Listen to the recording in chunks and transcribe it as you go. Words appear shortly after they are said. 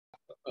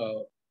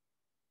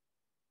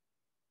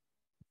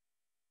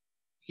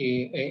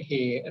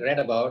he read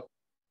about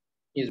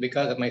is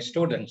because of my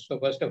students. So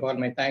first of all,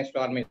 my thanks to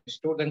all my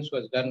students who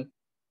has done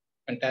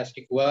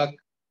fantastic work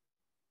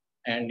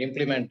and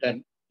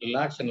implemented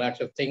lots and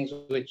lots of things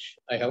which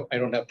I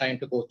don't have time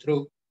to go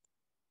through.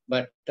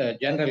 But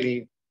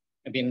generally,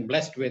 I've been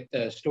blessed with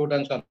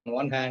students on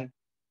one hand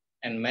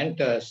and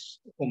mentors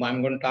whom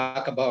I'm going to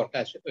talk about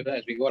as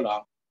we go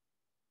along,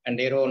 and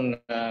their own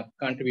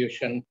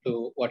contribution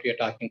to what we are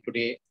talking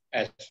today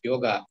as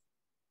yoga,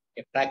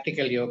 a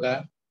practical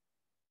yoga,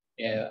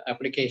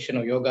 application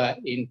of yoga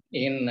in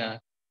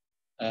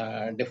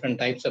different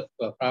types of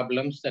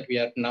problems that we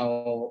are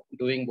now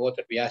doing both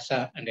at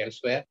Vyasa and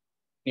elsewhere.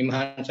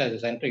 Nimhansa is a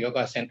center,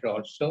 yoga center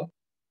also,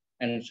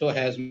 and so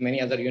has many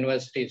other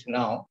universities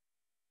now,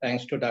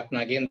 thanks to Dr.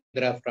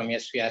 Nagendra from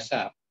S.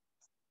 Vyasa.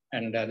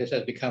 And this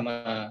has become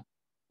a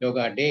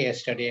yoga day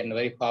yesterday and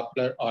very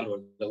popular all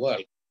over the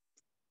world.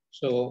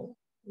 So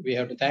we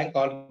have to thank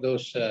all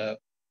those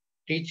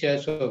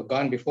teachers who have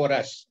gone before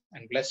us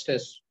and blessed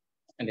us.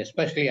 And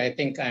especially, I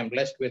think I'm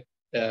blessed with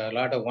a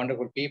lot of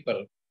wonderful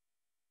people.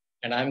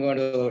 And I'm going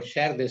to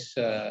share this,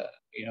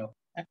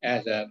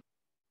 as a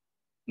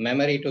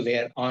memory to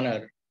their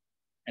honor,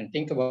 and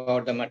think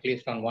about them at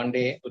least on one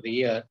day of the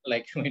year,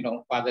 like,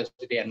 Father's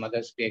Day and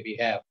Mother's Day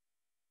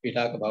we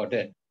talk about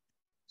it.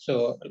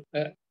 So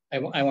I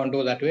want to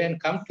do that way and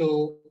come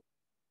to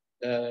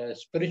the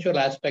spiritual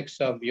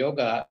aspects of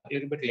yoga a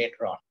little bit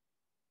later on.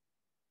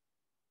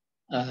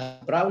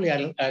 Probably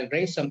I'll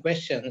raise some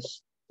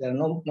questions. There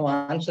are no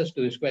answers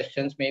to these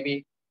questions.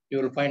 Maybe you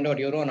will find out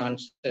your own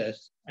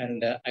answers,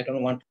 and I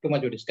don't want too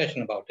much of a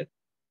discussion about it.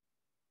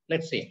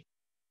 Let's see.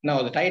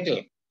 Now, the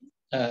title.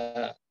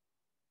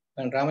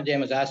 When Ramajay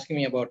was asking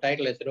me about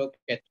title, I said,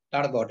 okay,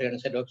 thought about it and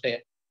said,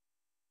 okay,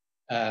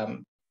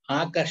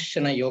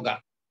 Akarshana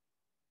Yoga.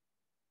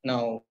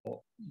 Now,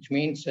 which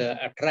means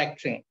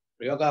attraction,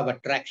 yoga of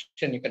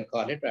attraction, you can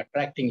call it,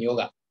 attracting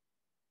yoga.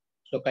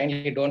 So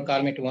kindly don't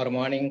call me tomorrow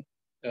morning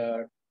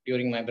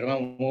during my Brahma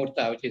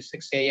Muhurta, which is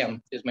 6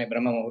 a.m. is my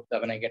Brahma Muhurta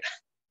when I get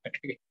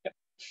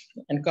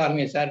and call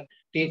me, sir,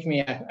 teach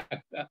me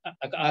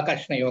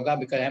Akarshana Yoga,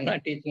 because I'm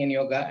not teaching any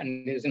yoga,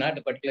 and this is not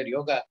a particular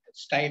yoga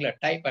style or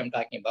type I'm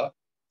talking about.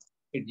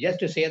 It's just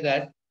to say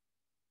that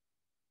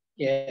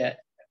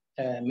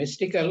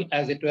mystical,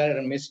 as it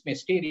were,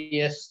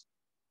 mysterious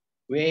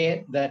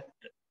way that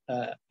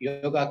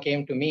yoga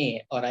came to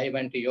me, or I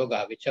went to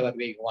yoga, whichever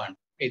way you want.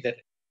 Either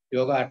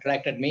yoga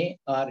attracted me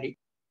or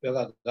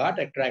yoga got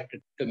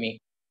attracted to me.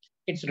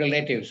 It's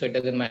relative, so it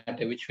doesn't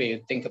matter which way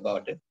you think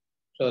about it.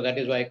 So that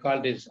is why I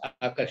call this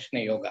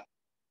Akarshana Yoga.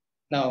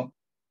 Now,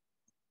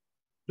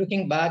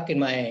 looking back in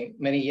my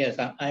many years,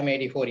 I'm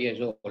 84 years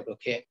old,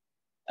 okay?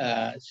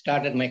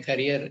 Started my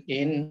career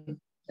in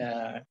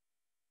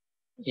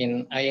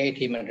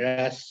IIT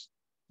Madras,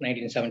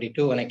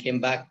 1972, when I came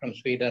back from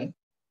Sweden.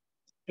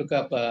 Took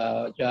up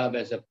a job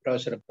as a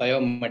professor of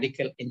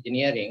biomedical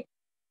engineering.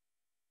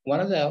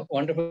 One of the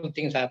wonderful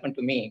things happened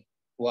to me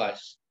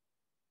was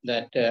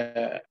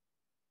that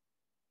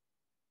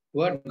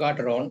word got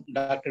around.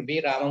 Dr.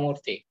 B.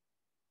 Ramamurthy,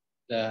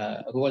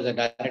 who was the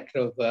director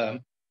of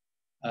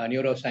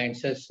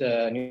neurosciences,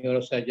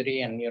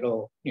 neurosurgery, and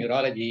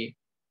neurology,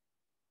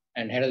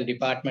 and head of the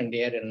department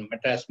there in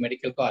Madras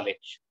Medical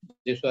College.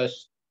 This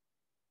was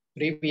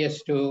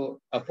previous to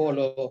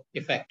Apollo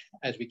effect,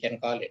 as we can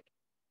call it.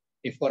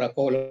 Before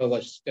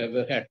Apollo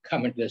had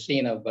come into the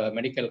scene of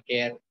medical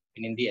care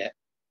in India,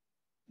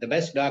 the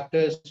best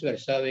doctors were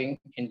serving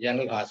in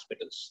general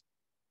hospitals.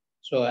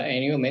 So I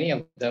knew many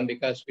of them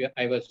because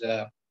I was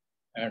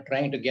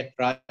trying to get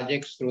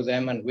projects through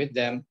them and with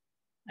them,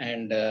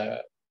 and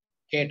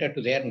cater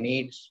to their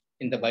needs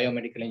in the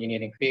biomedical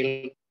engineering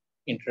field,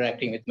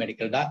 interacting with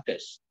medical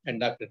doctors. And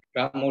Dr.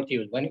 Ramamurthy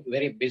was one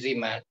very busy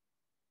man.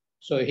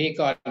 So he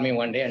called me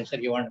one day and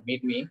said, you want to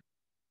meet me?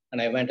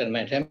 And I went and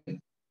met him.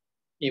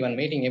 Even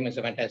meeting him is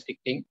a fantastic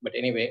thing. But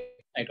anyway,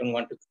 I don't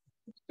want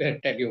to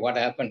tell you what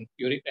happened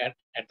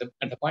at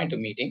the point of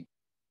meeting.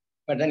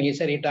 But then he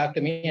said, he talked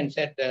to me and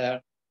said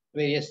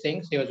various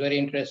things. He was very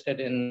interested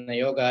in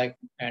yoga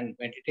and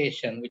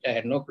meditation, which I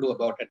had no clue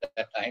about at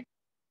that time.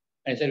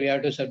 I said, we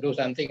have to do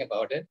something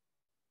about it.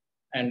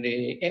 And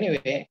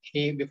anyway,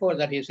 before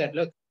that, he said,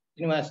 look,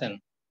 Srinivasan,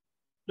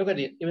 look at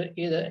it.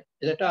 He's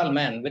a tall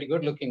man, very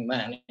good looking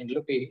man, and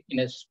look, in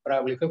his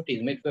probably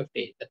 50s, mid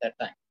 50s at that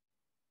time.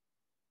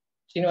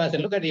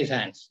 Srinivasan, look at these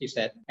hands, he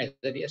said. I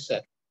said, yes,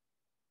 sir.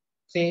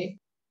 See,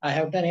 I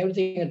have done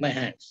everything with my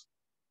hands.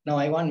 Now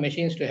I want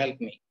machines to help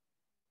me.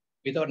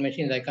 Without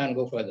machines, I can't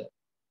go further.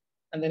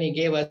 And then he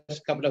gave us a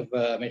couple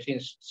of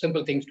machines,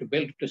 simple things to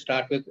build to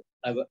start with.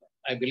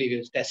 I believe he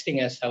was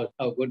testing us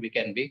how good we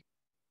can be.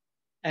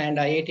 And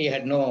IIT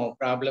had no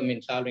problem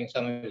in solving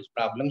some of his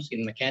problems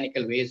in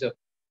mechanical ways of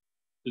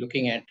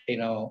looking at,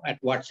 at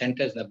what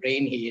centers in the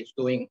brain he is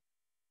doing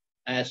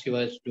as he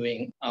was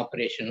doing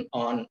operation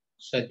on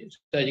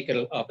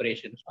surgical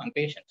operations on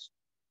patients.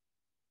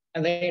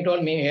 And then he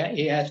told me I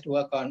have to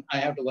work on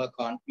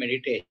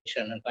meditation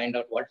and find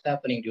out what's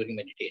happening during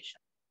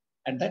meditation.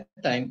 At that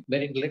time,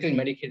 very little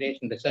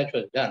medication research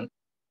was done.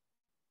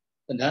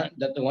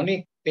 The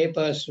only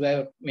papers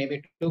were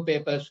maybe 2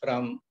 papers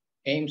from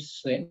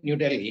AIIMS in New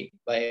Delhi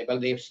by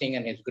Baldev Singh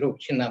and his group,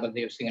 Chinna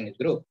Baldev Singh and his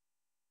group.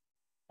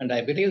 And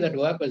I believe that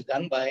work was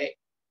done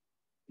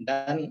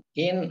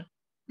in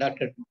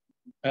Dr.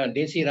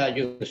 Desi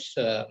Raju's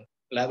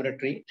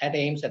laboratory at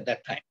AIIMS at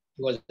that time.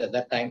 He was at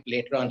that time.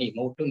 Later on, he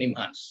moved to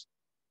NIMHANS,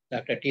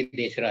 Dr. T.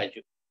 Desi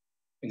Raju,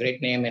 a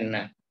great name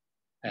in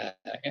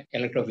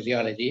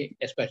electrophysiology,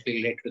 especially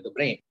related to the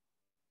brain.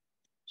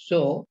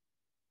 So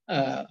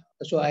I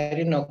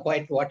didn't know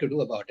quite what to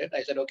do about it.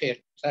 I said,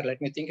 okay, sir,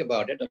 let me think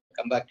about it and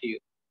come back to you.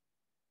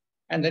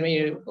 And then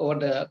over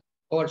the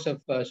course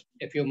of a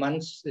few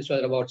months, this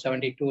was about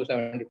 72,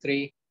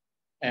 73,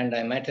 and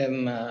I met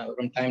him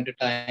from time to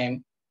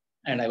time,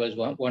 and I was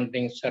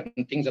wondering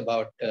certain things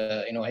about,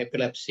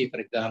 epilepsy, for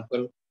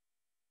example.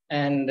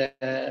 And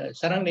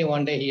suddenly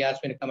one day he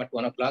asked me to come at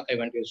 1 o'clock. I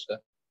went to his,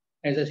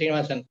 I said,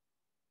 Srinivasan,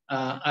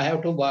 I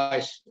have 2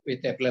 boys with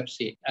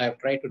epilepsy. I have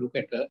tried to look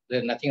at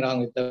there's nothing wrong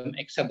with them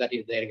except that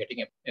they're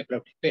getting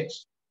epileptic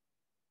fits.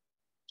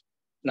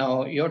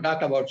 Now you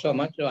talked about so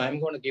much, so I'm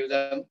going to give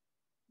them,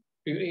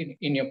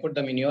 put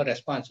them in your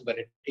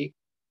responsibility.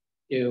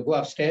 You go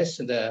upstairs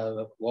in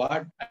the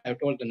ward. I've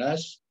told the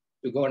nurse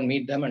to go and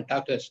meet them and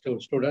talk to the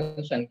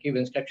students and give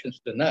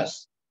instructions to the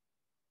nurse.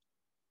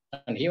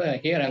 And here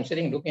I'm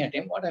sitting looking at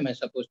him. What am I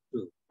supposed to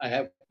do? I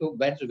have 2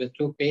 beds with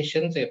 2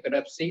 patients,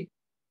 epilepsy,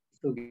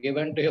 to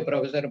given to a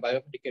professor of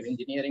biomedical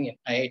engineering in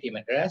IIT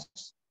Madras,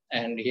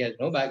 and he has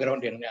no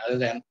background in other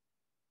than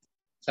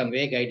some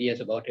vague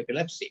ideas about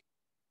epilepsy.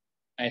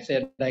 I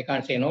said I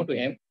can't say no to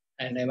him,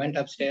 and I went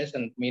upstairs,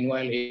 and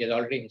meanwhile he is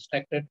already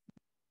instructed.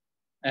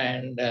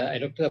 And I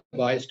looked at the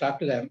boys, talked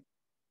to them,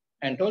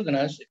 and told the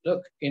nurse,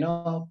 look,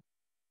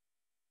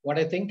 what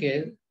I think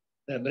is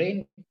the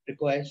brain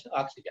requires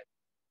oxygen.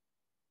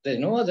 There's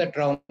no other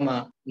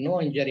trauma,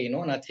 no injury,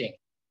 no nothing.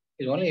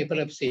 It's only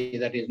epilepsy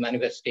that is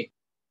manifesting.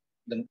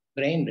 The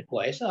brain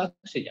requires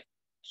oxygen.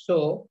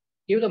 So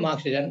give them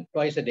oxygen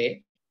twice a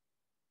day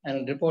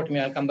and report me.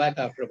 I'll come back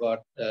after about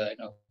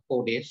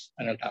 4 days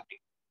and I'll talk to you.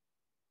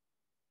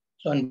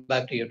 So I'm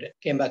back to you.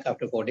 Came back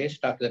after 4 days,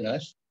 talked to the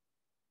nurse.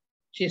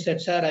 She said,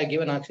 sir, I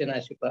given oxygen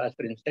as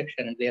per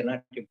instruction and they are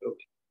not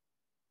improving.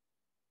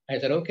 I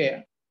said,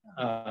 okay,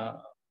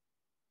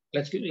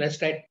 let's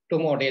try 2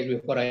 more days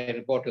before I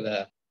report to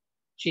the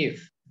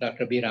chief,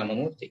 Dr. B.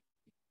 Ramamurthy.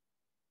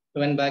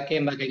 So came back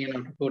again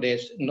after 2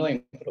 days, no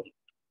improvement.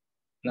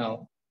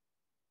 Now,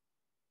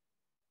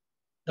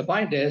 the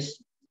point is,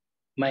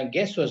 my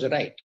guess was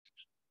right,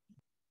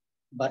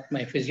 but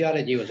my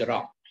physiology was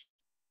wrong.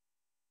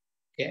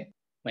 Okay,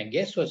 my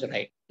guess was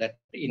right that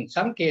in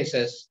some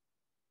cases,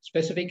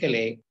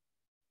 specifically,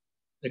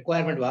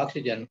 requirement of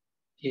oxygen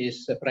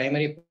is the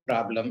primary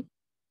problem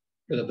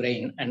to the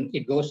brain, and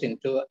it goes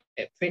into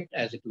a fit,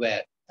 as it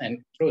were,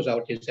 and throws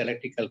out its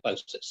electrical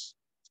pulses.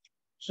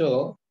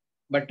 So,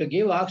 but to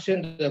give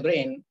oxygen to the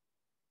brain,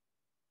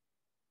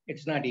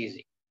 it's not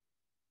easy.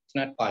 It's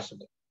not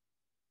possible.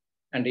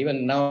 And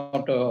even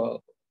now,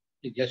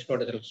 we just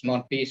wrote a little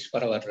small piece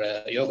for our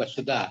Yoga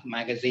Sudha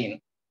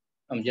magazine.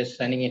 I'm just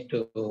sending it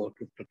to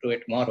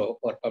it tomorrow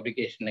for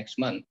publication next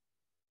month.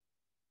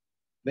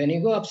 When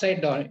you go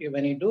upside down,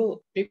 when you do,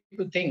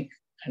 people think,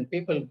 and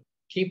people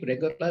keep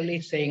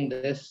regularly saying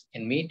this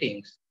in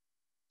meetings,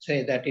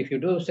 say that if you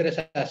do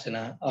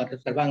Sirasasana or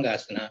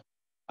Sarvangasana,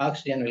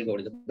 oxygen will go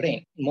to the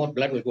brain, more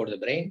blood will go to the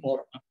brain,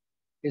 more.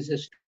 This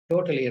is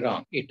totally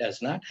wrong. It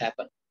does not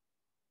happen.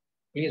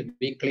 Please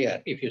be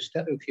clear. If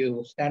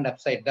you stand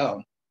upside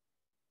down,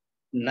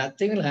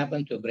 nothing will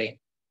happen to the brain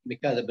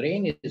because the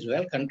brain is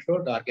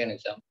well-controlled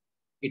organism.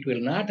 It will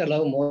not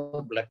allow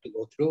more blood to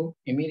go through.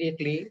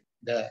 Immediately,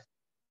 the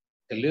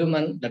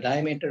lumen, the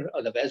diameter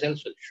of the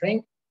vessels will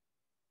shrink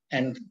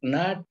and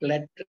not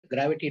let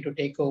gravity to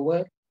take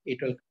over. It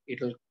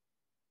will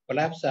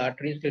collapse the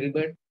arteries a little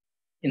bit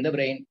in the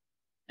brain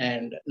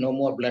and no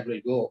more blood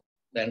will go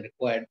than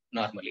required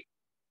normally.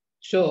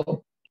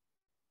 So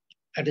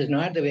that is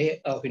not the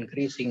way of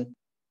increasing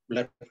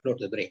blood flow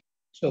to the brain.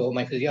 So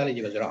my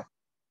physiology was wrong.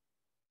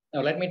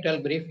 Now let me tell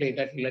briefly,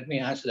 let me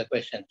answer the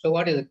question. So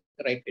what is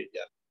the right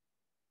physiology?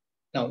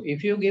 Now,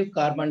 if you give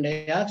carbon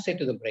dioxide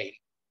to the brain,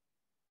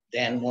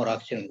 then more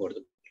oxygen will go to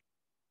the brain.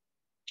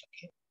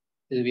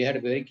 Okay. We have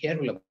to be very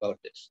careful about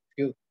this.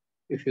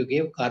 If you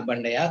give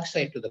carbon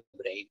dioxide to the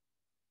brain,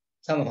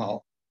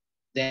 somehow,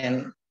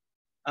 then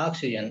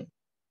oxygen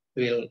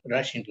will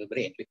rush into the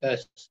brain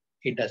because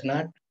it does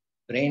not.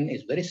 Brain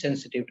is very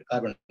sensitive to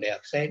carbon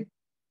dioxide,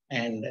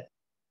 and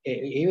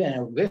even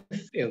a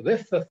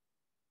whiff of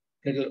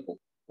little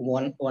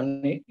one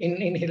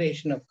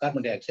inhalation of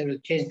carbon dioxide will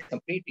change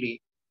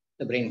completely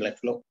the brain blood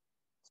flow.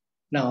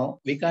 Now,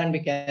 we can't be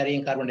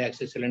carrying carbon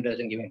dioxide cylinders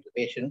and giving to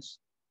patients,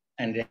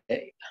 and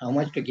how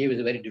much to give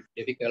is very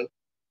difficult.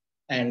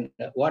 And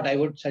what I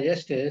would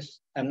suggest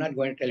is, I'm not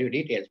going to tell you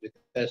details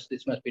because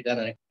this must be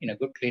done in a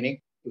good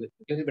clinic with a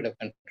little bit of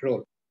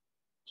control.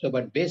 So,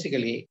 but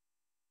basically,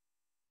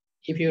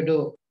 if you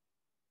do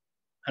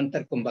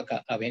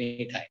antarkumbhaka of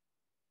any type.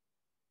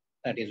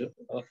 That is,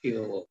 if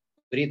you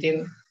breathe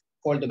in,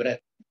 hold the breath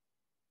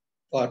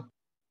for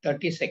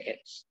 30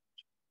 seconds,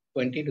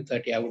 20 to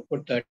 30, I would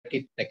put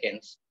 30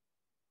 seconds.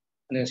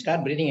 And then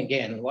start breathing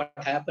again. What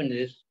happens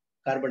is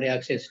carbon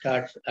dioxide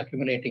starts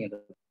accumulating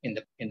in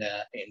the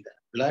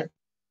blood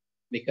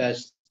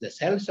because the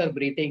cells are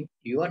breathing,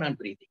 you are not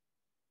breathing.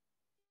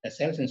 The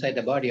cells inside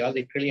the body, all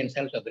the trillion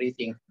cells are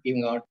breathing,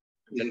 giving out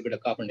a little bit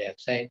of carbon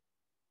dioxide.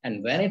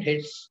 And when it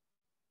hits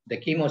the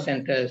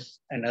chemocenters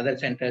and other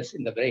centers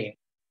in the brain,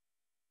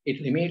 it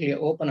will immediately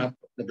open up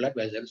the blood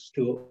vessels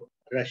to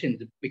rush in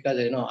because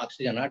there is no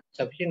oxygen, not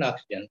sufficient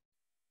oxygen.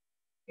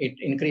 It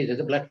increases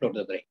the blood flow to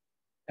the brain.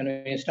 And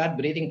when you start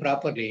breathing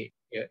properly,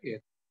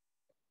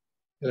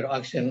 your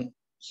oxygen,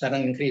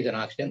 sudden increase in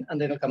oxygen, and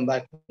then it'll come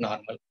back to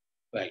normal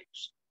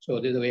values.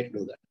 So this is the way to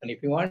do that. And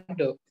if you want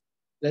to,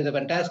 there's a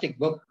fantastic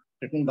book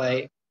written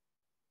by,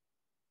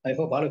 I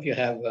hope all of you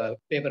have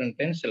paper and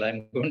pencil.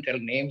 I'm going to tell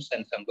names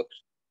and some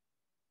books.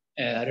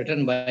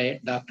 Written by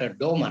Dr.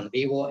 Doman,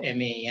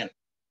 D-O-M-A-N.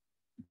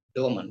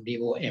 Doman,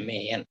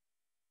 D-O-M-A-N.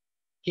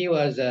 He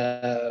was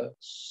a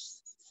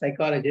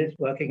psychologist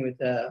working with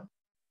a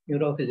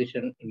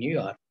neurophysician in New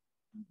York,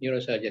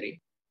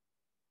 neurosurgery.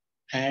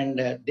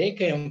 And they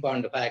came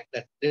upon the fact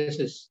that this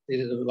is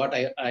what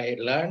I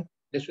learned.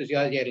 This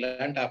physiology I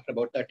learned after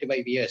about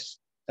 35 years.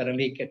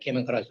 Suddenly came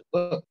across a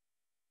book.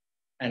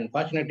 And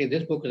fortunately,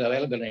 this book is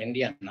available in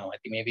India now. I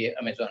think maybe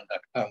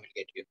Amazon.com will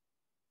get you.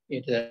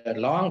 It's a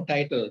long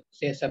title,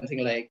 says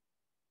something like,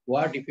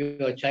 what if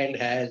your child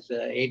has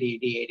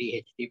ADD,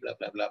 ADHD, blah,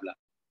 blah, blah, blah.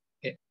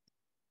 Okay.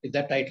 With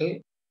that title,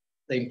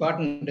 the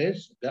important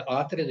is, the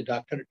author is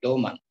Dr.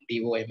 Doman,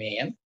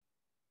 D-O-M-A-N,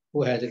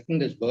 who has written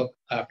this book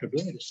after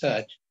doing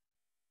research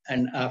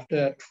and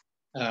after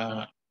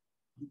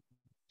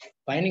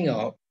finding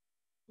out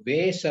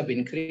ways of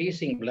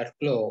increasing blood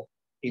flow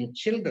in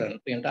children.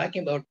 When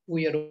talking about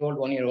 2-year-old,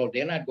 1-year-old,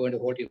 they're not going to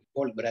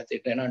hold breath,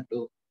 they're not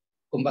do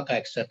kumbhaka,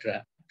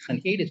 etc. And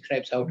he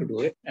describes how to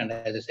do it. And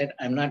as I said,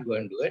 I'm not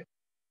going to do it.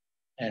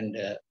 And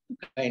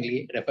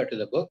kindly refer to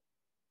the book.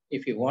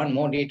 If you want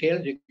more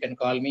details, you can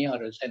call me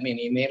or send me an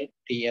email,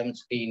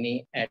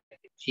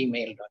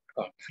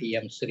 tmsrini@gmail.com,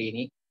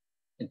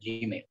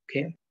 tmsrini@gmail,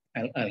 okay?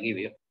 I'll give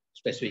you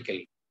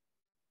specifically.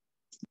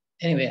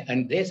 Anyway,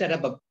 and they set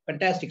up a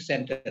fantastic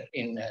center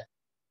in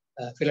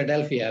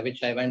Philadelphia,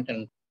 which I went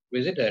and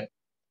visited,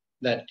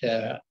 that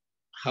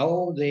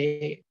how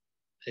they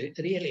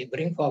really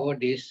bring forward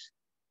these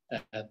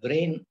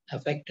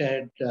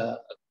brain-affected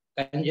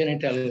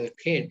congenital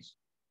kids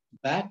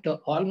back to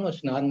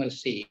almost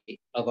normalcy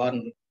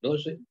upon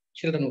those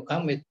children who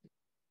come with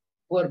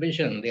poor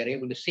vision. They are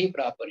able to see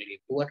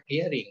properly, poor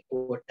hearing,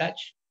 poor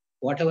touch,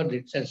 whatever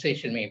the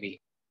sensation may be.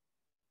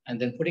 And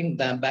then putting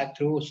them back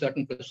through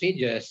certain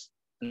procedures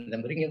and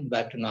then bringing them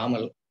back to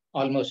normal,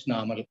 almost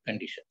normal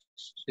conditions.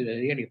 So it's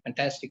really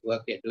fantastic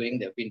work they're doing.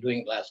 They've been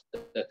doing last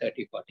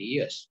 30, 40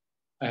 years.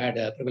 I had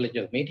a privilege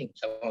of meeting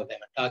some of them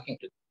and talking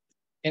to them.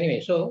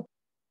 Anyway, so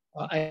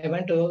I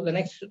went to the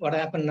next, what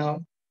happened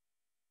now?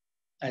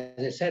 As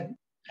I said,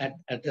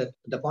 at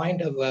the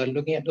point of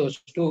looking at those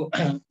two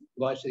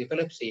boys with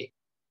epilepsy,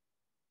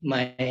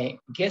 my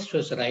guess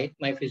was right.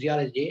 My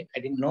physiology, I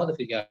didn't know the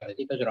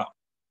physiology, it was wrong.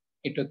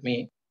 It took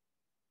me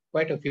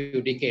quite a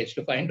few decades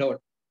to find out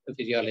the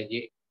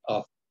physiology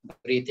of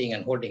breathing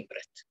and holding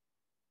breath.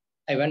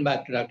 I went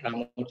back to Dr.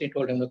 Ramamurthy,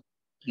 told him, look,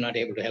 I'm not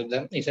able to help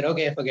them. He said,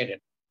 okay, forget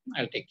it.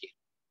 I'll take care.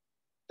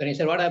 Then he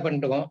said, what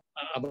happened to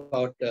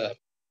about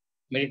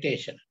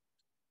meditation?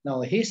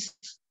 Now, he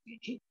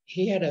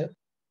had a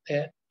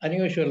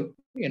unusual,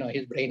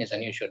 his brain is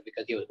unusual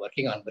because he was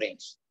working on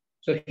brains.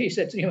 So he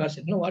said to him, I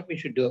said, no, what we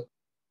should do?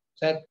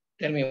 Sir,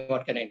 tell me,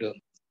 what can I do?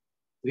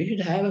 We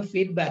should have a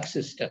feedback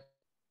system.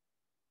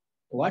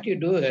 What you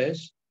do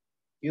is,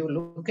 you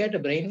look at the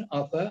brain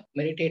of a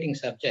meditating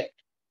subject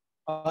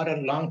or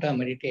a long-term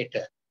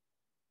meditator,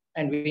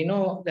 and we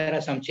know there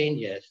are some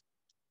changes.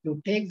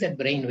 You take that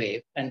brain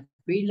wave and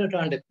feed it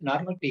on the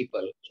normal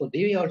people, so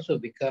they also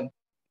become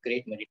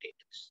great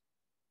meditators.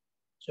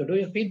 So do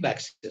a feedback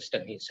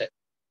system, he said.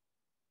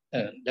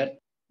 That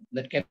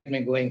kept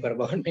me going for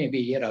about maybe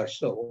a year or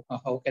so.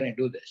 How can I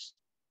do this?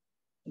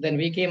 Then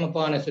we came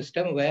upon a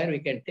system where we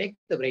can take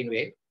the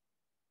brainwave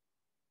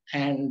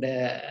and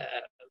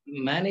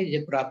manage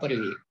it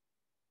properly,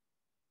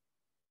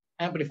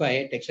 amplify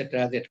it,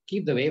 etc. That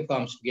keep the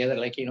waveforms together,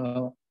 like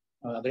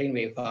brain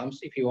waveforms.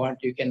 If you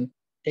want, you can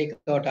take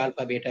out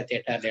alpha, beta,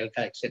 theta, delta,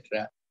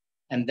 etc.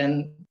 And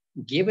then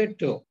give it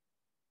to,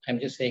 I'm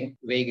just saying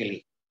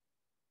vaguely,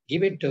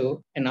 give it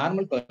to a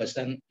normal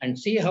person and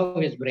see how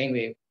his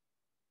brainwave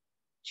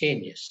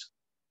changes.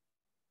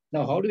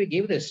 Now, how do we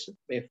give this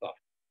waveform?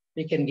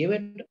 We can give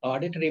it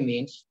auditory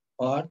means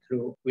or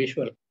through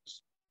visual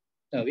means.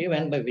 Now, we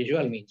went by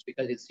visual means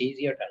because it's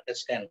easier to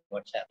understand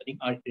what's happening.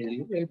 Auditory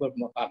is a little bit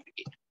more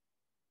complicated.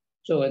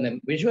 So, in the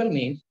visual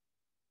means,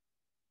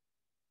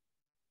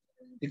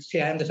 let's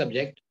say I'm the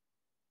subject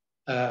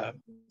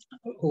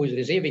who is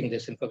receiving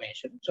this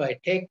information. So, I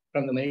take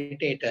from the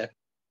meditator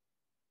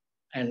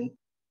and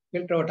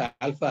filter out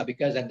alpha,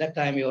 because at that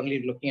time we were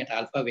only looking at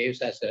alpha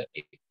waves as a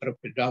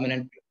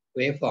predominant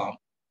waveform,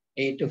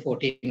 8 to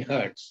 14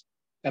 hertz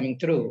coming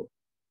through,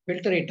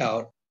 filter it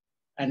out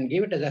and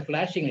give it as a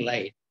flashing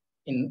light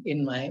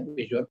in my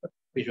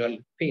visual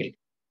field.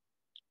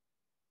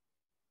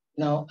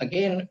 Now,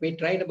 again, we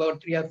tried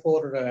about 3 or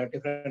 4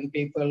 different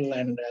people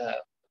and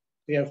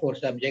 3 or 4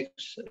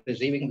 subjects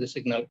receiving the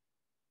signal.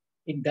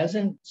 It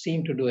doesn't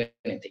seem to do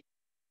anything.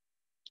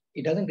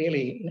 It doesn't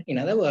really, in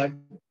other words,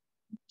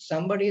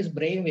 somebody's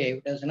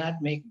brainwave does not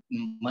make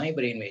my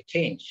brainwave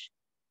change.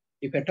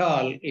 If at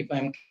all, if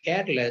I'm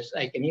careless,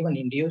 I can even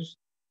induce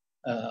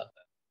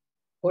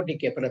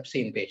photic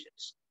epilepsy in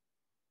patients.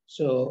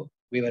 So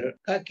we were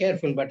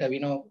careful, but we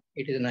know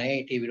it is an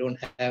IIT, we don't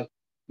have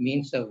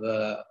means of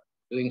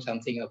doing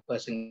something a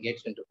person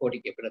gets into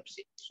photic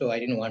epilepsy. So I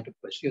didn't want to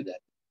pursue that.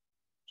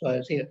 So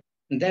I see,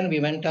 and then we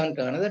went on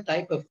to another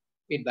type of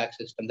feedback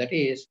system. That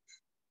is,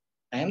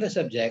 I am the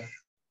subject,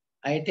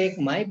 I take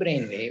my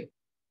brainwave,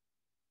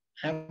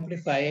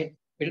 amplify it,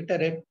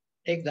 filter it,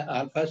 take the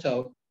alphas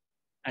out,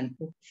 and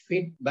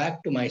feed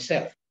back to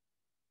myself.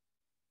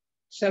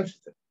 Self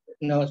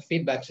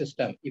feedback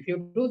system. If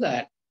you do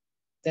that,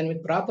 then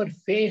with proper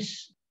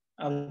phase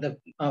of the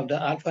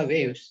alpha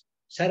waves,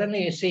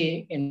 suddenly you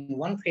see in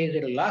one phase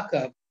it'll lock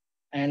up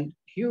and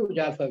huge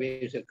alpha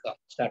waves will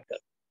start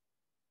coming.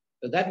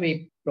 So that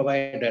we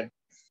provided.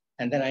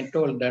 And then I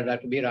told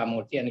Dr. B.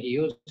 Ramamurthy, and he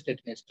used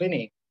it in his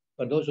clinic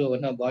for those who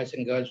know boys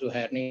and girls who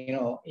had,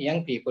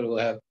 young people who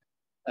have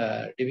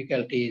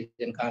difficulties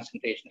in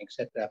concentration,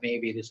 etc.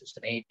 Maybe this is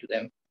an aid to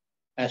them.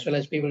 As well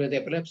as people with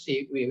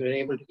epilepsy, we were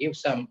able to give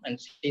some and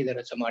see there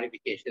is some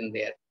modification in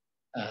their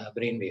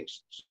brain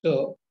waves.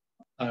 So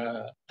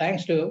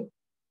thanks to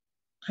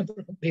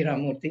B.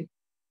 Ramamurthy,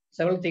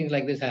 several things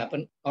like this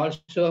happen.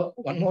 Also,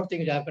 one more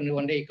thing happened.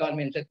 One day he called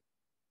me and said,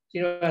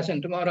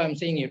 Srinivasan, tomorrow I'm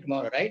seeing you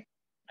tomorrow, right?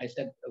 I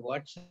said,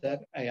 what, sir?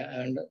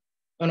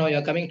 No,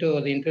 you're coming to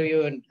the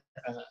interview in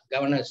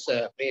governor's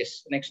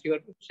place next year,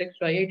 6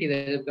 or 8,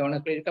 there's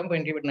governor's place. Come for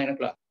interview at 9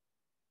 o'clock.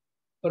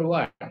 For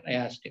what? I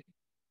asked him.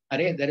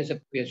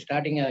 We are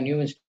starting a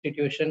new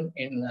institution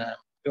in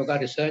yoga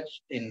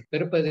research in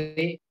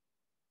Tirupati.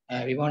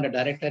 We want a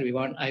director.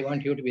 I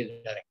want you to be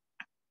the director.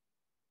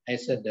 I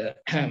said,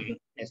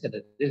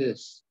 this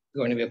is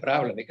going to be a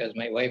problem because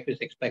my wife is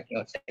expecting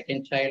a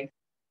second child,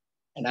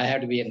 and I have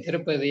to be in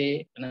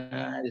Tirupati. It's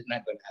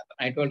not going to happen.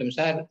 I told him,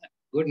 sir,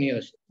 good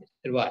news. He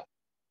said, what?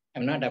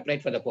 I'm not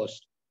applied for the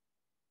post.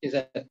 He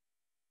said,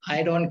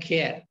 I don't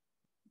care.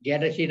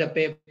 Get a sheet of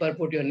paper,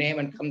 put your name,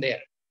 and come there.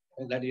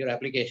 That is your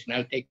application.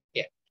 I'll take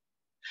care.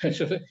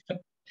 So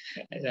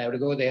I have to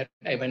go there.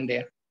 I went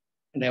there,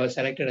 and I was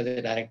selected as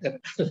a director.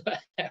 So I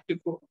have to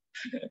go.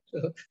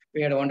 So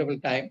we had a wonderful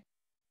time.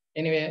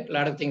 Anyway, a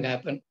lot of things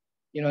happen.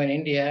 In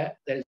India,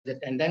 there is a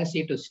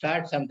tendency to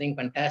start something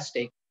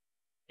fantastic,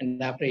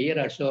 and after a year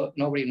or so,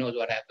 nobody knows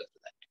what happens to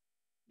that.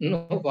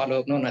 No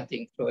follow-up, no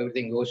nothing. So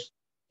everything goes,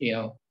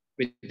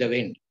 with the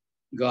wind,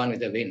 gone with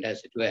the wind,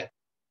 as it were.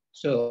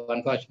 So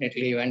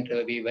unfortunately,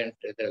 we went.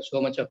 There's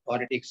so much of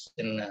politics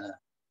related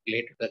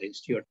to the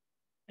institute.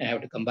 I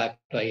have to come back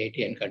to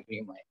IIT and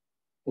continue my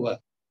work.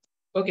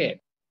 Okay,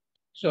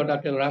 so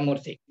Dr.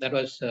 Ramamurthy, that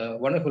was a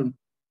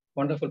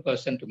wonderful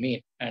person to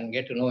meet and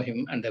get to know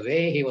him, and the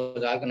way he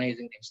was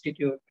organizing the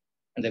institute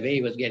and the way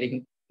he was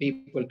getting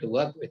people to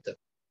work with him.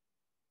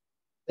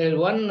 There is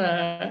one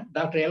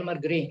Dr. Elmer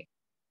Green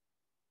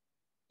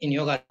in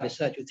yoga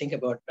research. You think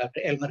about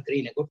Dr. Elmer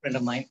Green, a good friend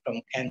of mine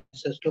from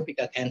Kansas,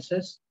 Topeka,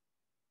 Kansas.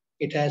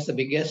 It has the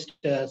biggest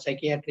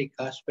psychiatric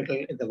hospital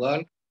in the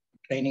world,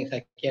 training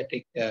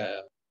psychiatric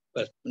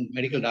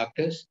medical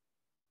doctors.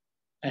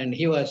 And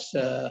he was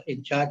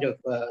in charge of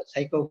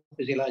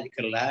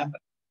psychophysiological lab.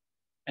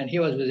 And he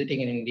was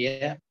visiting in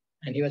India.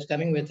 And he was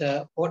coming with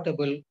a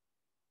portable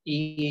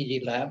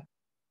EEG lab,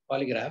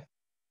 polygraph,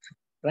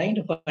 trying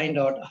to find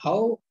out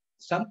how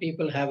some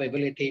people have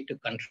ability to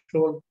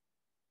control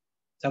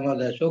some of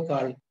the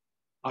so-called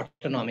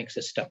autonomic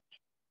system.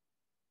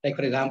 Like,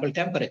 for example,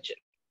 temperature.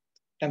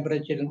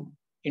 Temperature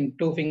in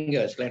 2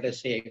 fingers, let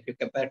us say, if you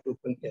compare 2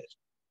 fingers.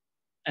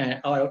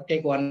 Or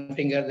take 1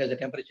 finger, there's a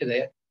temperature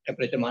there,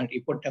 temperature monitor,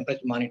 you put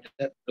temperature monitor,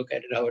 look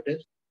at it, how it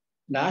is.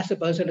 And ask the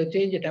person to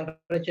change the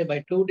temperature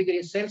by 2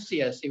 degrees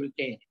Celsius, he will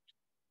change it.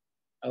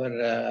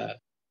 Our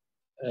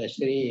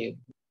Sri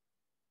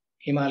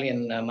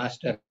Himalayan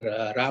master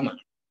Rama,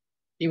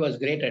 he was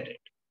great at it.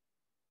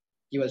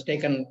 He was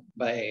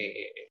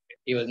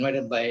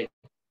invited by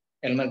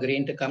Elmer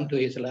Green to come to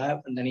his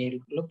lab, and then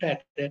he looked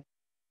at it,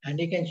 and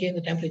he can change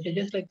the temperature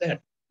just like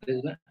that.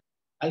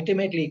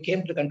 Ultimately, he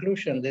came to the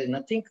conclusion there is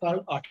nothing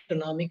called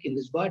autonomic in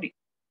this body.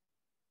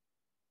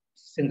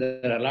 Since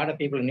there are a lot of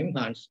people in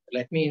implants,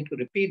 let me to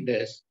repeat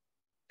this.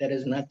 There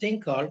is nothing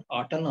called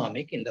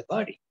autonomic in the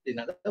body. In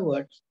other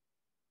words,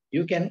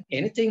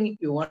 anything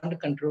you want to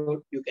control,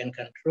 you can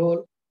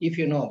control if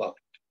you know about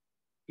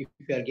it,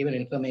 if you are given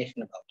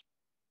information about it.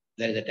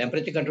 There is a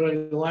temperature control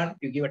you want,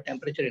 you give a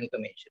temperature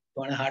information.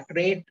 You want a heart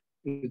rate,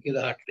 you give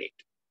the heart rate.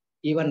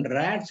 Even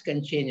rats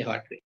can change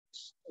heart rate.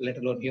 let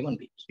alone human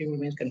beings. Human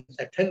beings can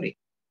certainly.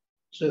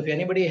 So if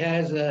anybody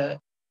has a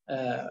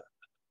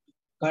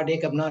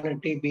cardiac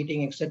abnormality,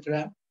 beating,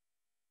 etc.,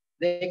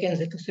 they can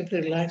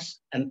simply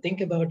relax and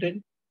think about it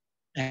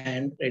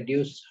and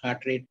reduce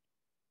heart rate.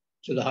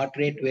 So the heart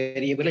rate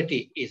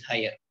variability is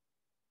higher.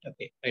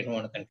 Okay, I don't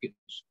want to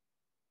confuse.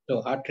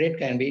 So heart rate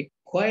can be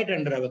quite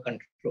under our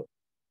control,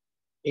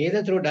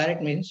 either through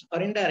direct means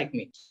or indirect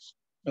means.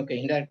 Okay,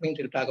 indirect means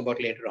we'll talk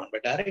about later on,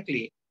 but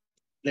directly,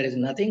 there is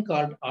nothing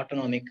called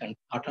autonomic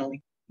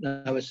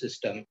nervous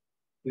system.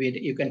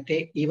 You can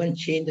even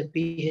change the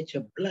pH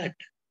of blood.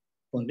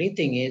 Only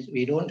thing is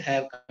we don't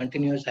have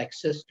continuous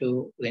access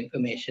to the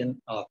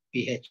information of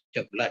pH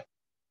of blood.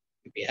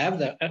 If we have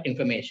the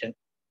information,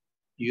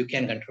 you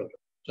can control it.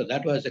 So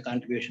that was the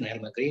contribution of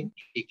Elmer Green.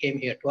 He came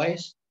here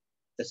twice.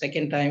 The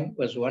second time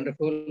was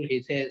wonderful.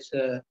 He says,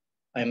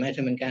 I met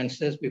him in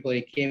Kansas before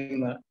he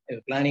came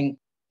planning.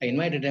 I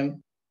invited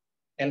him,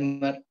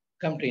 Elmer,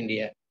 come to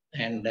India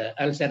and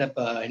I'll set up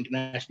an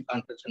international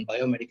conference on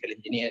biomedical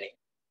engineering.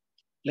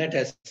 Let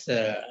us,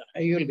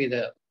 you will be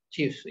the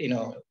chief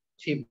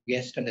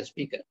guest and the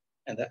speaker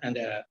and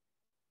the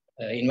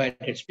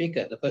invited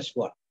speaker, the first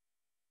one.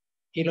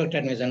 He looked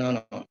at me and said,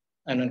 no,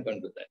 I'm not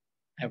going to do that.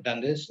 I've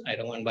done this. I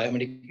don't want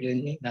biomedical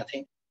engineering,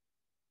 nothing.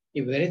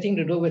 If anything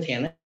to do with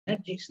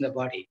energies in the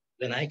body,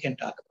 then I can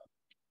talk about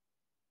it.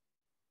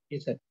 He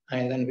said,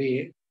 and then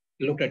we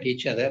looked at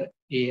each other.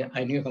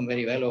 I knew him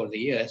very well over the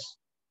years.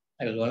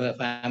 I was one of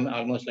the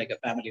almost like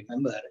a family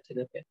member. I said,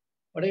 okay,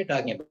 what are you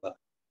talking about?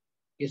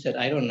 He said,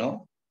 I don't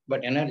know,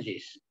 but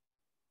energies.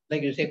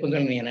 Like you say,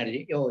 Kundalini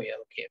energy. Oh, yeah,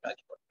 okay, talk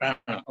about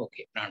prana.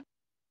 Okay, prana.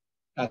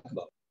 Talk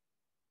about.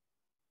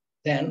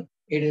 Then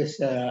it is,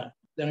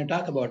 then I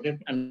talk about it,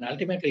 and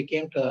ultimately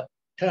came to a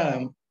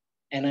term,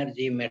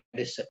 energy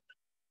medicine.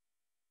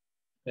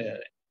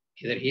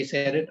 Either he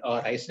said it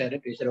or I said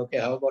it. We said, okay,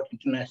 how about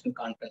International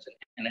Conference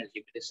on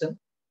Energy Medicine?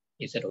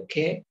 He said,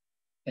 okay.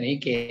 And he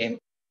came.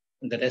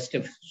 And the rest,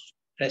 as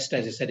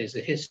I said, is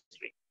the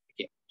history.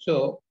 Okay.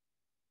 So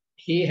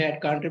he had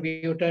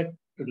contributed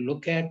to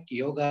look at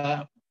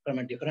yoga from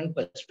a different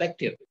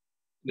perspective.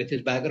 With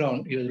his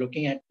background, he was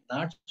looking at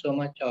not so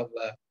much of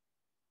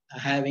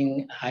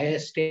having higher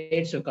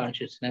states of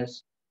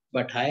consciousness,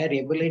 but higher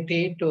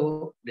ability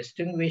to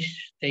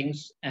distinguish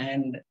things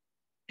and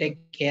take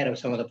care of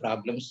some of the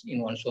problems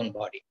in one's own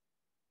body.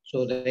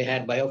 So they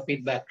had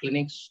biofeedback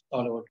clinics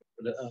all over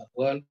the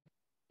world,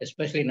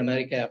 especially in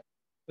America,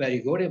 where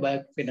you go to a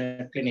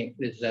biofeedback clinic,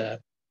 there's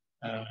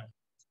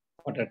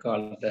what are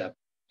called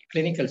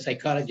clinical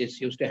psychologists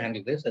used to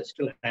handle this, are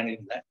still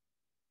handling that.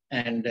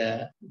 And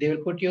they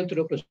will put you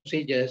through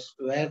procedures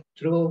where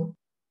through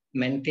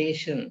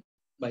meditation,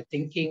 by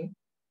thinking,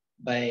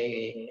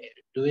 by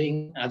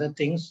doing other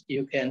things,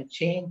 you can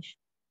change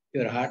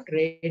your heart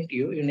rate,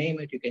 you name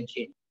it, you can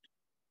change.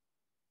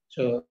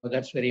 So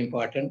that's very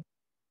important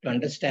to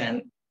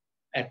understand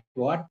at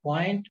what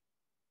point,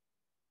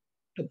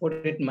 to put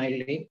it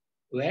mildly,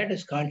 where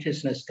does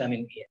consciousness come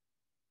in here?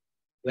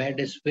 Where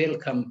does will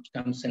comes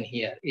in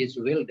here? Is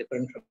will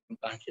different from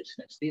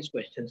consciousness? These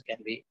questions can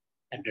be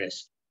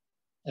addressed.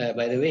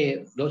 By the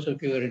way, those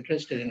of you who are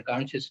interested in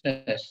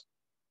consciousness,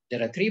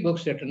 there are 3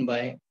 books written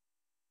by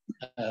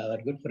our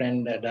good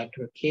friend,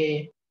 Dr.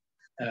 K.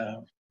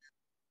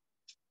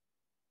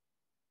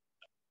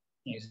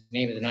 His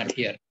name is not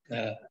here.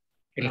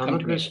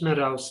 Ramakrishna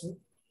Rao, sir.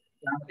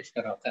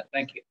 Ramakrishna Rao,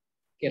 thank you.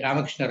 Okay,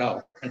 Ramakrishna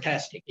Rao,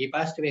 fantastic. He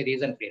passed away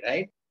recently,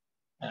 right?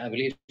 I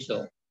believe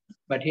so.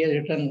 But he has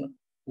written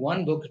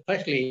one book,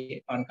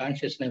 especially on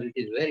consciousness, which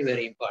is very,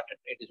 very important.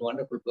 It is a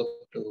wonderful book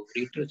to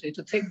read through. It's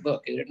a thick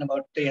book. It's written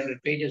about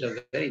 300 pages of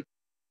very,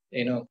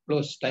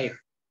 close type.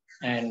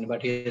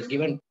 But he has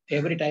given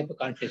every type of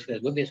consciousness,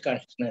 Buddhist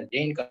consciousness,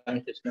 Jain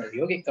consciousness,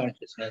 yogic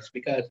consciousness,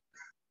 because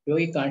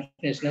yogic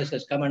consciousness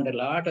has come under a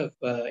lot of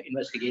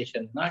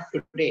investigation, not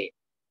today.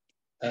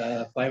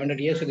 500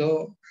 years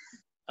ago,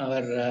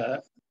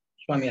 our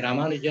Swami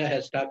Ramanuja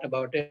has talked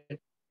about it.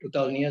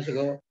 2000 years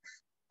ago,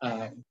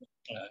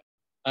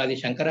 Adi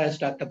Shankara has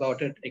talked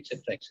about it,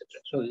 etc., etc.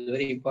 So it's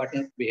very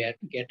important we have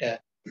to get a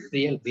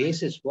real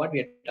basis what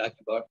we are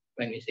talking about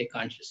when we say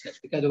consciousness,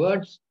 because the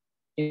words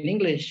in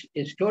English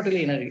is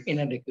totally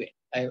inadequate.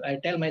 I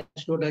tell my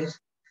students,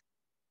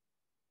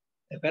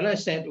 the fellow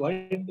said, what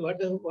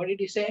did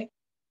he say?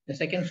 The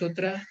second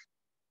sutra,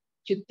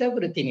 Chitta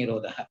Vritti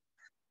Nirodha.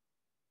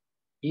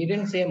 He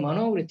didn't say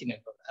Mano Vritti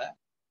Nirodha.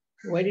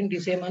 Why didn't he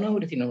say Mano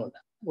Vritti Nirodha?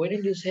 Why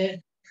didn't he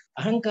say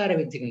Ahankara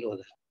Vritti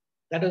Nirodha?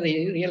 That was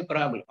the real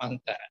problem,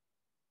 Ahankara.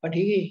 But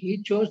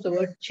he chose the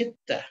word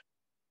Chitta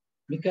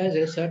because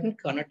there's a certain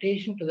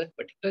connotation to that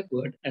particular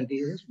word, and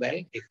this is well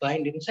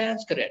defined in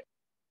Sanskrit.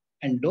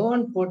 And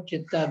don't put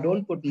chitta,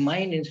 don't put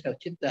mind instead of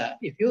chitta.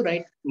 If you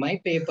write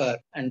my paper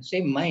and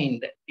say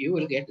mind, you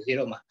will get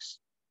 0 marks.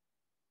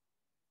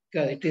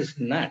 Because it is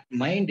not.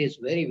 Mind is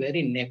very,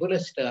 very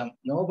nebulous term.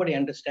 Nobody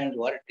understands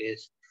what it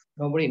is.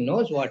 Nobody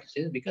knows what it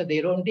is because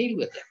they don't deal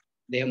with it.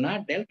 They have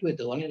not dealt with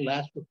it. Only in the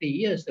last 50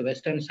 years, the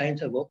Western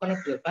science have woken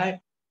up to the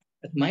fact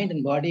that mind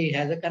and body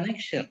has a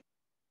connection.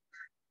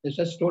 This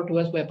was told to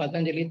us by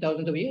Patanjali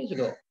thousands of years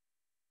ago.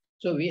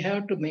 So we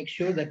have to make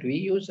sure that we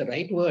use the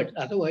right words.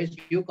 Otherwise,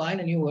 you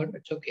coin a new word,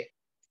 it's okay.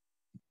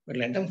 But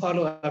let them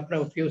follow after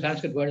a few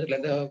Sanskrit words,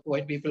 let the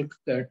white people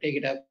take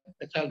it up.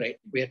 That's all right.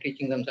 We are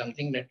teaching them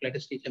something. Let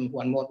us teach them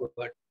one more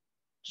word.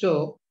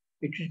 So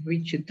it should be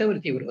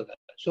Chittavritti Virodha.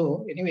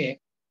 So anyway,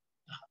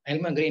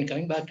 Elmer Green,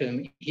 coming back to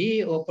him,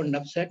 he opened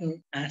up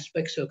certain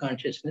aspects of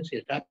consciousness.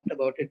 He talked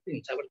about it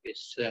in some of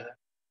his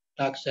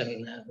talks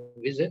and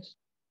visits.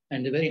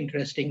 And it's very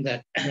interesting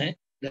that,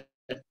 that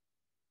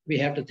we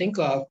have to think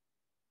of,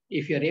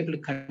 if you're able to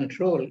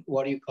control,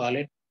 what do you call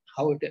it?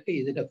 How is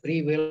it a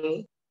free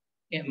will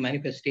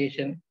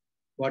manifestation?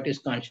 What is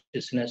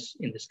consciousness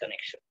in this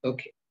connection?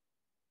 Okay.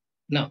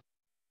 Now,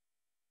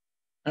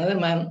 another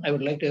man I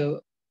would like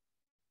to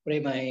pay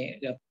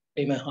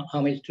my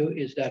homage to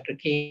is Dr.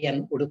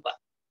 K.N. Udupa.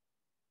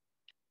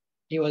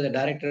 He was a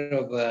director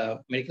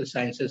of medical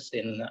sciences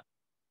in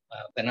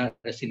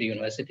Banaras Hindu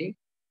University.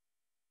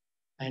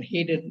 And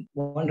he did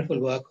wonderful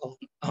work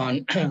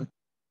on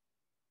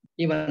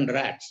even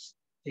rats.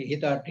 He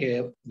thought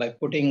by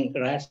putting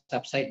rats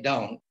upside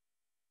down,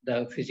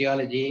 the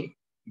physiology,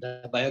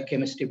 the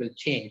biochemistry will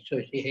change.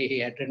 So he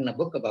had written a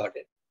book about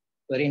it.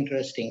 Very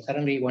interesting.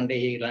 Suddenly one day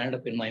he landed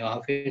up in my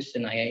office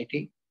in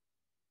IIT.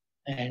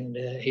 And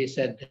he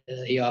said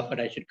he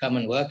offered I should come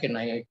and work in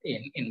IIT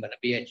in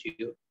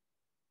BHU.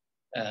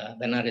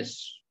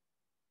 Banaras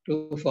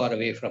too far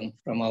away from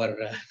our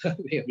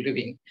way of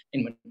living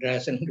in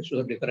Madras, and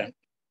so different.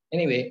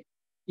 Anyway,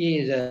 he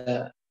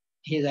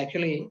is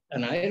actually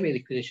an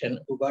Ayurvedic physician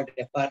who got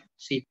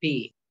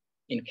FRCP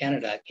in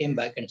Canada, came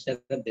back and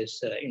set up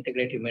this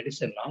integrative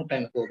medicine long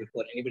time ago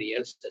before anybody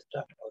else has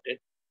talked about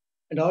it.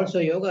 And also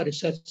Yoga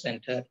Research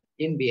Center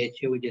in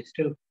BHU, which is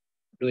still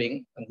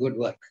doing good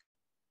work.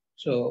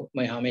 So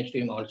my homage to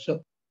him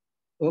also.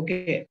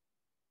 Okay.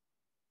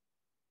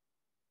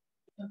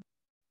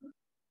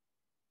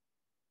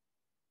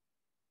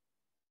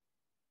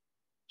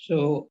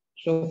 So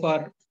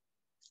far,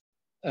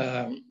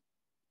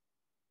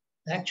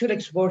 actual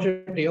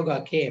exposure to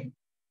yoga came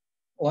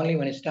only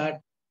when I started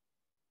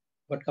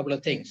about a couple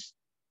of things.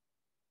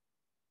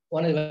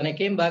 One is when I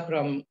came back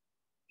from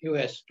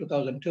US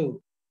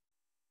 2002,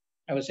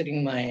 I was sitting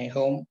in my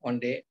home one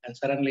day and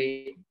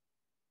suddenly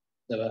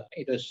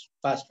it was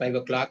past 5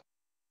 o'clock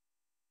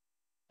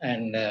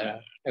and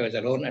I was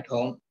alone at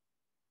home.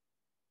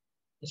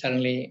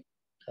 Suddenly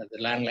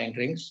the landline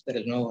rings. There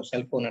is no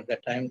cell phone at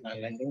that time.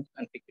 Landline rings,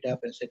 and picked it up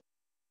and said,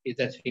 "Is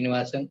that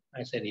Srinivasan?"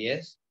 I said,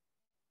 "Yes."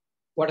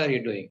 "What are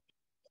you doing?"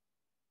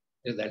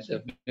 That's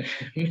a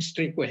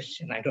mystery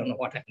question. I don't know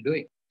what I'm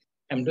doing.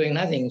 I'm doing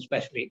nothing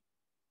especially.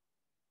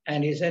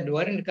 And he said,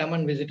 "Why don't you come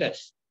and visit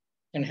us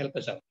and help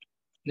us out?"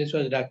 This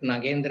was Dr.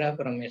 Nagendra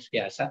from S.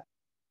 Vyasa.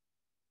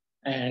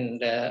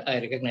 And I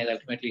recognized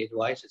ultimately his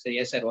voice. I said,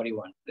 "Yes, sir, what do you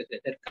want?" They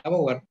said, "Come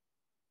over,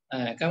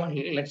 come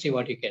on, let's see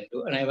what you can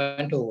do." And I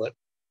went over.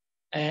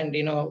 And,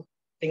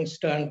 things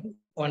turned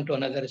one to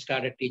another.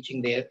 Started teaching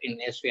there in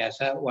S.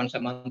 Vyasa. Once a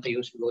month, I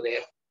used to go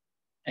there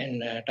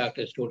and talk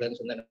to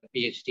students, and then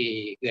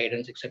PhD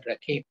guidance, etc.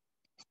 came.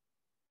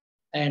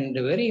 And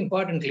very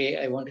importantly,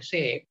 I want to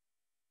say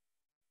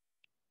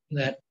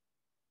that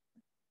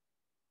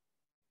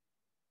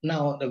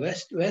now the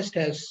West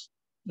has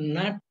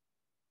not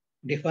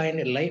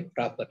defined life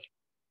properly.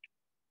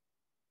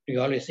 We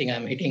always think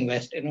I'm hitting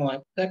West.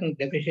 Certain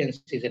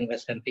deficiencies in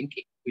Western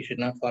thinking. We should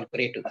not fall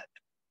prey to that.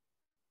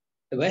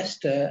 The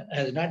West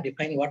has not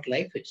defined what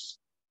life is.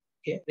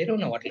 Okay? They don't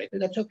know what life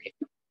is. That's okay,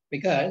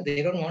 because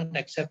they don't want to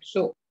accept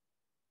so.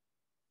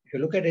 If you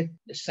look at it,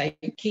 the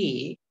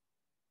psyche,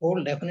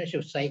 whole definition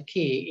of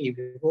psyche, if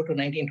you go to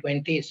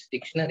 1920s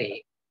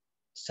dictionary,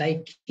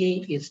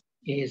 psyche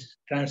is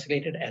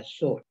translated as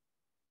soul.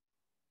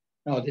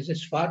 Now, this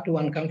is far too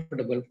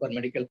uncomfortable for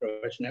medical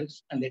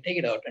professionals, and they take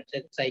it out and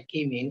say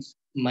psyche means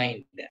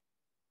mind.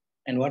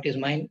 And what is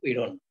mind? We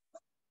don't know.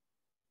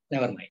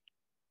 Never mind.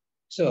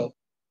 So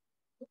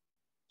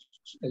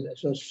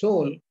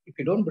soul, if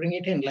you don't bring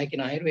it in, like in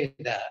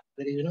Ayurveda,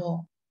 there is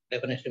no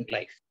definition of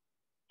life.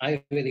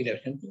 Ayurvedic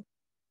definition,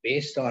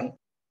 based on,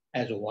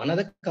 as one of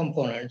the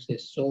components,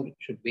 this soul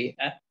should be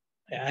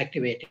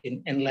activated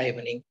in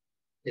enlivening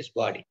this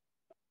body.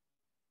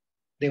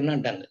 They've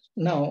not done this.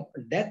 Now,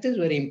 death is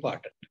very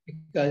important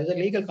because it's a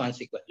legal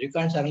consequence. You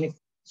can't suddenly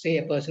say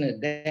a person is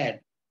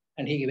dead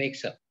and he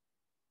wakes up.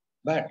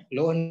 But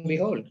lo and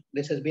behold,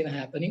 this has been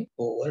happening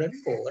over and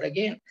over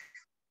again.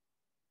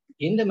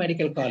 In the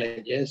medical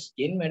colleges,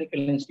 in medical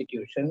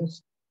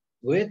institutions,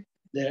 with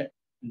the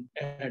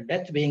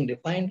death being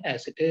defined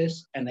as it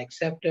is and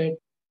accepted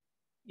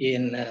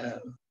in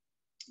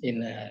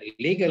a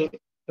legal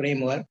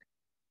framework,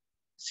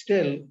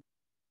 still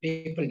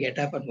people get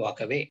up and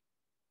walk away.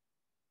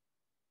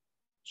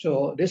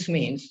 So this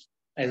means,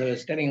 as I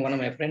was telling one of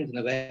my friends in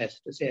the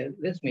West, to say,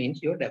 this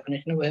means your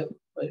definition of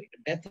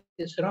death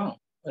is wrong,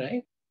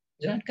 right?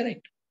 It's not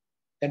correct.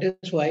 That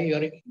is why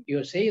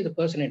you say the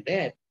person is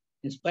dead,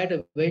 in spite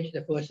of which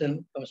the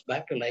person comes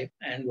back to life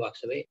and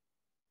walks away.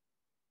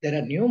 There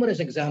are numerous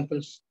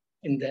examples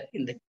in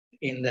the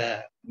in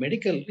the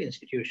medical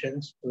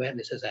institutions where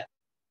this is happening.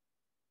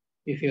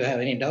 If you have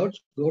any doubts,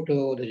 go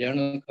to the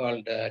journal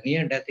called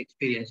Near-Death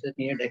Experiences,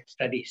 Near-Death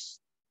Studies.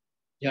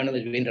 Journal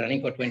has been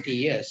running for 20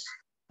 years,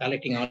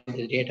 collecting all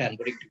this data and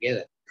putting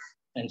together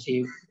and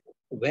see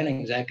when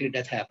exactly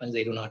death happens,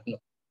 they do not know.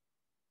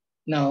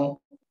 Now,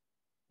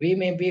 we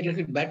may be a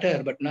little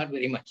better, but not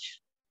very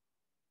much.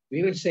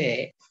 We will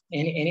say,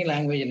 any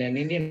language, in an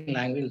Indian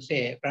language, will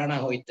say, prana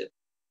hoit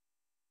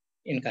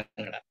in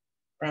Kannada,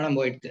 prana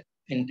hoit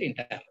in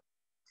Tamil.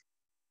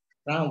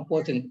 Prana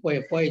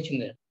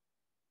poichindu.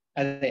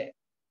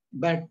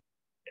 But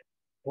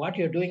what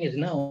you're doing is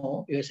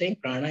now, you're saying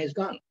prana is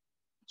gone.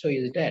 So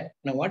he's dead.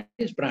 Now, what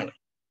is prana?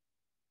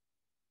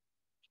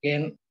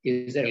 Again,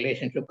 is the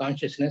relation to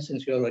consciousness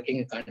since you're working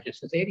in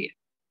consciousness area.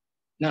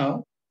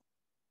 Now,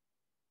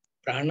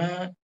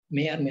 prana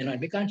may or may not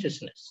be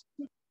consciousness.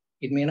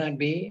 It may not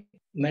be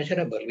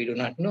measurable. We do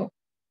not know.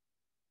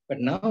 But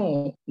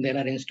now there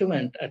are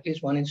instruments, at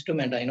least one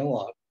instrument I know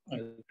of,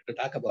 to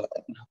talk about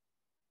that now,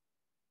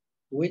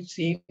 which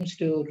seems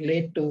to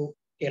relate to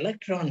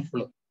electron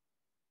flow.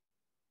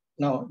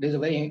 Now, this is a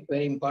very,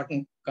 very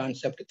important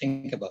concept to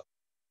think about.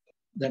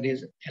 That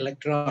is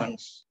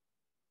electrons.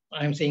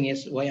 I'm saying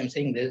is why I'm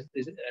saying this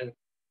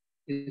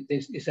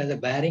has a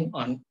bearing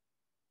on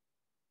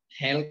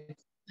health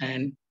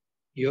and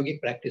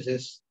yogic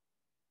practices,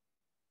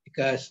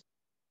 because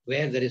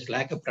where there is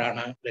lack of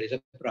prana, there is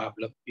a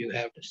problem. You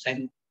have to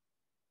send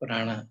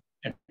prana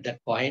at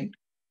that point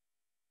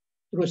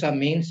through some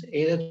means,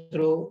 either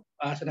through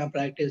asana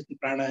practice,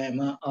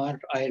 pranayama, or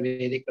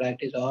Ayurvedic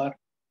practice, or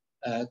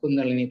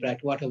Kundalini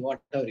practice,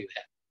 whatever you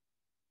have.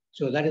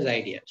 So that is the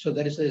idea. So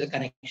there is a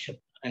connection.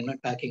 I'm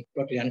not talking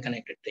totally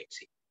unconnected things.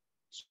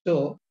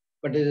 So,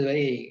 but this is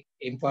very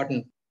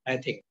important, I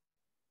think,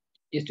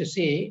 is to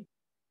see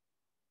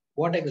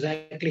what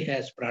exactly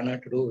has prana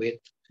to do with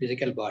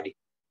physical body.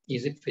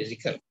 Is it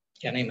physical?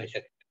 Can I measure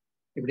it?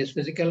 If it is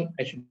physical,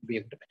 I should be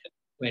able to measure it.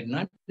 When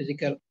not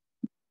physical,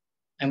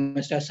 I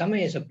must have some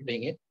ways of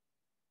doing it,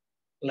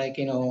 like,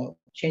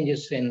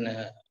 changes in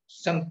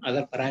some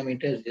other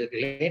parameters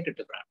related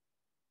to prana.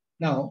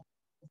 Now,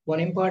 one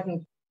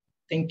important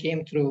thing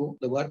came through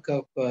the work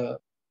of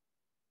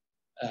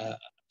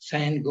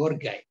Sándor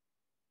Görgey.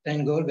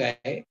 Sándor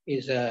Görgey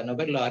is a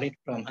Nobel laureate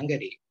from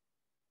Hungary,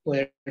 who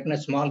had written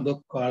a small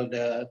book called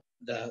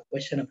The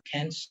Question of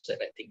Cancer,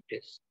 I think it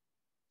is,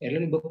 a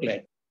little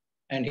booklet.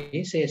 And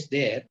he says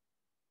there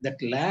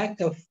that lack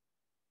of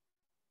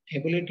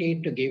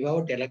ability to give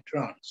out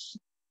electrons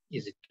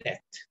is death.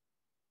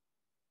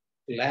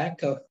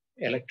 Lack of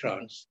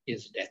electrons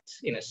is death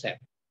in a cell.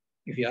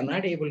 If you are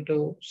not able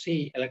to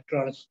see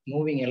electrons,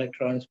 moving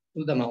electrons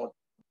through the mouth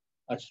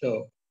or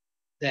so,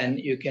 then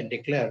you can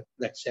declare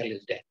that cell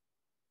is dead.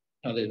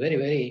 Now, this is very,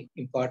 very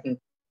important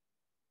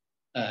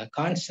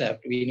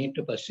concept. We need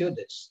to pursue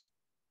this,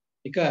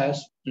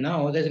 because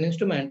now there's an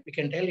instrument we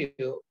can tell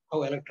you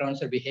how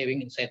electrons are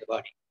behaving inside the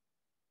body.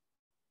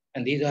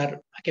 And these are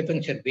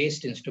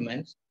acupuncture-based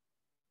instruments.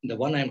 The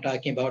one I'm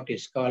talking about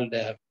is called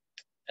the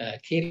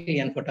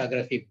Kirlian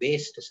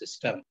photography-based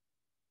system,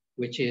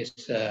 which is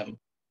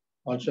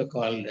also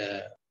called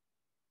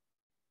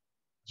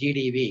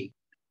GDV,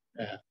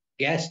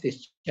 gas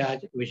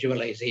discharge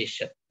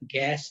visualization.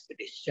 Gas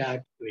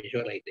discharge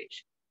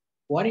visualization.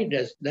 What it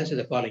does is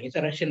the following. It's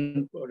a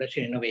Russian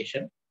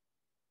innovation.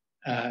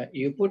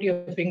 You put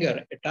your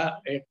finger,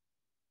 a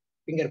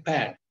finger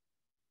pad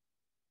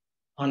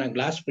on a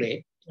glass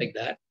plate like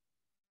that,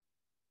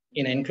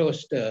 in an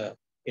enclosed,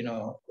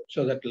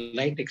 so that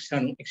light,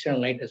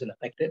 external light doesn't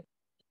affect it.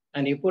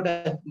 And you put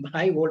a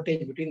high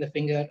voltage between the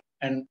finger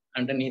and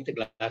underneath the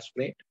glass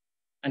plate,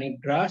 and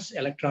it draws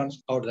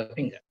electrons out of the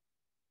finger.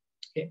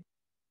 Okay.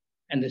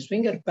 And this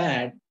finger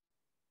pad,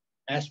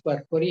 as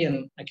per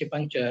Korean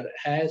acupuncture,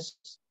 has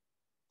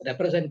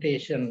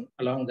representation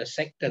along the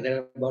sector. There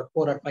are about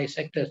 4 or 5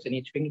 sectors in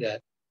each finger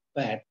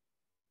pad,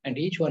 and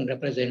each one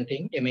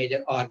representing a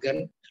major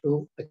organ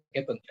through the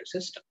acupuncture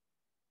system.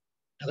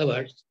 In other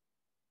words,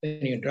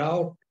 when you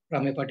draw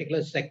from a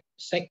particular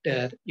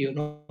sector, you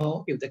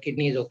know if the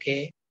kidney is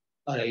okay,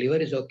 or the liver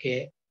is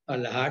okay, or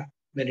the heart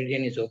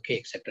meridian is okay,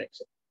 etc.,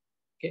 etc.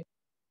 Okay,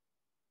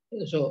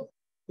 so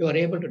you are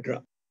able to draw.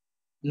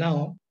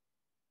 Now,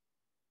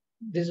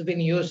 this has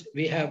been used.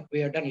 We have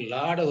done a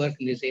lot of work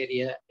in this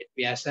area at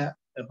Vyasa.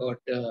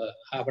 About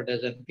half a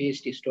dozen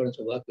PhD students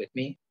who work with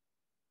me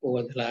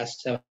over the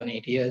last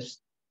 7-8 years,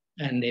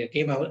 and they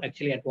came out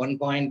actually at one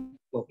point,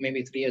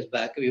 maybe 3 years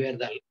back. We were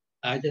the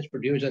largest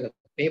producer of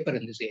paper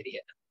in this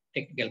area,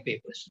 technical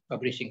papers,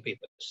 publishing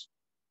papers.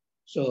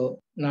 So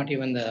not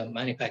even the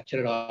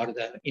manufacturer or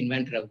the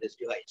inventor of this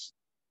device,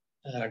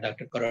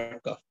 Dr.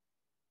 Korotkov.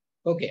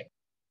 Okay,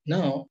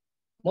 now,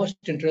 most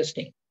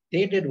interesting,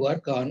 they did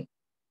work on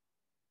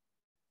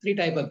 3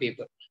 types of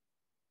people.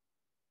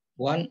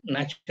 One,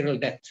 natural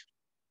death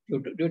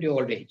due to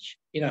old age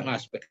in a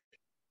hospital.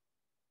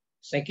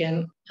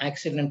 Second,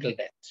 accidental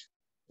death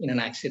in an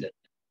accident.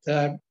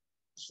 Third,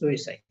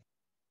 suicide.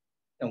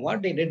 And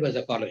what they did was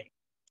the following.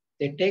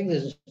 They take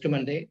this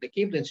instrument, they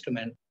keep the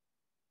instrument,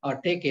 or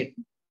take it.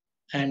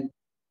 And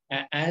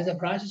as the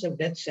process of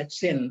death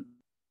sets in,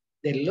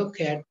 they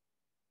look at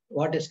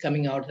what is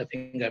coming out of the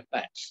finger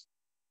pads.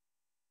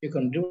 You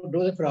can do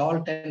it for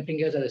all 10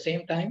 fingers at the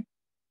same time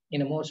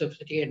in a more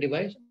sophisticated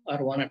device, or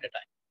one at a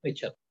time,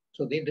 whichever.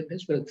 So they did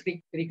this for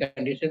three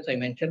conditions I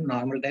mentioned: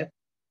 normal death,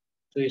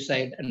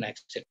 suicide, and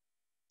accident.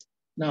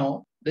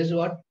 Now, this is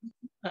what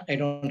I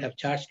don't have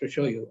charts to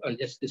show you. I'll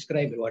just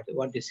describe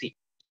what you see.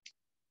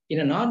 In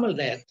a normal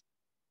death,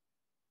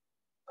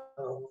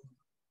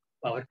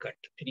 power cut.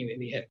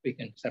 Anyway, we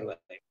can survive.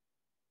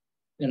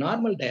 In a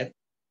normal death,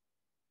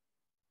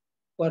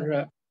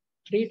 for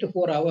 3 to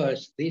 4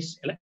 hours,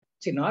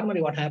 see,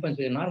 normally what happens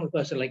with a normal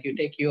person, like you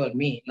take you or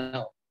me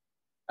now,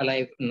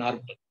 alive,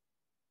 normal,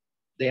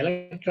 the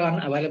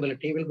electron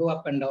availability will go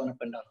up and down, up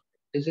and down.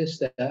 This is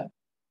the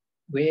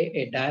way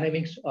a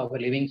dynamics of a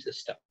living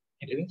system.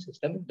 A living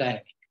system is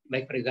dynamic.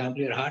 Like, for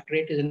example, your heart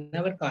rate is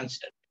never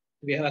constant.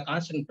 If you have a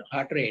constant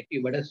heart rate,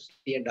 you better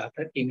see a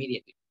doctor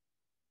immediately.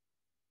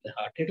 The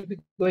heart rate will be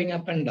going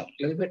up and down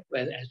a little bit.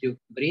 As you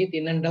breathe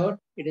in and out,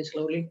 it is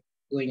slowly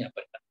going up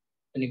and down.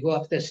 When you go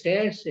up the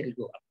stairs, it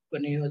will go up.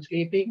 When you are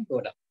sleeping,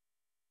 go down.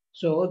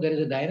 So there is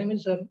a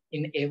dynamism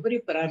in every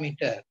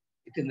parameter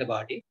within the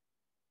body.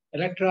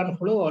 Electron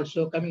flow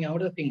also coming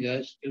out of the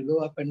fingers will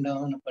go up and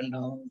down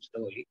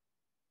slowly.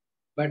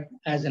 But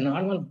as a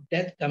normal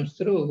death comes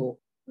through,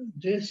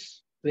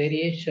 this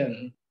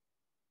variation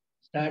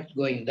starts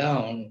going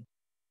down.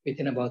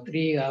 Within about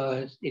 3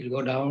 hours, it will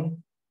go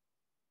down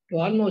to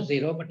almost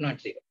zero, but not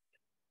zero,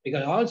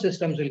 because all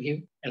systems will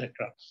give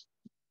electrons.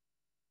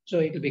 So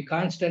it will be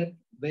constant,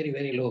 very,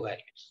 very low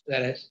values.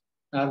 Whereas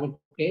normal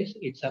case,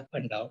 it's up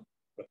and down,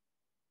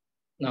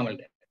 normal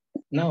death.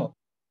 Now,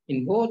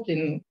 in both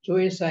in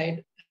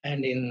suicide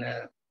and in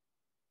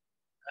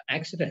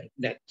accident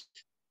death,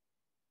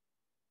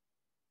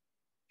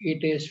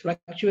 it is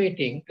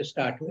fluctuating to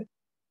start with.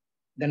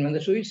 Then when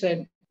the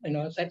suicide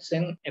sets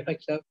in,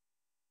 effects of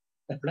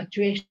the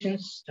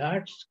fluctuations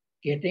starts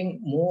getting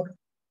more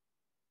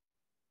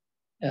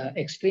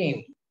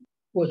extreme,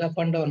 goes up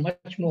and down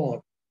much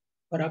more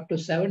for up to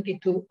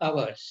 72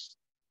 hours.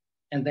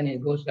 And then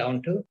it goes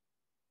down to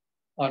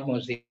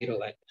almost zero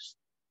values.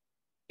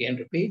 Again,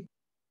 repeat,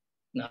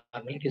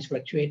 normally it is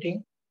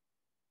fluctuating.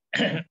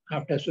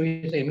 After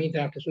suicide, immediately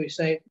after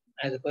suicide,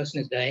 as the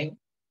person is dying,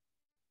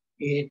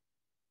 it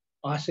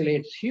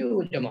oscillates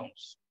huge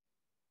amounts.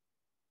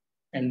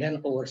 And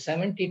then over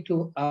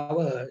 72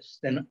 hours,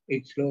 then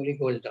it slowly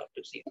goes down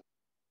to zero.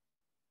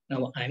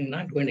 Now, I'm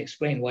not going to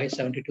explain why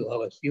 72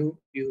 hours. You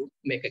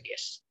make a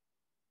guess.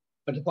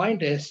 But the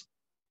point is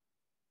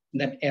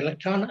that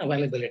electron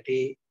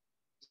availability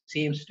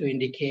seems to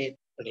indicate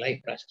the life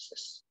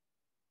processes.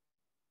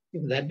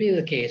 If that be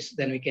the case,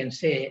 then we can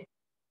say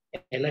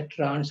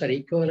electrons are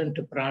equivalent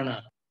to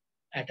prana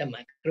at a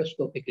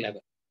macroscopic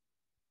level.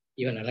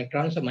 Even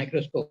electrons are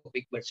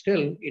microscopic, but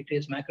still it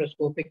is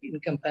macroscopic in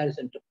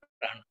comparison to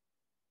prana.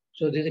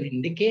 So there's an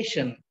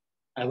indication,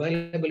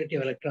 availability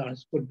of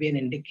electrons could be an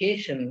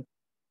indication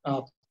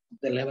of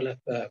the level of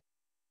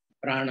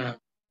prana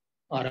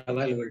or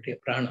availability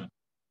of prana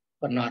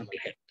for normal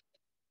health.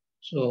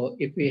 So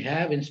if we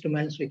have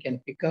instruments, we can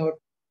pick out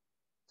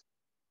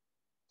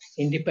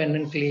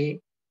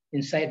independently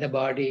inside the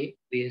body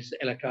this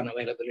electron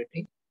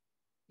availability.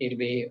 It'll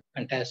be a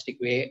fantastic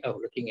way of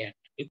looking at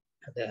it.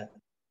 The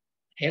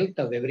health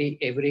of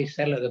every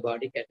cell of the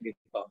body can be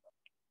found out.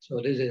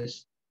 So this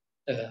is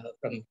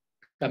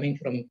coming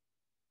from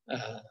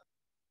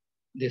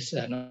this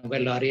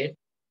Nobel laureate.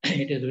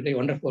 It is really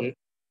wonderful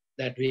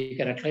that we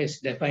can at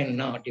least define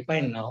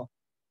now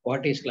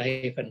what is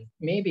life and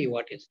maybe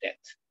what is death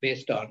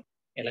based on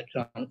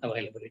electron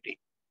availability.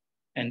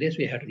 And this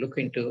we have to look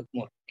into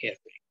more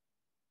carefully.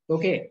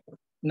 Okay,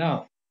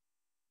 now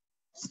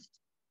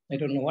I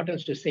don't know what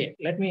else to say.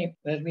 Let me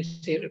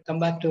come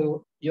back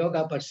to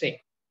yoga per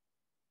se.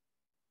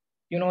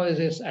 You know, this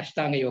is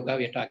Ashtanga yoga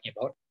we're talking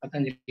about,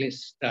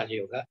 Patanjali's Raja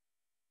Yoga.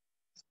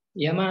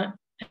 Yama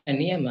and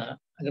Niyama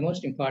are the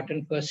most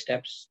important first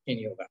steps in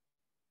yoga.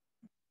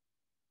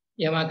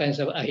 Yama kinds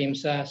of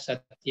ahimsa,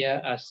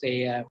 satya,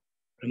 aseya,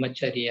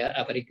 brahmacharya,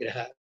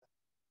 aparigraha.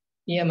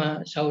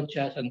 Niyama,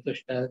 saucha,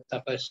 santushta,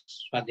 tapas,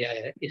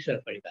 swadhyaya,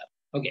 isvara pranidhana.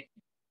 Okay.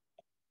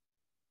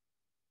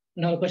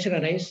 Now the question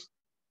arises,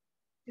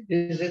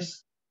 these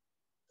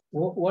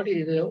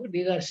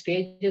are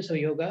stages of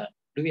yoga.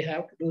 Do we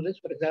have to do this?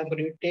 For example,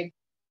 you take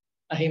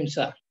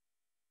ahimsa.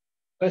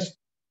 First,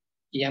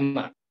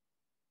 yama.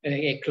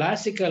 A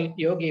classical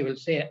yogi will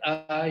say,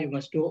 you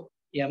must do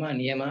yama and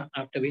niyama,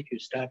 after which you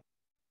start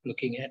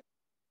looking at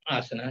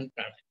asana and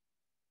pranayama.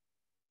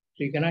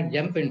 So you cannot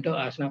jump into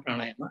asana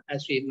pranayama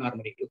as we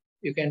normally do.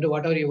 You can do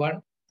whatever you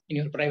want in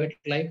your private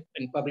life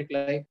and public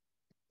life.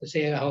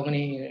 Say how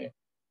many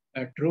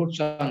truths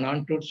or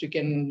non-truths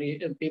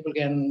people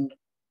can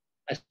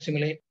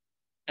assimilate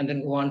and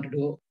then go on to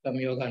do some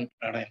yoga and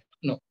pranayama.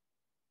 No,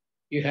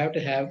 you have to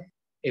have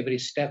every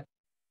step,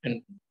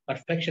 and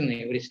perfection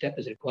in every step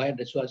is required.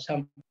 That's what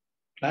some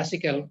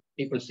classical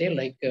people say,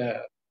 like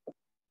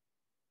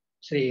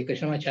Sri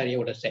Krishnamacharya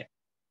would have said.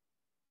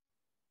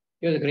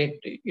 He was a great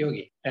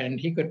yogi, and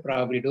he could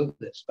probably do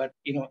this. But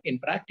in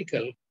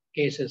practical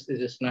cases, this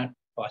is not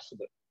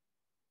possible.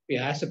 We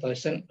ask a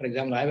person, for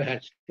example, I've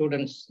had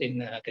students in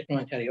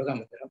Krishnamacharya Yoga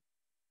Mandiram,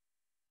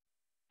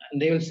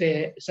 and they will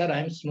say, "Sir,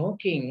 I'm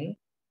smoking.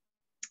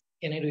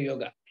 Can I do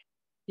yoga?"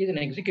 He's an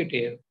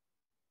executive.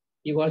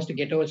 He wants to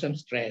get over some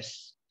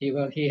stress.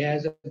 He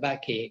has a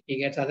backache. He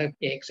gets other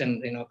aches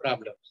and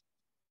problems.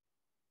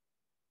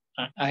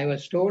 I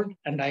was told,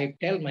 and I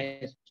tell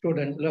my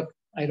students, look,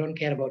 I don't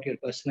care about your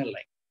personal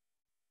life.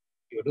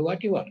 You do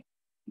what you want,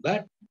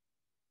 but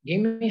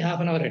give me half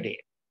an hour a day.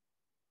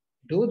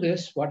 Do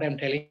this, what I'm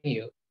telling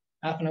you,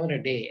 half an hour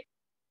a day,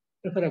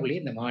 preferably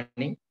in the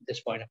morning at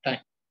this point of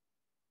time.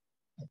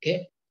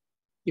 Okay?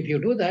 If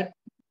you do that,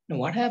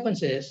 what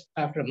happens is,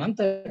 after a month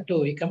or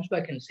two, he comes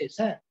back and says,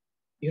 sir,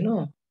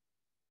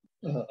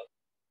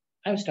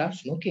 I've stopped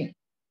smoking.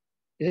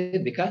 Is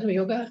it because of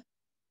yoga?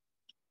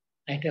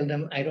 I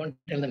don't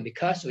tell them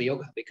because of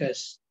yoga,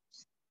 because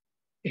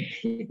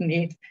it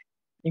needs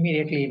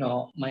immediately,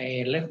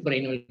 my left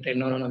brain will tell,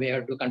 no, we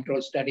have to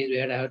control studies. We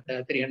have to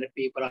have 300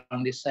 people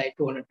on this side,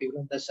 200 people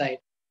on this side,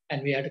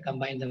 and we have to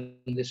combine them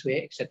this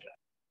way, etc.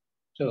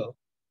 So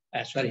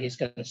as far as he's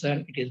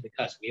concerned, it is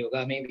because of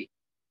yoga maybe.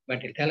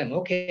 But he'll tell him,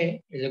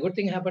 okay, it's a good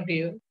thing happened to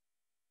you.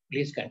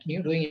 Please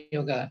continue doing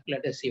yoga.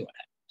 Let us see what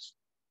happens.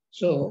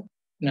 So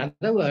in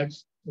other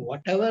words,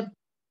 whatever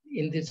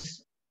in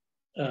this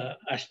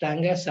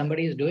Ashtanga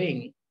somebody is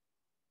doing,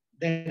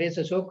 there is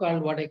a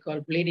so-called what I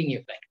call bleeding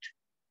effect.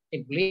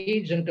 It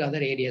bleeds into other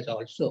areas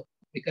also,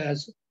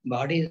 because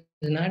body is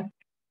not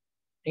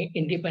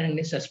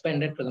independently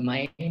suspended from the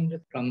mind,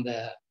 from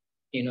the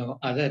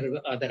other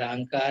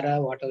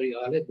ankara, whatever you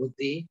call it,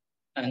 buddhi,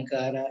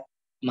 ankara,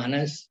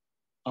 manas,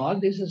 all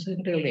this is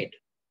interrelated.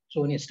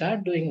 So when you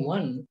start doing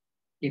one,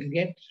 it will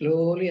get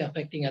slowly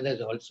affecting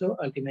others also.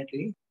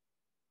 Ultimately,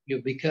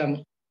 you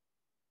become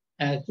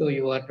as though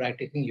you are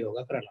practicing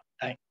yoga for a long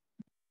time.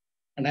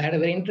 And I had a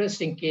very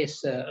interesting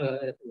case,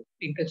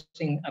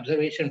 interesting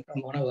observation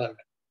from one of our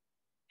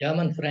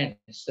German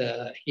friends.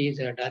 He's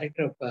a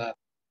director of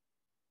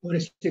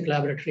Holistic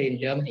Laboratory in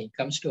Germany. He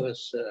comes to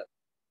us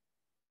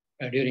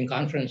during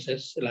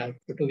conferences. Like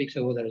 2 weeks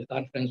ago, there was a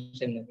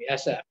conference in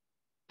Vyasa.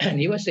 And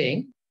he was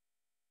saying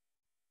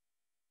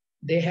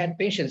they had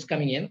patients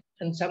coming in,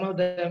 and some of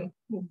them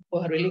who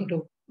are willing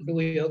to do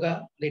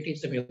yoga, they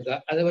teach them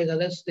yoga. Otherwise,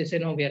 others, they say,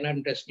 no, we are not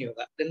interested in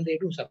yoga. Then they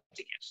do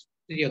something else,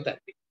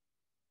 physiotherapy.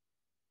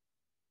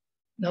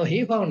 Now,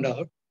 he found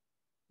out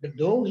that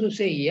those who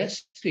say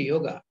yes to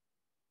yoga,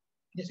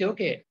 they say,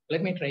 okay,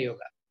 let me try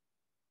yoga.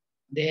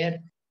 Their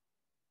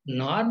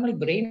normal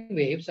brain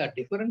waves are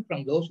different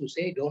from those who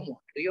say don't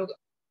want to do yoga.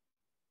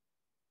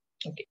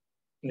 Okay,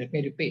 let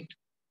me repeat.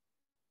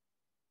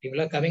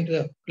 People are coming to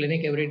the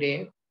clinic every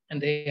day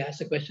and they ask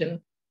the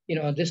question,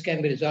 this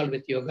can be resolved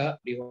with yoga.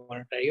 Do you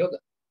want to try yoga?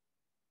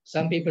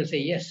 Some people say,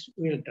 yes,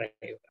 we'll try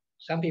yoga.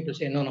 Some people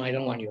say, no, I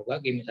don't want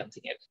yoga. Give me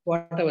something else.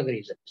 Whatever the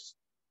reasons.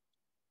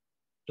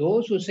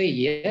 Those who say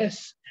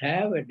yes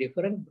have a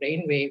different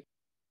brainwave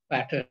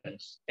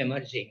patterns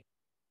emerging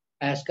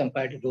as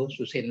compared to those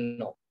who say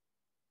no.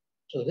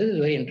 So this is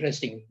very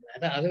interesting.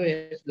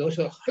 Otherwise, those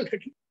who are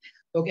already,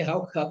 okay,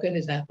 how can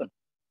this happen?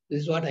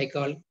 This is what I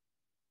call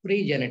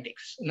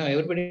pre-genetics. Now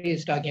everybody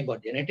is talking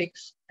about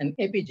genetics and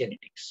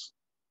epigenetics,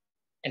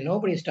 and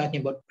nobody is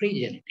talking about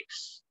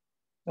pre-genetics.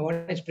 Now,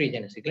 what is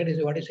pre-genetics? Let us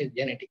see what is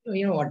genetics.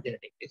 You know what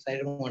genetics is. I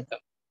don't want to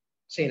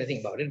say anything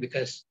about it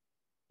because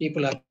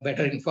people are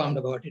better informed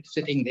about it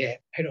sitting there.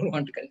 I don't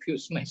want to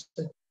confuse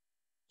myself.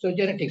 So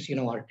genetics, you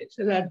know what it is.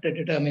 So that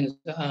determines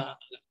the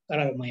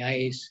color of my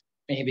eyes,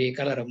 maybe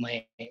color of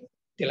my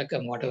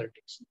tilakam, whatever it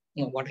is,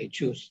 what I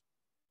choose.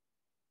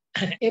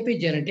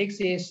 Epigenetics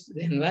is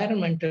the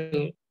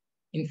environmental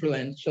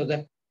influence so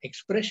that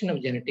expression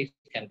of genetics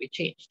can be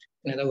changed.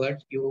 In other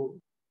words,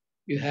 you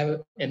have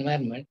an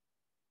environment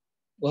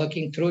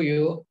working through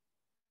you,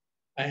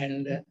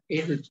 and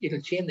it'll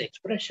change the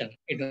expression.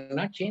 It will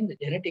not change the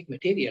genetic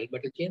material,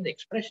 but it'll change the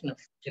expression of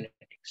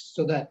genetics.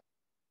 So that,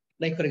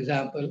 like for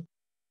example,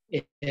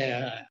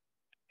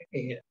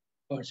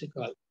 what's it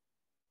called?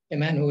 A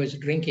man who is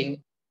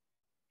drinking,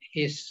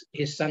 his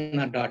son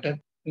or daughter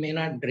may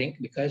not drink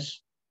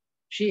because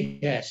she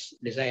has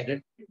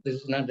decided this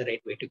is not the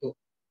right way to go.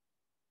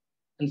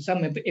 And some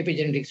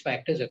epigenetics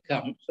factors have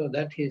come so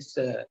that his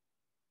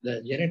the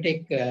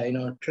genetic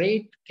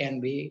trait can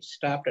be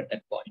stopped at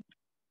that point.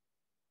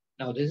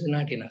 Now, this is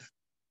not enough.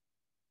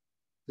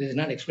 This does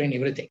not explain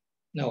everything.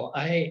 No,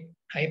 I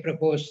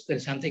propose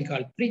there's something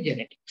called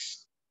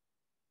pre-genetics.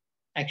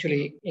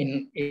 Actually,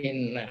 in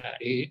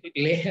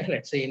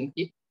let's say in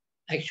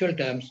actual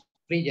terms,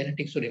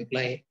 pre-genetics would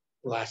imply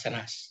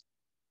vasanas.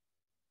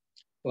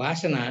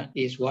 Vasana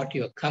is what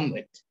you come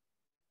with.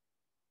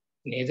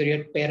 Neither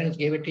your parents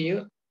gave it to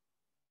you,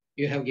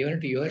 you have given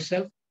it to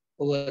yourself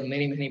over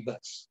many, many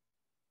births.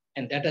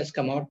 And that has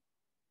come out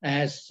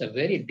as a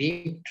very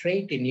deep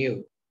trait in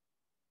you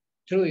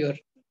through your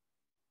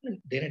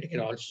genetic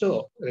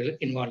also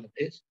involved in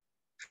this.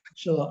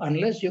 So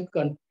unless you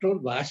control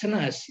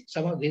vasanas,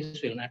 some of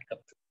this will not come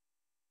through.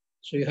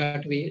 So you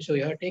have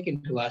to take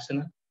into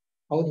asana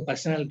how the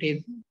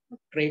personality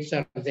traits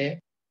are there.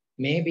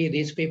 Maybe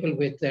these people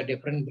with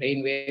different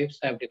brain waves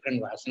have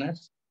different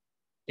vasanas.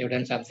 They've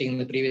done something in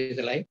the previous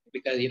life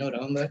because,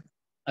 remember,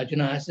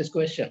 Arjuna asked this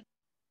question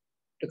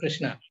to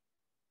Krishna.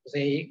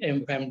 Say,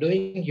 if I'm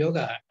doing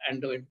yoga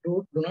and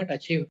do not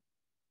achieve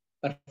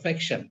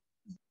perfection,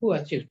 who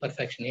achieves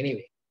perfection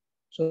anyway?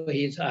 So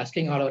he's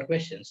asking all our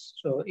questions.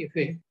 So if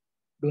we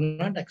do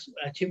not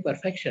achieve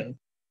perfection,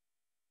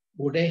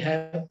 would I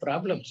have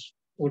problems?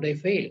 Would I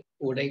fail?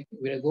 Will I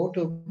go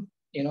to,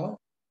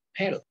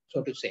 hell,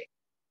 so to say?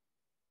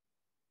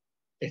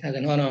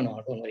 No,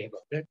 don't worry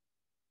about it.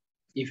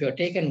 If you're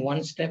taken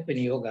one step in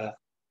yoga,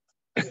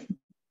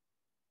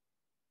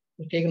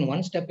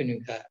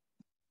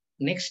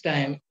 next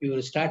time you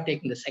will start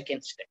taking the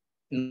second step,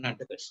 not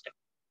the first step.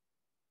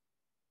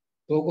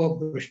 Yogo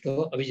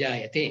Brushto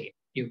Avijayate.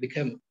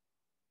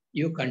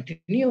 You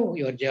continue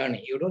your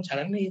journey. You don't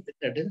suddenly,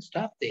 that doesn't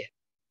stop there.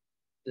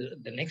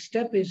 The next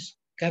step is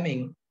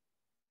coming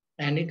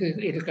and it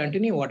will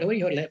continue. Whatever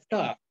you left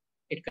off,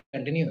 it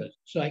continues.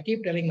 So I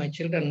keep telling my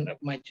children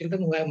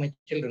who have my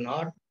children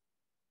or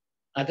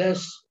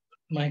others,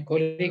 my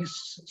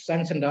colleagues,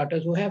 sons and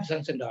daughters who have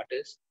sons and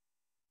daughters,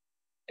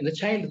 and the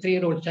child,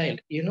 3-year-old child,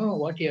 you know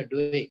what you're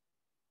doing.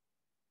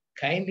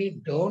 Kindly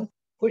don't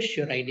push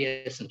your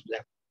ideas into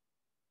them.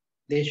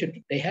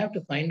 They have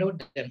to find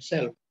out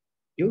themselves.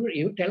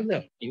 You tell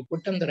them, you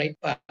put them the right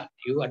path,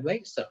 you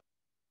advise them.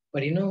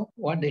 But you know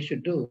what they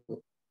should do?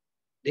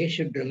 They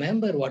should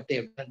remember what they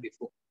have done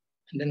before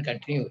and then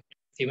continue it.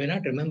 They may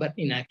not remember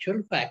in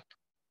actual fact,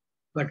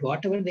 but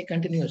whatever they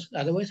continue.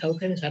 Otherwise, how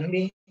can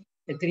suddenly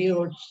a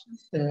 3-year-old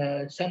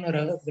son or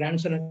a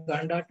grandson or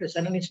granddaughter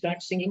suddenly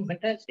start singing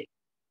fantastic?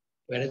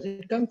 Where does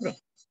it come from?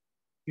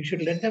 You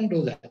should let them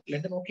do that.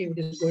 Let them, okay, it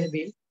is going to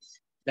be,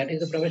 that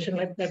is a profession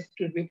like that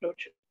should be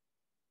approached.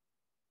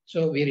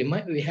 So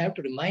we have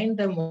to remind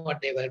them what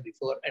they were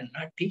before and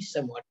not teach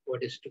them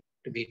what is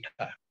to be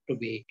taught, to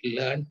be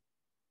learned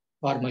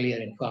formally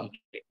or informally.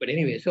 But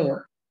anyway,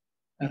 so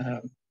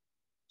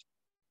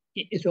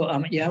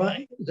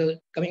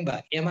coming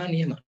back, yama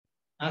niyama,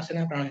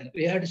 asana pranayama.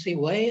 We have to see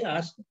why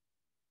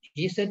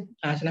he said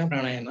asana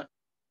pranayama.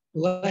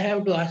 Do I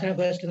have to asana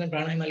first and then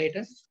pranayama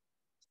later?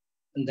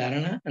 And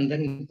dharana and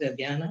then the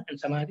dhyana and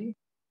samadhi?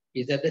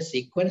 Is that the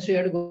sequence we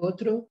have to go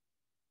through?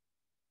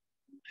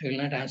 I will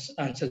not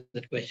answer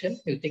that question.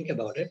 You think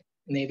about it.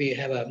 Maybe you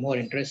have a more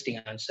interesting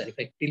answer. If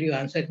I tell you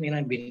answer, it may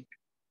not be,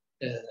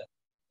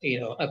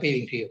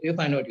 appealing to you. You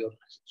find out your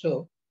answer.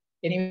 So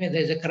anyway,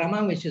 there's a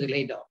krama which is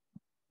laid down.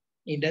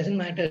 It doesn't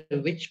matter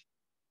which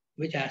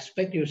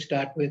aspect you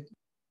start with,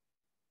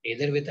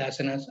 either with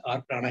asanas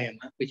or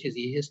pranayama, which is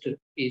easiest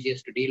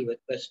to deal with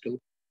first two,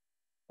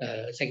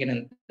 second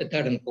and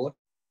third and fourth,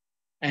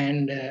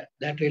 and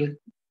that will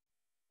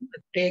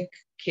take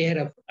care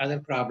of other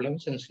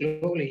problems, and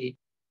slowly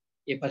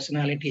a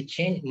personality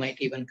change might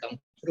even come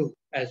through,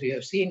 as we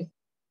have seen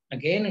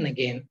again and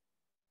again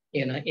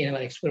in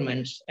our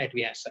experiments at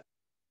Vyasa.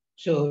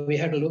 So we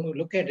have to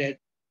look at it,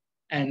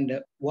 and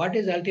what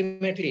is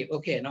ultimately,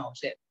 okay, now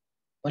say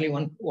only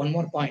one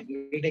more point.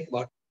 We'll take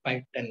about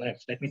 5-10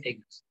 minutes. Let me take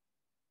this.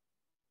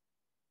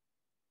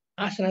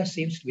 Asana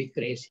seems to be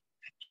crazy,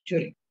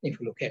 actually, if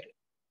you look at it.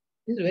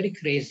 It's very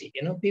crazy.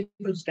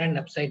 People stand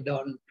upside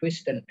down,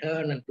 twist and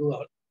turn and do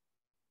all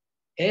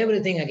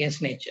everything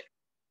against nature.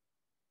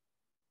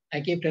 I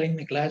keep telling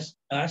my class,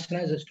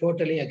 asanas is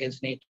totally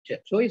against nature.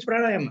 So is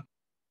pranayama.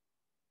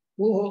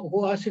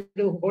 Who asked you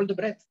to hold the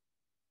breath?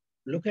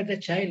 Look at the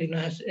child.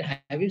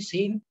 Have you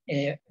seen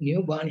a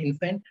newborn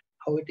infant?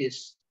 How it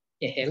is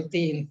a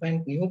healthy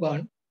infant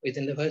newborn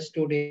within the first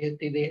 2 days,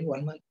 3 days,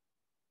 1 month.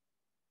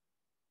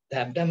 The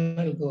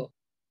abdomen will go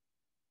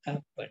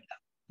up and down.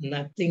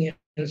 Nothing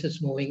else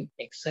is moving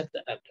except the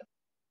abdomen.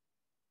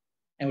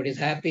 And when it is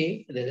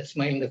happy, there's a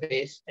smile in the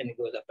face and it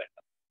goes up and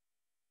down.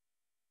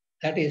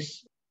 That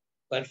is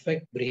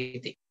perfect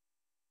breathing.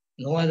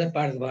 No other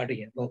part of the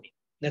body is moving.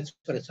 That's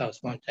for a small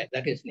child.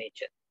 That is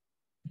nature.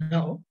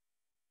 Now,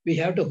 we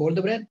have to hold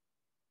the breath.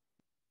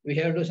 We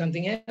have to do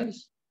something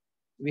else.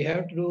 We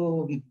have to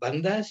do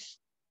bandhas.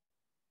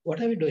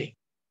 What are we doing?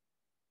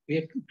 We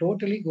are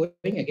totally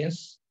going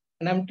against,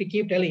 and I'm to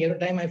keep telling every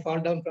time I fall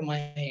down from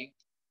my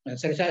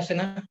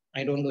Sarsasana,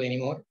 I don't do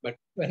anymore. But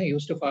when I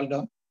used to fall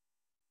down,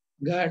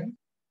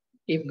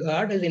 if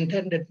God has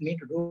intended me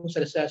to do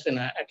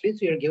Sarsasana, at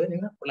least you are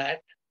given a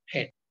flat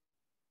head.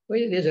 Why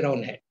is this a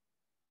round head?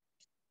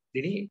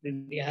 Did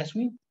he ask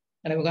me?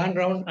 And I've gone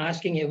around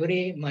asking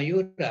every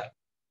Mayura,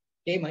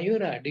 hey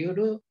Mayura, do you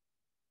do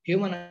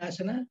human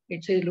asana?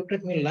 It says, looked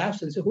at me,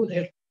 laughs and said, who the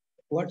hell?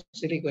 What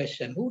silly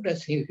question? Who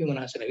does human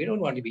asana? We don't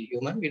want to be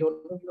human. We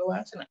don't do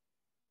asana.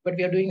 But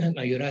we are doing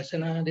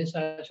Mayurasana, this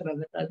asana,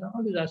 that asana,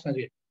 all these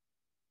asanas.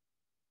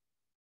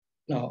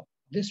 Now,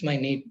 this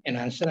might need an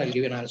answer. I'll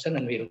give an answer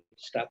and we'll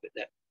stop with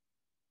that.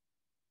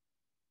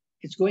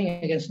 It's going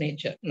against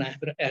nature. And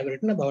I've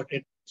written about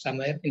it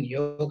somewhere in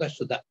Yoga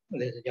Sudha.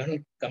 There's a journal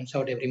comes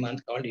out every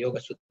month called Yoga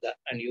Sudha,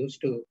 and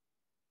used to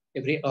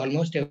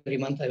Almost every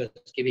month I was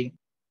giving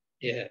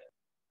a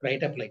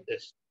write-up like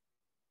this.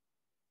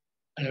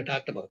 And I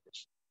talked about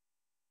this.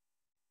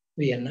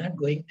 We are not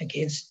going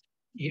against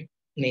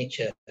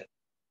nature,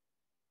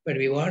 but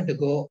we want to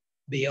go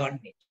beyond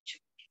nature.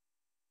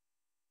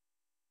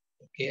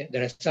 Okay,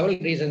 there are several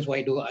reasons why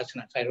I do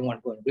asanas. I don't want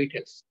to go into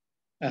details.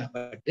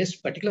 But this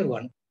particular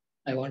one,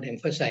 I want to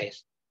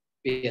emphasize,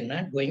 we are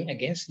not going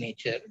against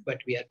nature, but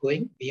we are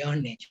going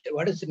beyond nature.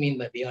 What does it mean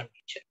by beyond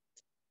nature?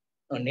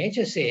 Now,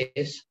 nature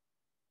says,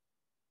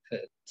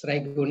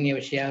 Trigunya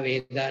Vishya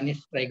Veda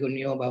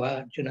Nishtraigunyo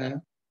Bhava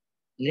Arjuna,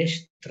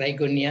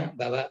 Nishtraigunya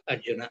Bhava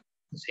Arjuna,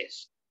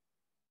 says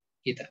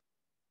Gita.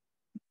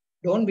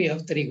 Don't be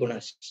of three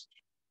gunas.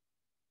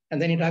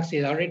 And then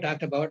he's already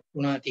talked about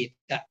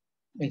Gunatita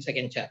in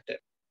second chapter.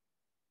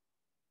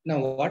 Now,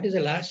 what is the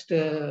last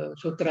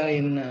sutra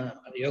in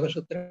Yoga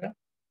Sutra?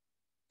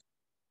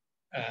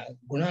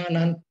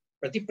 Gunanam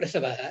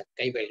Pratiprasavaha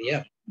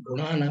Kaivalya.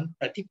 Gunanam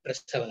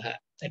Pratiprasavaha.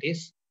 That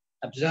is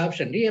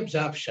absorption,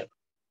 reabsorption.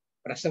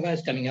 Prasava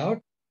is coming out.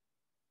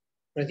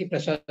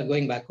 Pratiprasava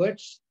going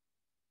backwards.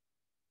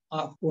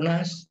 Of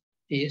gunas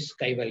is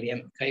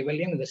Kaivalyam.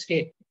 Kaivalyam is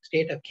the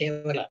state of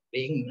Kevala,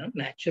 being a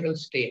natural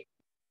state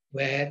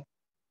where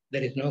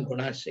there is no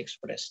gunas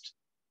expressed.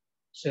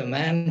 So a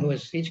man who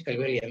has reached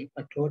Kaivalyam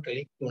are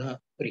totally guna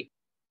free.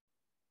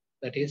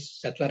 That is,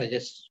 sattva,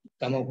 rajas,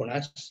 tamo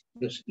gunas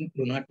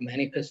do not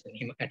manifest in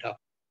him at all.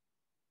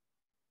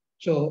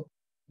 So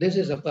this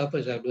is the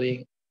purpose of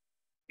doing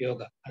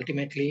yoga.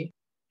 Ultimately,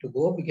 to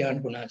go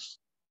beyond gunas,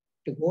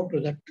 to go to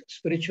that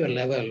spiritual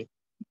level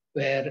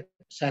where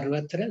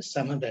sarvatra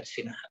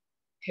samadarshina,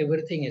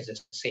 everything is the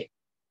same.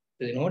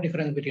 There is no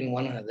difference between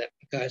one another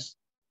because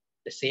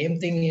the same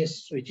thing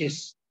is which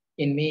is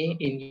in me,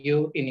 in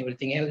you, in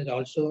everything else,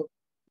 also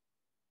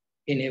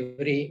in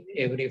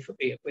every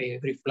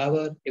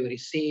flower, every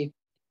seed,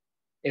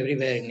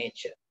 everywhere in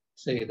nature.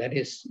 So that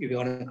is, if you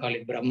want to call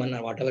it Brahman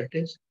or whatever it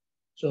is.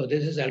 So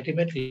this is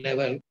ultimate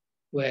level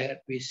where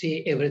we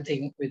see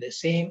everything with the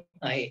same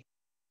eye,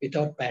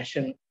 without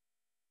passion,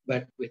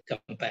 but with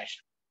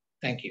compassion.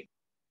 Thank you.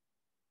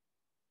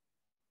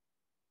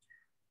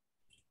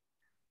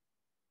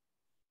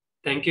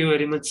 Thank you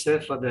very much, sir,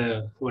 for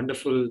the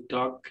wonderful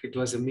talk. It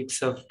was a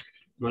mix of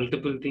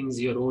multiple things,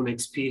 your own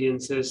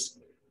experiences,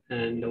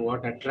 and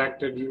what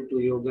attracted you to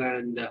yoga,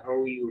 and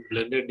how you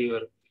blended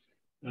your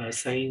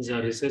science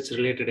or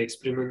research-related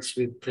experiments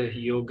with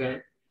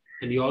yoga.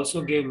 And you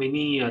also gave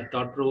many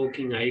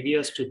thought-provoking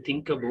ideas to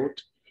think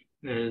about.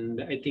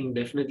 And I think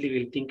definitely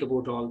we'll think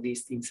about all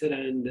these things, sir.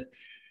 And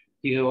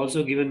you have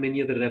also given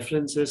many other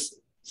references,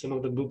 some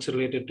of the books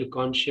related to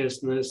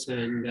consciousness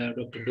and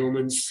Dr.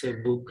 Doman's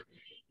book.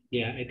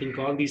 Yeah, I think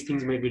all these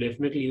things might be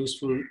definitely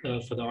useful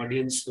for the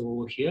audience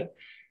over here.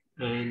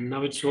 And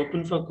now it's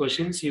open for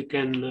questions. You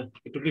can,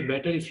 it would be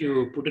better if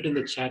you put it in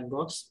the chat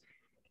box,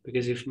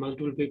 because if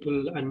multiple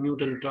people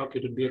unmute and talk,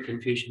 it would be a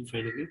confusion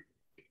finally.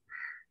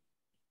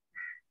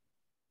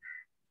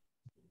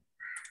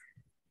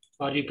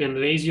 Or you can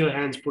raise your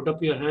hands, put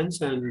up your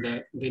hands, and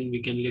then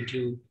we can let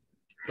you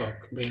talk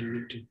by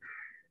unmuting.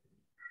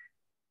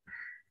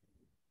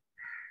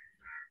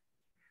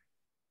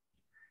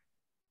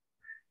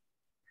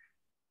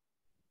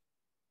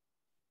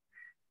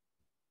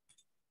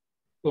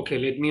 Okay,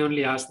 let me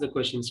only ask the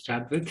question,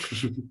 start with.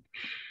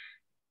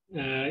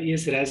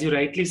 Yes, sir, as you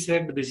rightly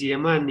said, this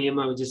yama and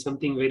niyama, which is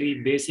something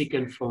very basic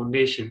and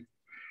foundation.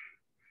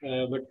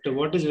 But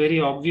what is very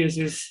obvious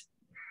is,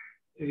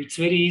 it's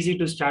very easy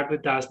to start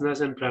with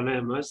asanas and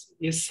pranayamas.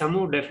 Yes,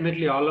 somehow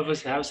definitely all of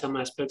us have some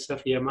aspects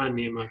of yama and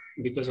niyama,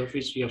 because of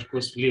which we of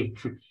course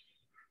live.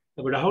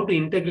 But how to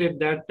integrate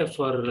that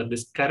for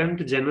this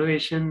current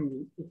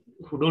generation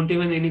who don't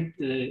even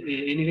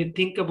anyway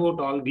think about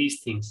all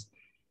these things?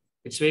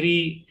 It's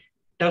very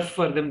tough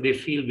for them, they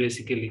feel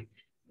basically.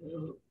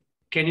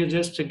 Can you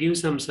just give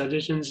some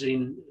suggestions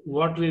in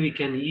what way we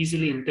can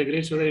easily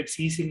integrate so that it's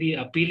easily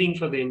appealing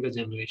for the younger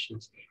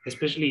generations,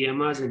 especially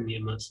yamas and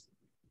niyamas?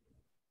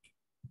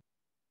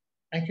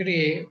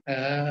 Actually,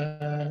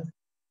 I've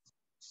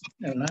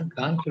not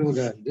gone through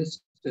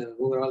this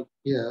overall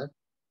here.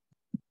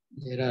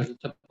 There are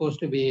supposed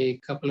to be a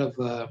couple of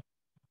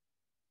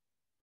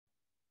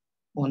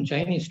one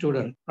Chinese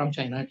student from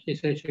China. She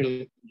said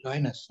she'll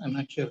join us. I'm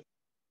not sure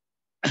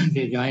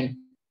they joined.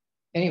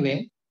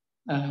 Anyway,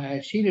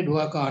 she did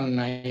work on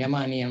yama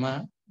and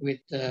niyama with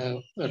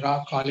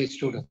raw college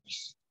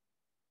students.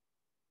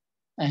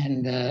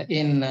 And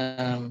in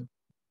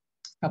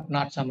up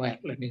north somewhere,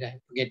 let me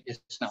forget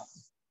just now,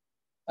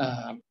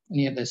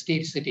 near the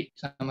state city,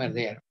 somewhere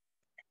there.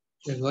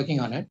 She was working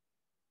on it.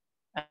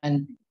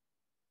 And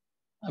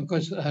of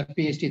course, her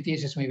PhD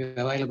thesis may be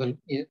available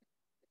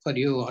for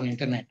you on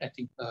internet, I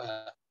think,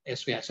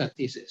 SVS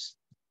thesis.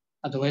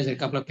 Otherwise, a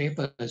couple of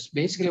papers.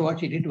 Basically, what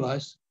she did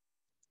was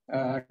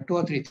 2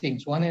 or 3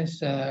 things. One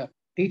is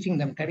teaching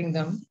them, telling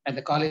them at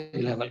the college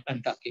level,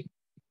 I'm talking.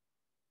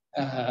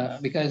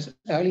 Because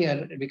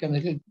earlier it becomes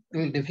a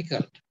little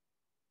difficult.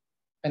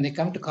 When they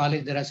come to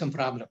college, there are some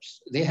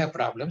problems. They have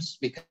problems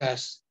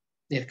because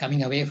they're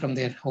coming away from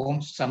their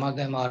homes. Some of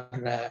them are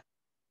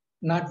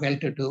not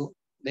well-to-do.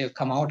 They've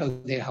come out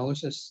of their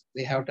houses.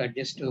 They have to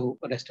adjust to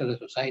the rest of the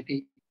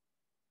society.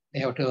 They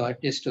have to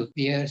adjust to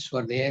peers who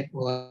are there,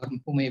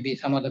 who may be,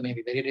 some of them may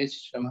be very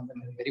rich, some of them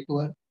may be very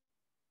poor.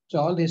 So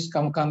all these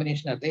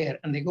combination are there,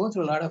 and they go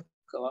through a lot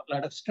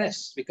of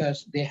stress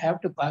because they have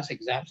to pass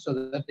exams so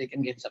that they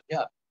can get some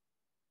job.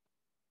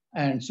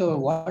 And so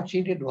what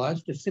she did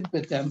was to sit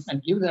with them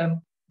and give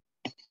them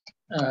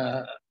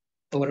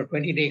over a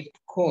 20-day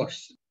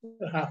course,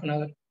 half an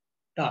hour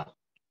talk.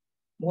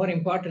 More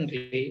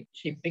importantly,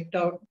 she picked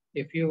out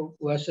a few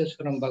verses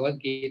from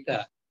Bhagavad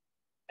Gita,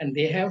 and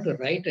they have to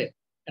write it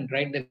and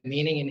write the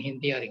meaning in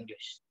Hindi or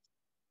English.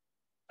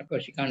 Of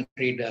course, she can't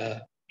read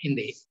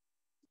Hindi,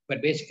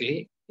 but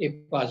basically, if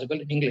possible,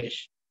 in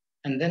English.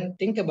 And then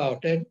think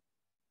about it.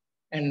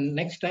 And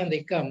next time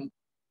they come,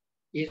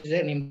 is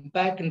there an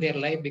impact in their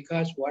life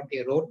because what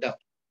they wrote down?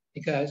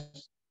 Because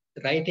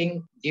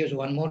writing gives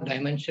one more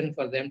dimension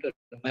for them to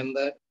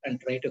remember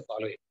and try to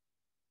follow it.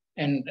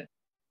 And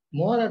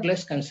more or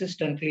less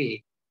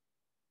consistently,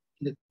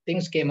 the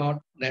things came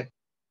out that,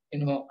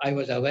 I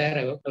was aware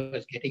I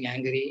was getting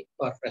angry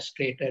or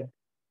frustrated.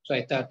 So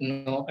I thought,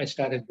 no, I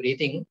started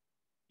breathing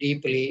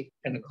deeply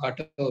and got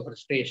over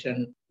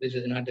frustration. This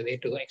is not the way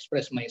to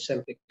express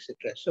myself,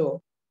 etc.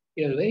 So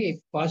a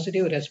very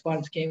positive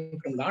response came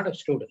from a lot of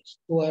students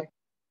who are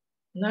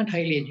not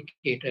highly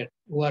educated,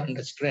 who are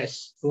under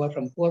stress, who are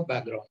from poor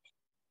backgrounds,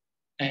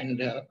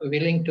 and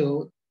willing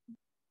to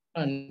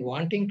and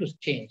wanting to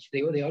change.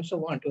 They also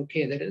want,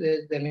 okay,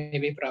 there may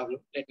be a problem,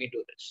 let me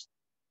do this.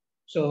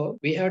 So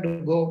we have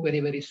to go very,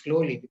 very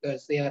slowly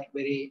because they are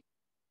very,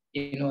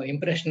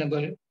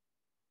 impressionable.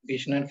 We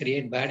should not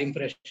create bad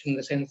impression in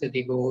the sense that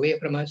they go away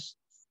from us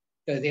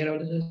because they are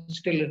also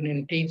still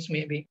in teens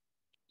maybe.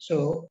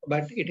 So,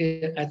 but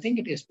I think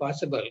it is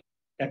possible.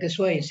 That is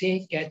why I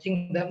say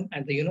catching them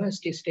at the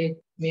university stage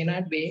may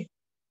not be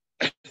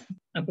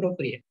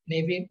appropriate,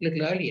 maybe a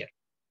little earlier,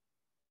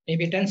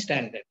 maybe 10th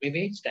standard,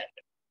 maybe 8th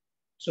standard.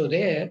 So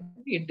they're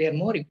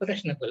more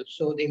impressionable,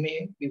 so they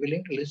may be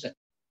willing to listen.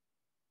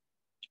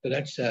 So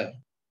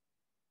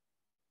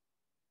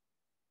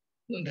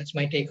that's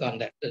my take on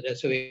that.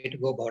 That's the way to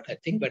go about it, I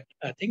think. But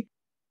I think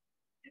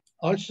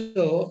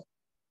also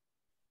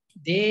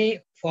they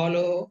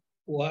follow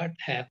what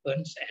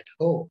happens at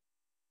home.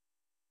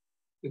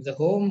 If the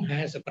home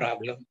has a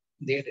problem,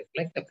 they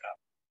reflect the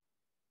problem.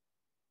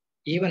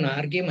 Even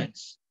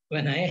arguments.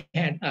 When I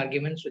had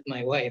arguments with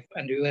my wife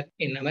and we were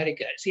in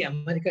America, see,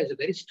 America is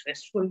very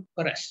stressful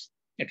for us,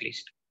 at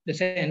least. In the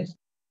sense,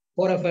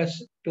 4 of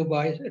us, 2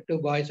 boys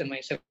and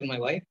myself and my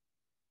wife.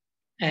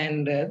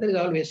 And there is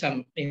always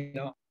some,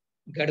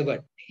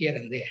 gadabad here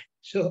and there.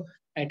 So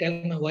I tell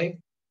my wife,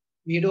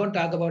 we don't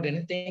talk about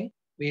anything.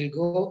 We'll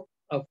go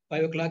at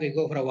 5 o'clock, we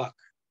go for a walk.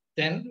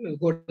 Then we'll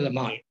go to the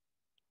mall.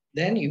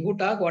 Then you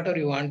talk whatever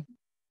you want.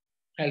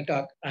 I'll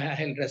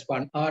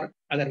respond, or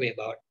other way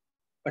about.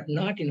 But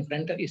not in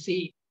front of, you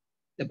see,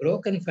 the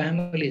broken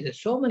families,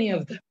 there's so many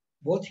of them,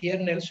 both here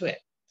and elsewhere.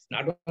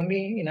 Not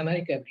only in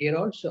America, here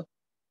also.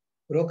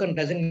 Broken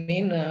doesn't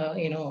mean,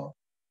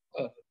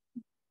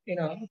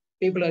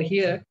 people are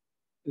here.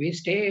 We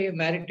stay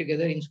married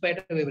together in spite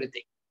of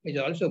everything. It's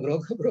also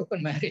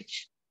broken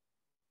marriage.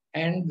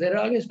 And there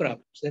are always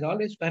problems. There are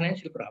always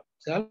financial problems.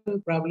 There are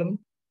always problems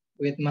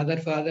with mother,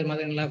 father,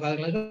 mother-in-law,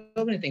 father-in-law,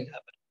 so many things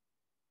happen.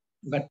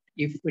 But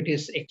if it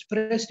is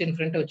expressed in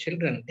front of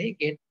children, they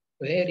get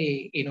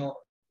very,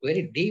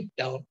 very deep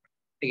down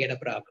to get a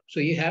problem. So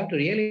you have to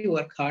really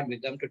work hard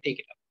with them to take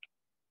it up.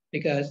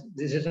 Because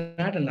this is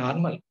not a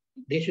normal,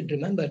 they should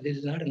remember this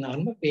is not a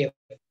normal way of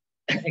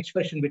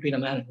expression between a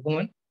man and a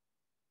woman,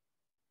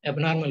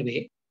 abnormal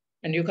way.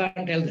 And you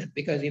can't tell that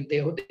because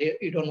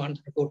if you don't want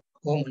to go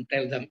home and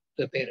tell them,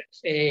 the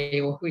parents, hey,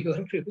 you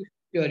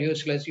are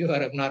useless, you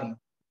are abnormal.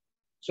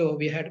 So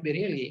we have to be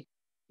really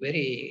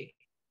very,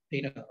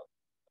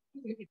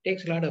 it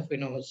takes a lot of,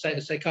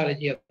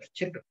 psychology of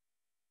children.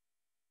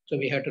 So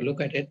we have to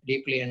look at it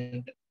deeply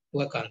and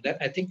work on that.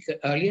 I think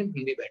earlier will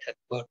be better,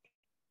 but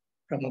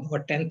from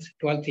about 10th,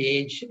 12th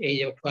age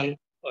of 12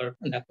 or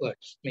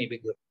upwards may be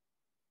good.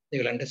 They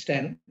will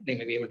understand, they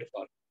may be able to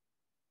follow.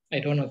 I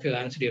don't know if you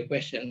answered your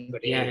question,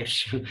 but yeah,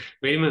 sure.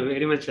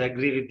 Very much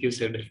agree with you,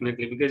 sir,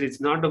 definitely, because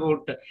it's not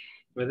about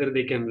whether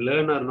they can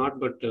learn or not,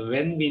 but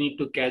when we need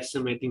to catch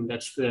them, I think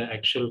that's the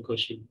actual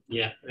question.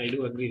 Yeah, I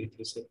do agree with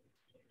you, sir.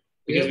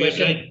 Because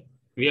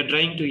we are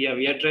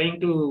trying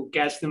to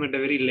catch them at a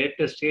very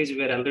later stage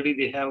where already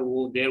they have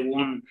their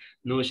own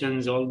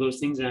notions, all those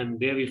things, and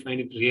there we find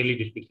it really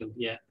difficult.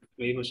 Yeah,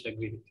 very much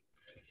agree with you.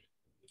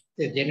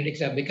 The genetics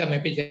have become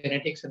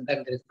epigenetics, and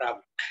then there is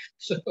problem.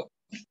 So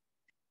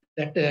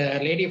that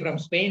lady from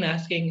Spain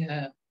asking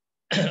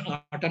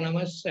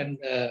autonomous, and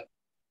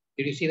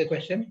did you see the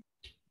question?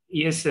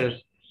 Yes, sir.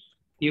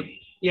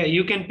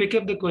 You can pick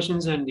up the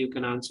questions and you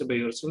can answer by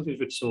yourself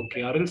if it's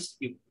okay, or else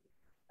you.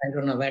 I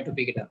don't know where to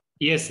pick it up.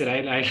 Yes, sir.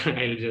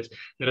 I'll just.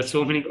 There are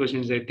so many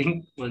questions. I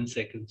think 1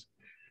 second.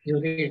 You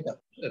read it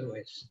up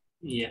otherwise.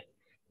 Yeah.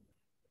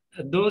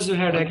 Those who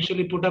had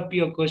actually put up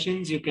your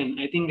questions, you can,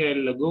 I think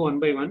I'll go one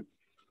by one.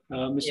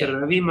 Mr. Yeah.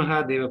 Ravi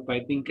Mahadevappa,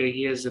 I think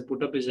he has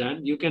put up his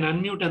hand. You can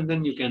unmute and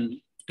then you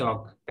can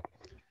talk.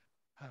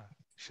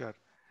 Sure.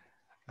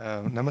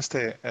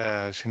 Namaste,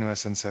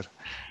 Srinivasan sir.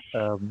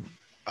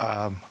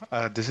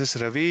 This is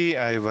Ravi.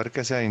 I work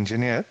as an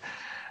engineer.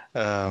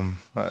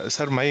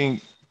 Sir,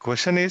 my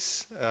question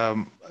is,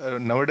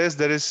 nowadays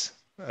there is,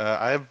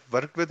 I have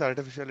worked with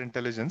artificial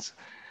intelligence.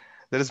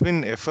 There has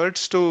been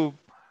efforts to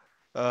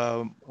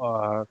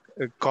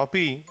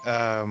copy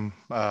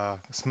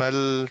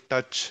smell,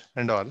 touch,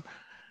 and all.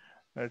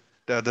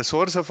 The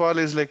source of all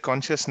is like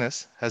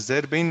consciousness. Has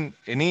there been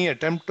any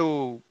attempt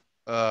to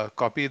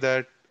copy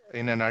that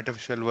in an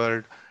artificial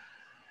world?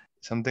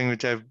 Something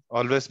which I've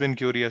always been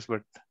curious,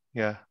 but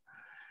yeah.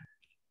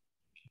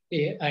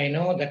 I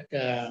know that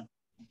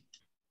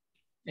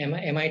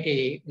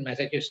MIT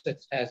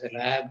Massachusetts has a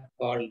lab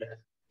called,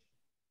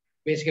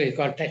 basically it's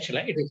called Touch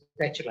Lab. It is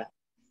Touch Lab.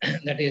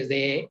 That is,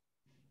 they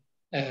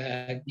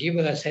give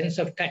a sense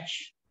of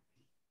touch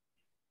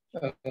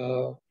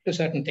to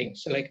certain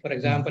things. So like, for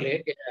example,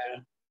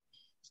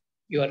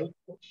 you are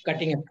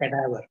cutting a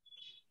cadaver.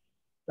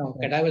 Now,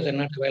 cadavers are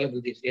not available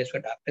these days for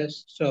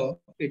doctors. So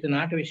it's an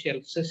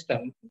artificial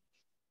system.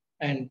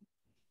 And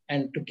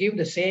to give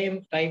the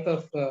same type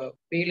of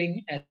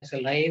feeling as a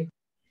live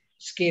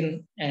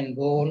skin and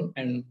bone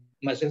and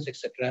muscles,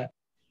 etc.,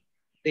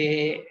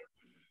 they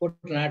put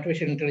an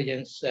artificial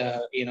intelligence,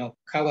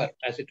 cover,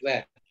 as it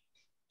were,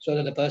 so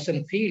that the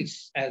person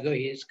feels as though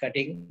he is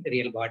cutting the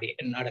real body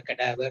and not a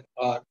cadaver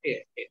or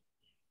a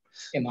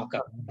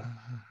mock-up.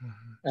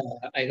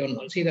 I don't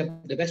know. See,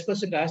 the best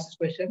person to ask this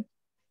question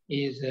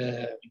is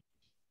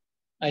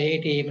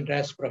IIT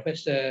Madras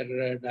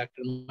Professor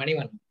Dr.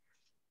 Manivannan.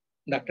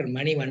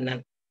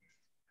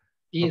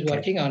 He is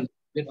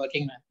been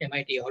working at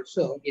MIT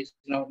also. He's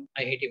now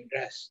IIT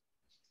Madras.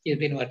 He's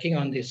been working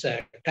on this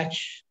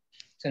touch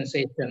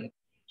sensation.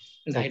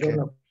 And I don't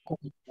know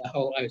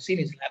how I've seen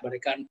his lab, but I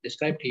can't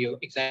describe to you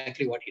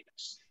exactly what he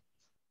does.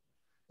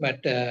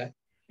 But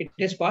it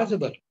is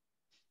possible.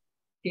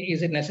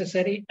 Is it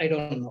necessary? I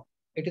don't know.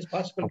 It is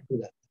possible to do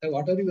that. So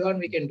whatever we want,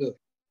 we can do it.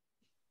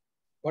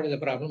 What is the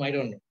problem? I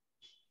don't know.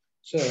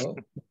 So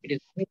it is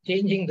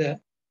changing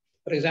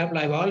for example,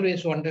 I've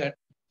always wondered,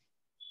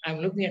 I'm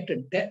looking at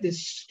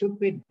this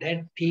stupid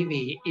dead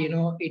TV,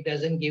 it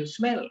doesn't give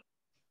smell.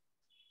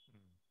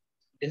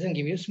 It doesn't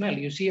give you smell.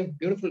 You see a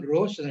beautiful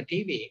rose on the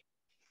TV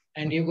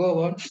and you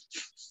go on,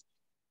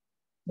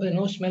 but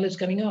no smell is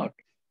coming out.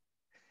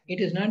 It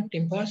is not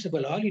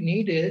impossible. All you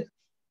need is,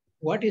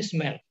 what is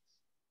smell?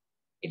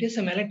 It is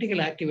some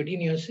electrical activity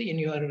in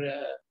your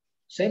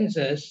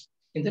sensors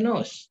in the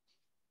nose.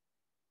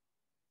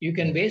 You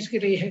can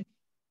basically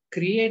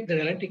create the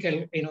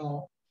electrical,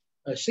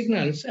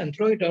 signals and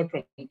throw it out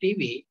from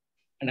TV.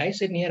 And I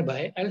sit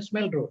nearby, I'll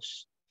smell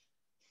rose.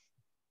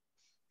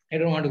 I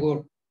don't want to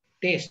go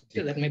taste.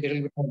 That may be a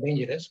little bit more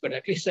dangerous, but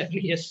at least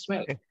just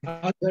smell.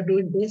 All you're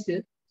doing taste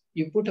is,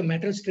 you put a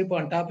metal strip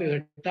on top of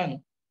your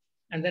tongue,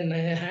 and then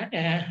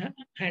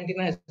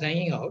antenna is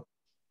hanging out,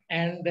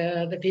 and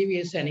the TV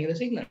is sending the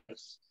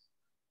signals.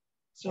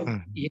 So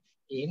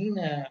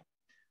in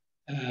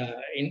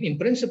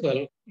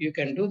principle, you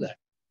can do that.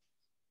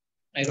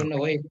 I don't know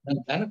why it's not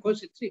done. Of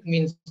course, it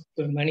means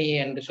money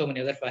and so many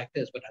other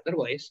factors, but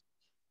otherwise,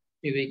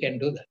 we can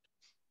do that.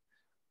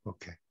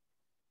 Okay.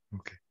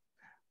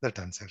 That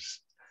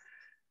answers.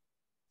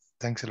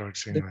 Thanks a lot,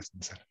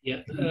 Srinivasan sir.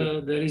 Yeah,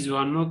 there is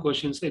one more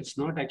question. So it's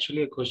not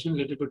actually a question,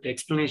 little bit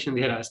explanation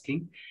they are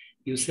asking.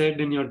 You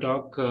said in your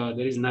talk,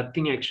 there is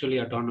nothing actually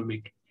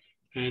autonomic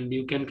and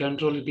you can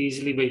control it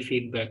easily by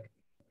feedback.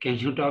 Can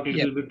you talk a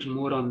little bit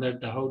more on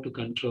that, how to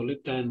control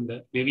it,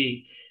 and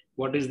maybe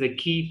what is the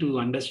key to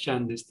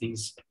understand these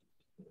things,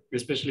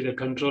 especially the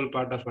control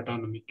part of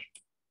autonomic?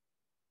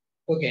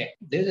 Okay,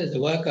 this is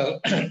the work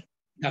of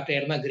Dr.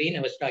 Elmer Green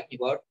I was talking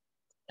about,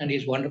 and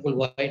his wonderful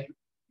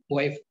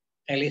wife,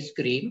 Alice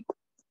Green.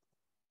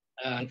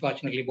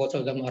 Unfortunately, both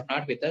of them are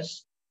not with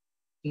us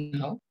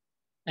now.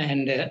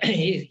 And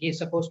he's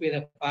supposed to be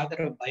the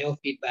father of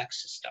biofeedback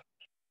system,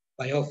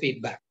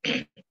 biofeedback.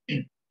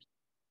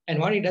 And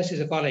what he does is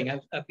the following.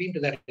 I've been to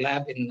that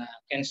lab in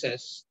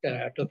Kansas,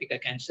 Topeka,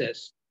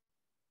 Kansas.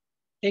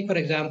 Take, for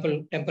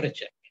example,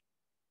 temperature.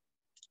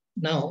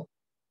 Now,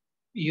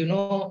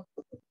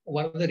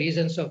 one of the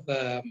reasons of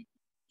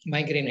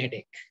migraine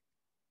headache.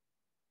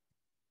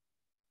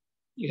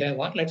 You have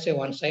let's say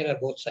one side or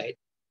both sides.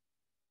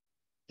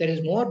 There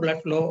is more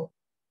blood flow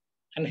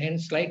and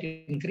hence slight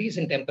increase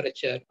in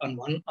temperature on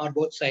one or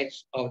both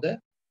sides of the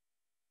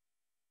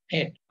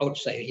head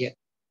outside here.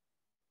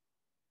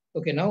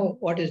 Okay, now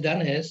what is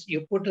done is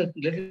you put a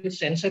little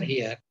sensor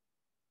here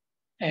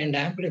and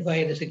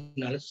amplify the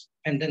signals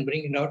and then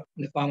bring it out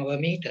in the form of a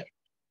meter.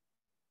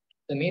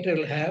 The meter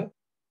will have,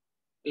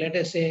 let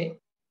us say,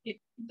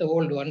 the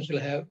old ones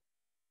will have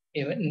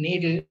a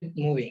needle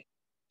moving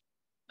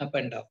up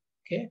and down,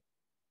 okay?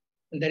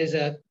 And there is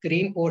a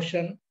green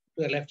portion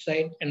to the left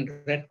side and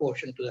red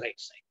portion to the right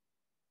side.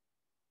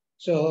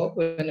 So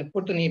when I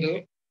put the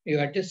needle, you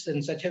adjust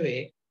in such a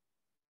way,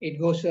 it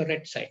goes to the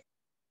red side.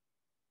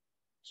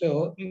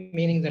 So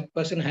meaning that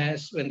person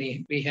has, when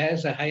he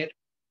has a higher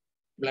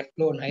blood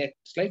flow and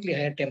slightly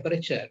higher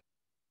temperature,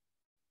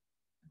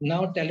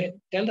 now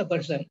tell the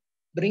person,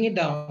 bring it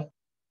down.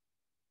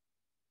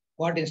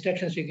 What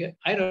instructions you give,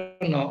 I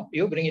don't know,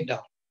 you bring it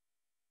down.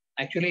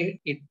 Actually,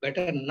 it's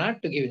better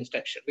not to give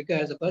instruction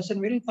because the person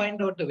will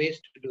find out the ways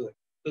to do it.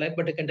 Like,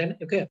 but I can tell,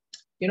 okay,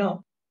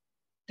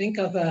 think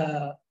of,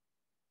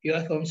 you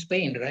are from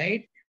Spain,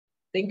 right?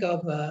 Think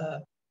of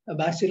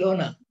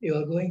Barcelona. You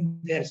are going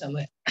there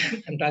somewhere.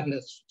 I'm talking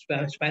to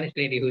the Spanish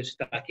lady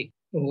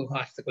who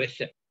asked the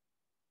question.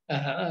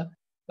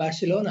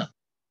 Barcelona.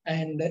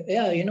 And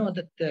yeah, you know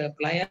that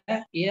playa?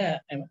 Yeah,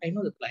 I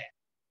know the playa.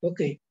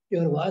 Okay,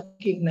 you're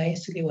walking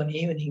nicely one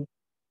evening,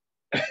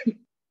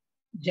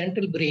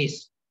 gentle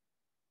breeze,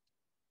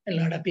 a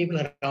lot of people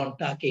around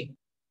talking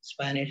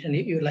Spanish, and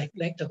you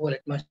like the whole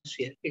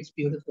atmosphere. It's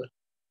beautiful.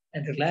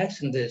 And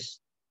relax in this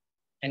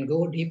and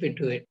go deep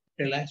into it.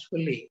 Relax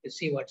fully to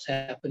see what's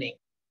happening.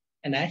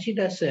 And as she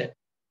does it,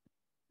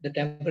 the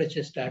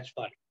temperature starts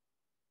falling,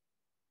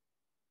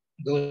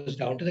 goes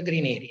down to the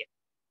green area.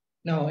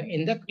 Now,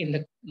 in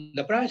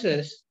the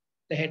process,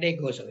 the headache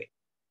goes away.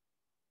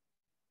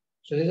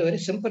 So this is a very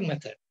simple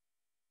method.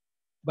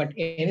 But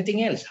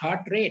anything else,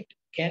 heart rate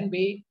can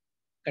be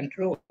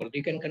controlled.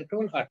 You can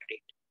control heart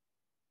rate.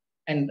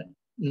 And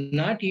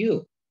not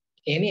you,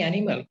 any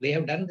animal. They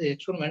have done the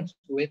experiments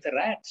with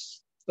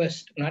rats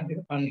first, not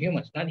on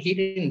humans. Not he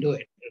didn't do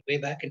it. Way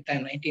back in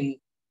time,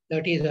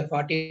 1930s or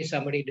 40s,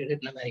 somebody did it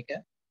in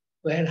America,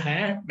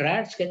 where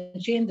rats can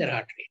change their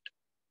heart rate.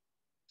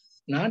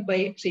 Not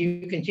by, see,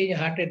 you can change your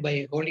heart rate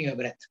by holding your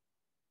breath.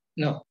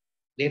 No,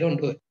 they don't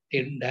do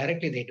it.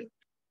 Directly they do it.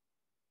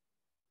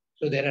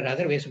 So there are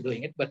other ways of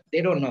doing it, but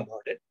they don't know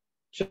about it.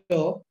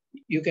 So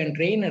you can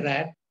train a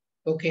rat.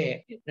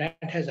 Okay, rat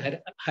has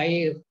a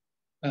high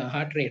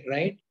heart rate,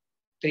 right?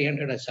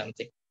 300 or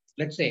something.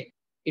 Let's say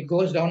it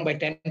goes down by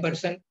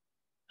 10%.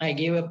 I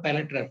give a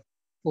pellet of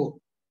food.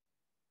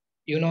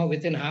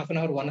 Within half an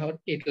hour, 1 hour,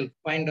 it will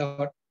find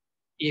out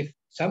if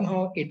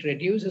somehow it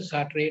reduces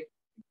heart rate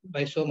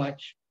by so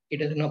much. It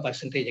doesn't know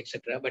percentage,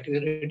 etc. But if you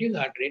reduce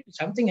heart rate,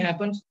 something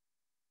happens,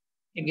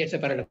 it gets a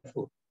pellet of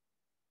food.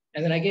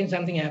 And then again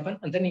something happens,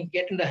 and then you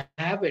get in the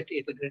habit,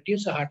 it will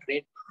reduce the heart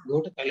rate, go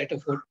to pellet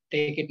of food,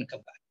 take it and come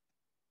back.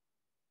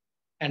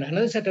 And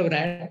another set of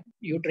rats,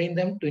 you train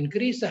them to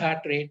increase the heart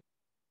rate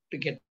to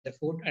get the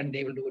food, and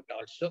they will do it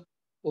also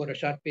over a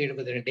short period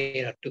within a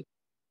day or two.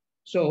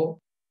 So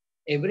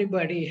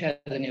everybody has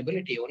an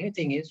ability. Only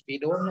thing is we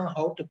don't know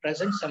how to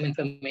present some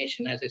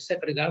information. As I said,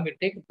 for example,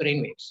 take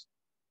brainwaves.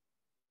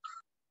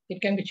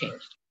 It can be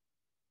changed.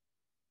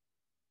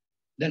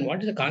 Then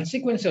what is the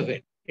consequence of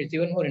it? It's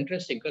even more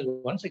interesting because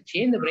once I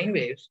change the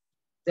brainwaves,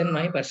 then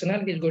my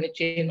personality is going to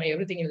change, my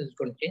everything is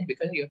going to change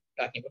because you're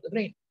talking about the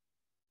brain.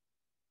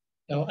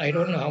 Now, I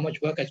don't know how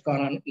much work has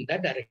gone on in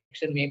that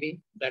direction. Maybe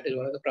that is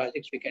one of the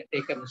projects we can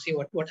take up and see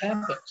what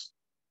happens.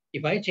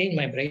 If I change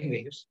my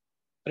brainwaves,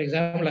 for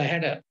example, I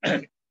had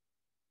I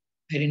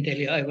didn't tell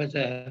you, I was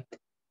a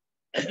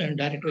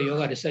director of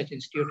Yoga Research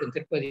Institute in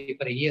Tirupati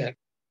for a year.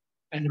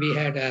 And we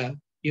had a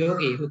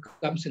yogi who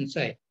comes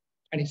inside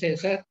and he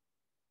says, sir,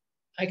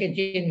 I can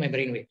change my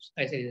brainwaves.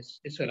 I say,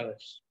 this fellow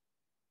is,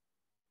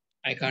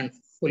 I can't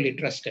fully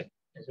trust him.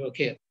 I said,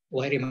 okay,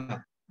 wire him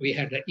up. We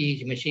had the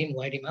EEG machine,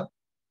 wire him up.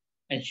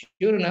 And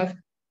sure enough,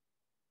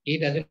 he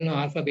doesn't know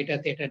alpha,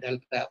 beta, theta,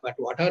 delta, but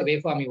whatever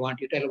waveform you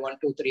want, you tell 1,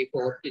 2, 3,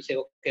 4. You say,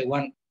 okay,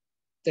 1,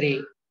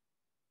 3,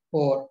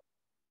 4,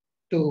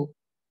 2,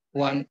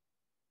 1.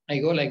 I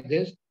go like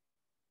this.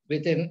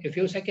 Within a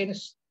few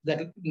seconds,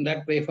 that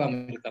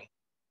waveform will come.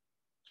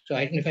 So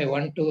identify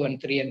 1, 2,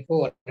 and 3, and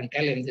 4, and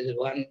tell him this is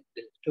 1,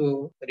 this is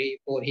 2, 3,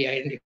 4. He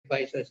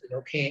identifies us as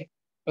okay.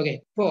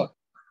 Okay, 4.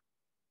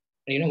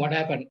 And you know what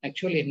happened?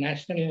 Actually,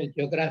 National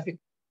Geographic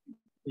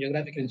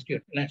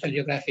Institute, National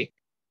Geographic,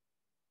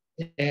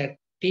 their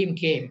team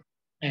came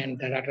and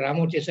Dr.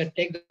 Ramurthy said,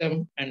 take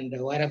them and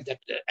wire up that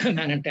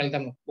man and tell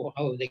them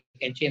how they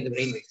can change the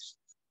brainwaves.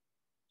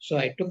 So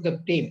I took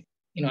the team.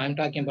 I'm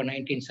talking about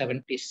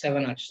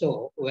 1977 or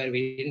so, where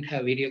we didn't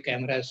have video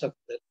cameras of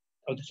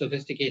the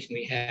sophistication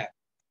we have.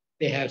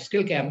 They have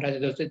still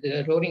cameras, those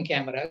are rolling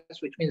cameras,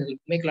 which means it'll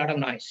make a lot of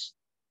noise.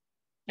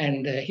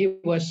 And he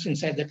was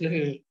inside that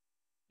little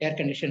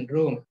air-conditioned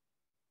room.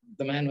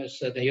 The man was,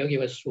 the yogi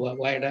was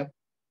wired up,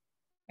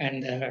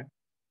 and the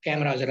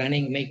camera was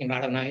running, making a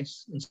lot of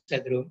noise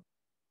inside the room.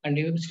 And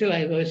he was still,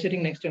 I was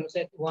sitting next to him and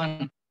said,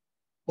 1,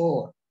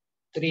 4,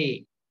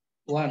 3,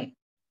 1,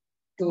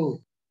 2,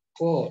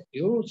 4.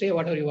 You say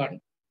whatever you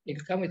want. It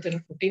will come within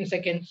 15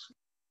 seconds,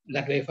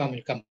 that waveform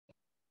will come.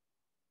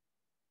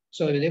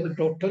 So they will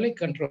totally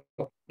control.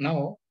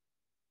 Now,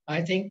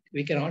 I think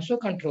we can also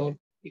control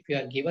if you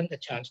are given the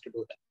chance to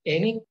do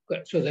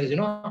that. So there is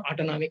no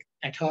autonomic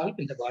at all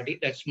in the body.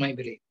 That's my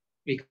belief.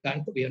 We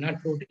have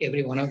not proved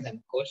every one of them,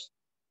 of course.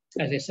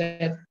 As I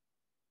said,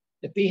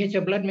 the pH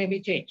of blood may be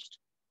changed.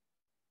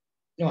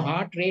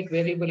 Heart rate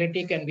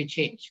variability can be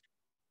changed.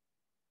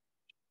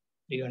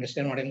 Do you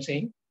understand what I'm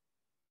saying?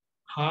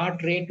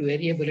 Heart rate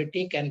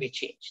variability can be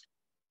changed.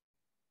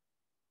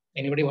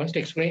 Anybody wants to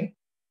explain?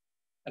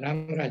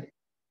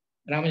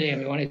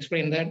 Ramajayam, you want to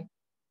explain that?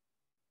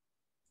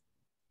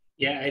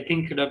 Yeah, I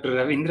think Dr.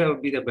 Ravindra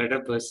would be the better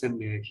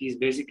person. He's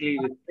basically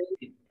with.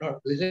 No,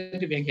 listen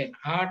to me again.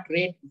 Heart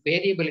rate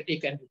variability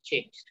can be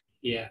changed.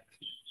 Yeah.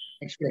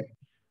 Explain.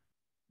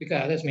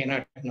 Because others may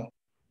not know.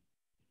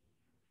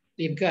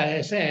 Because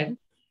I said,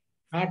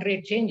 heart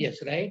rate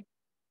changes, right?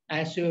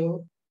 As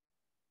you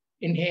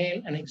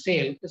inhale and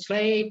exhale, a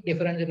slight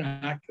difference in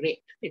heart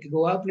rate. It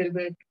will go up a little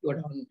bit, go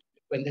down.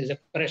 When there's a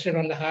pressure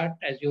on the heart,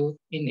 as you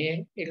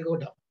inhale, it will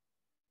go down.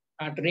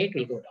 Heart rate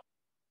will go down.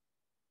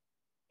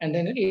 And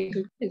then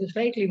it is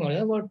slightly more,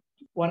 about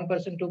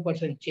 1%,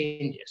 2%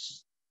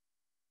 changes.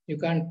 You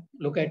can't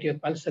look at your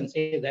pulse and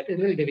say that is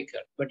very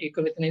difficult, but you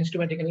can, with an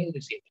instrument, you can easily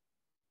see it.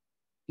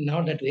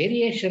 Now that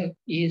variation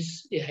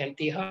is a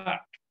healthy heart.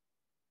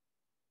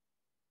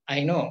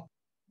 I know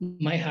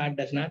my heart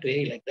does not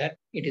vary like that.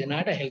 It is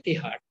not a healthy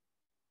heart.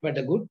 But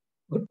the good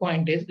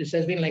point is this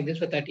has been like this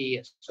for 30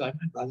 years, so I'm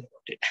not bothered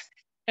about it.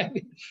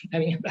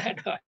 Having a bad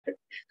heart.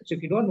 So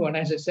if you don't want,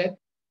 as I said,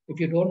 if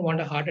you don't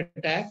want a heart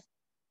attack,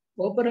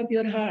 open up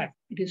your heart.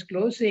 It is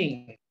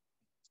closing.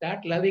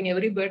 Start loving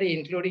everybody,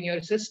 including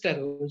your sister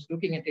who's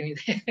looking at me.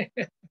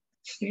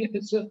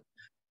 So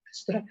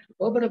start,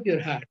 open up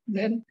your heart.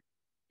 Then,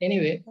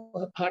 anyway,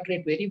 heart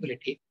rate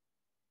variability.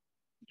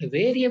 The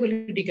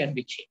variability can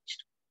be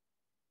changed.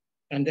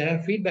 And there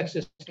are feedback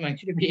systems.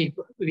 Actually,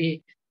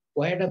 we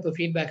wired up a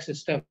feedback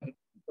system,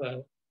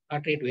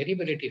 heart rate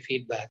variability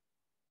feedback.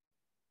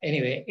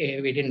 Anyway,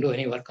 we didn't do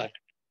any work on it.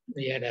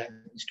 We had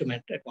an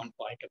instrument at one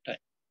point of time.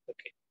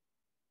 Okay.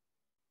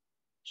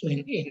 So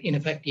in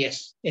effect,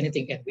 yes,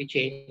 anything can be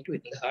changed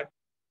within the heart.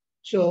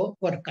 So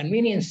for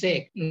convenience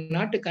sake,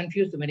 not to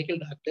confuse the medical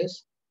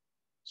doctors,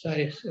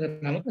 sorry,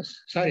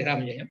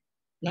 Ramajayam,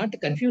 not to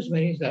confuse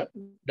medical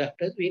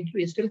doctors,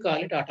 we still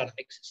call it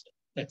autonomic system.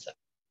 That's all,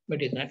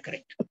 but it's not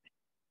correct.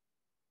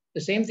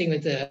 The same thing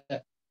with the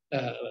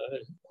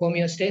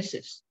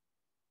homeostasis.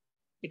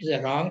 It is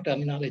a wrong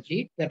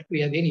terminology that we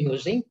have been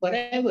using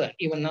forever.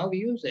 Even now we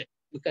use it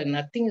because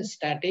nothing is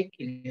static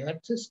in your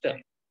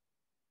system.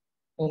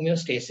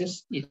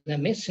 Homeostasis is a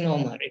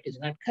misnomer. It is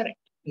not correct.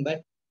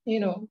 But,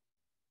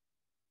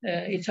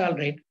 it's all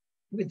right.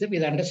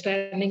 With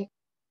understanding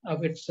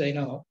of its,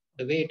 the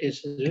way it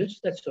is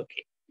used, that's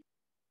okay.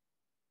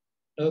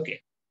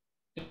 Okay.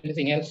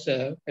 Anything else?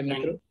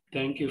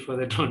 Thank you for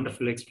that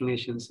wonderful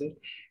explanation, sir.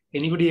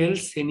 Anybody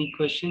else? Any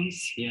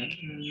questions? Yeah.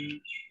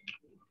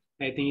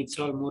 I think it's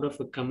all more of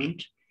a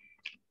comment.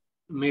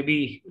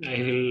 Maybe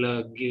I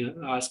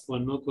will ask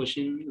one more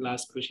question,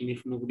 last question,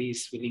 if nobody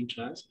is willing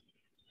to ask.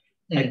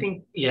 I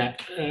think,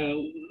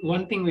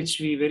 one thing which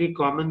we very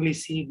commonly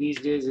see these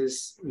days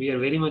is we are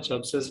very much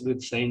obsessed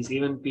with science,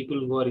 even people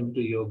who are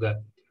into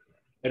yoga.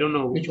 I don't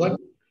know. Which one?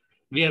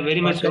 We are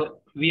very much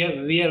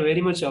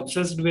very much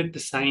obsessed with the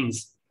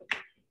science.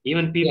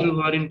 Even people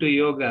who are into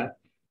yoga.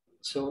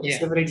 So, say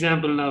for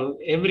example, now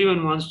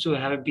everyone wants to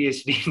have a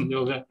PhD in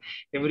yoga.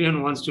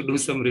 Everyone wants to do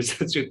some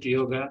research with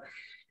yoga.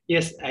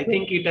 Yes, I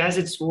think it has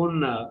its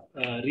own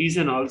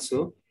reason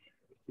also.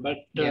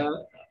 But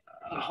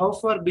how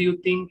far do you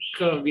think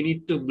we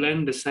need to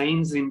blend the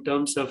science in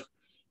terms of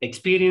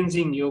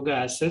experiencing yoga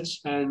as such?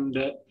 And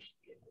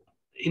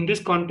in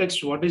this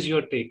context, what is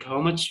your take? How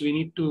much we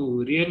need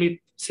to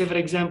really, say for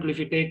example, if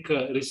you take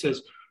research,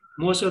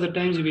 most of the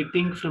times we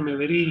think from a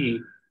very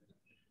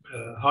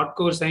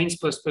hardcore science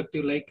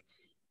perspective, like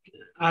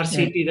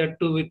RCT, that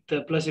too with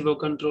the placebo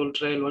control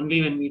trial,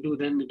 only when we do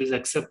then it is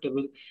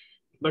acceptable.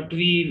 But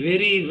we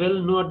very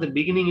well know at the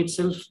beginning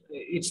itself,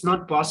 it's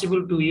not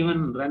possible to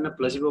even run a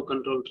placebo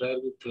control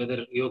trial with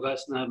whether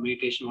yogasana or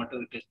meditation,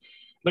 whatever it is.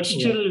 But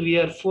still we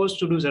are forced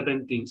to do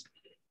certain things.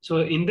 So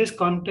in this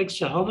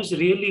context, how much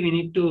really we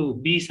need to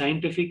be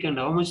scientific and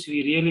how much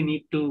we really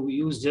need to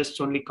use just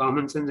only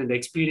common sense and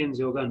experience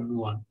yoga and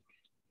move on?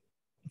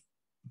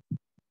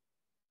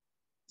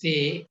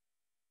 See,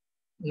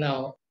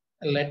 now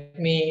let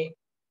me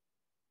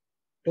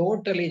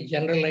totally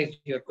generalize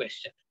your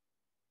question.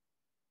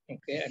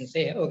 Okay, and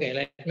say, okay,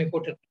 let me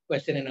put a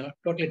question in a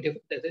totally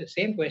different, the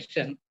same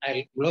question,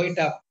 I'll blow it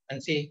up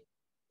and see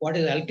what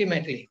is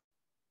ultimately.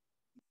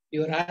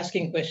 You're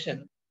asking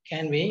question,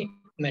 can we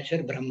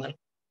measure Brahman?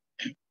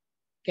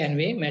 Can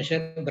we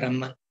measure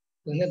Brahman?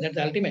 That's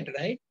the ultimate,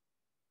 right?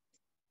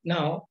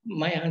 Now,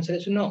 my answer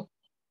is no.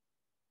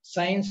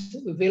 Science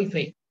will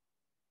fail.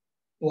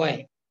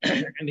 Why?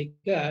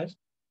 Because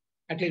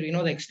at least we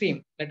know the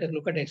extreme. Let us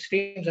look at the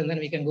extremes and then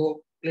we can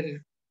go little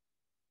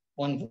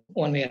one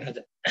way or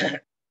other.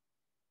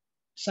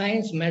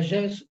 Science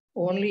measures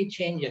only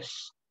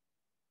changes.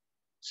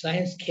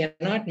 Science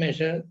cannot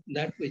measure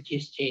that which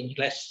is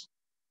changeless.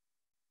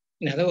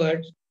 In other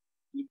words,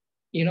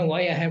 you know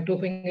why I have two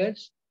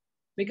fingers?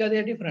 Because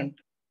they're different.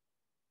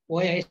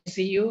 Why I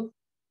see you?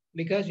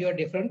 Because you're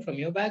different from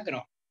your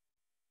background.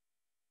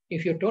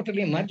 If you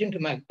totally merge into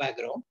my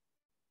background,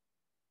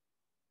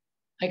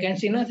 I can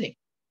see nothing.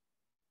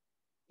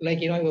 like,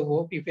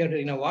 if you're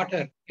in a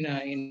water,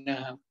 in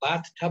a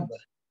bathtub,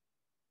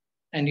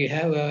 and you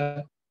have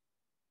a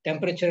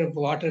temperature of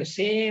water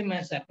same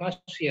as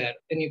atmosphere,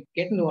 when you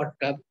get in the water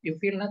tub, you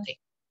feel nothing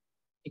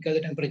because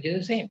the temperature is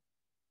the same.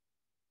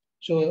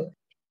 So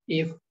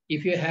if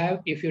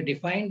you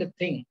define the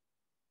thing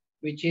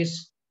which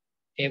is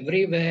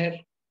everywhere,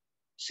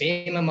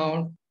 same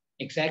amount,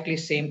 exactly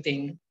same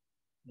thing,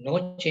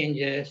 no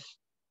changes,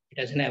 it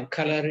doesn't have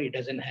color, it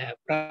doesn't have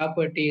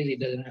properties, it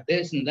doesn't have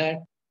this and that,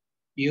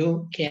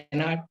 you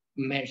cannot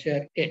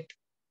measure it,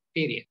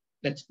 period.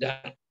 That's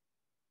done.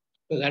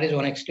 So that is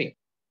one extreme.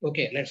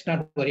 Okay, let's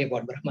not worry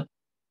about Brahman.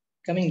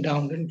 Coming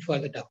down, a little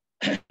further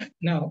down.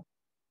 Now,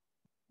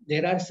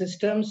 there are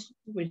systems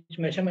which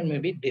measurement may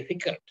be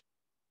difficult.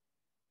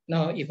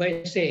 Now, if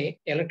I say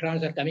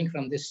electrons are coming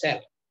from this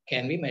cell,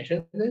 can we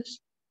measure this?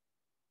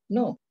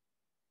 No.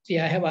 See,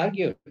 I have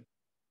argued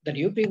that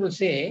you people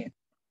say,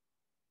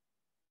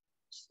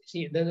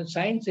 see, the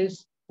science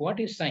is, what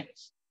is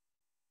science?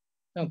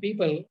 Now,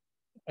 people,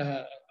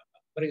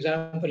 for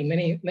example,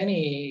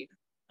 many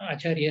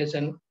acharyas,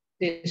 and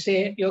they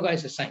say yoga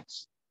is a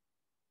science.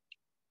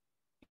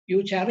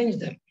 You challenge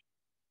them.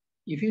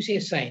 If you say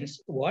science,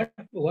 what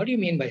do you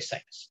mean by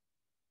science?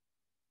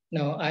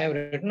 Now, I have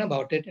written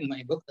about it in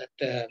my book,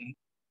 that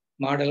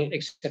model,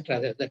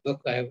 etc. That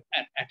book I have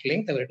at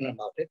length I've written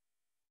about it.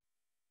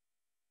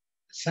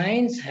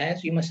 Science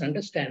has, you must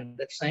understand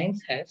that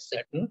science has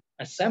certain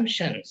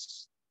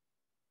assumptions.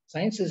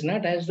 Science is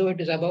not as though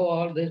it is above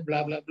all this,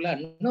 blah, blah, blah.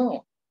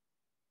 No.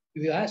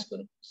 If you ask,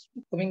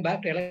 coming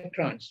back to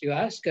electrons, you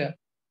ask,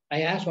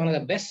 I asked one of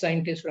the best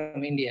scientists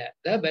from India,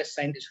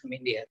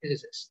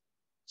 physicist,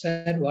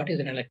 sir, what is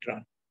an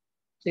electron?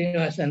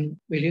 Srinivasan,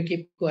 will you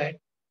keep quiet?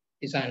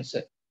 His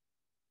answer.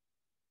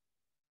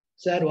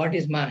 Sir, what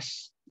is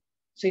mass?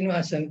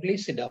 Srinivasan,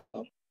 please sit down.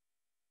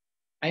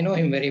 I know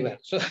him very well.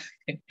 So,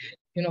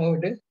 you know who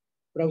it is?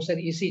 Professor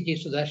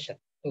E.C.G. Sudarshan,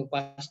 who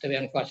passed away,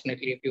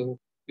 unfortunately, a few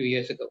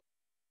years ago.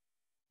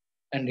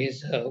 And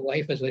his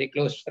wife was a very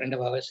close friend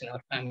of ours in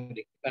our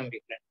family friend.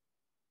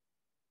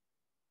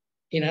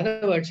 In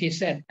other words, he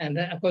said, and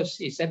then, of course,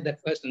 he said that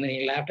first, and then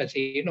he laughed and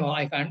said,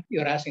 I can't,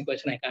 you're asking a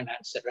question I can't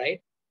answer,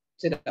 right?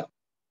 Sit down.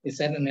 He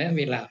said, and then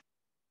we laughed.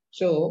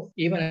 So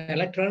even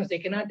electrons, they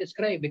cannot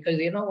describe because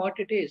they know what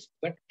it is.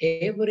 But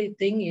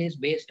everything is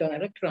based on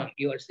electron.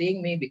 You are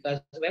seeing me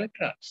because of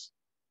electrons.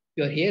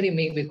 You are hearing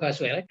me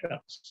because of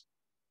electrons.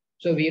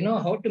 So we know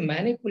how to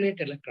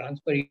manipulate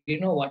electrons, but we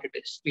know what it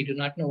is. We do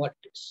not know what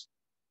it is.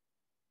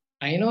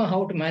 I know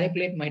how to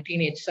manipulate my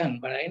teenage son,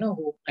 but I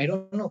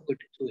don't know who it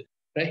is,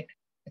 right?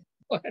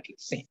 Or at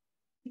least same.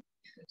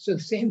 So the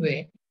same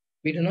way,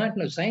 we do not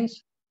know.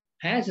 Science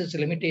has its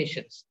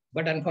limitations,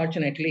 but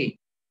unfortunately,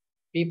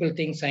 people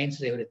think science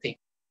is everything.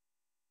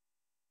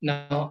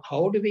 Now,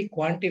 how do we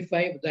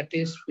quantify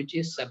which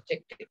is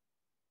subjective?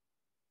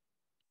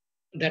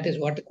 That is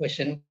what the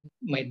question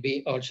might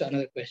be. Also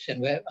another question,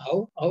 where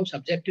how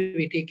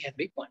subjectivity can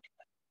be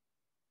quantified.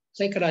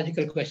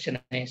 Psychological question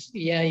is,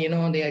 they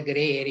are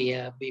gray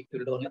area.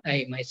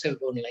 I myself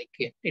don't like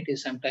it. It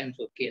is sometimes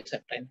okay,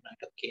 sometimes not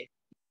okay.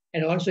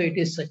 And also it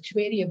is such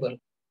variable.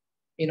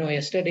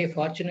 Yesterday,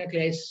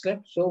 fortunately, I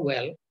slept so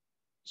well.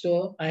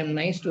 So I am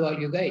nice to all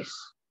you guys.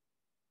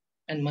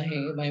 And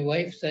my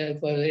wife was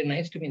very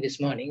nice to me this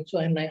morning. So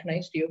I'm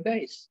nice to you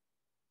guys.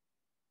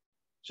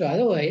 So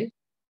otherwise,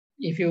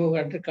 if you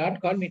had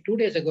called me 2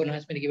 days ago and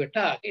asked me to give a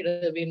talk, it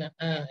would have been,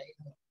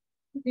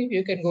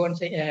 you can go and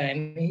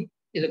say,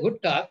 it's a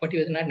good talk, but he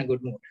was not in a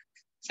good mood.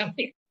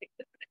 Something like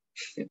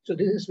that. So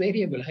this is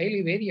variable,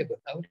 highly variable.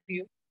 How do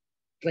you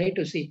try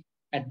to see?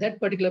 At that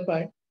particular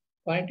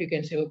point, you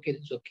can say, okay,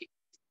 this is okay.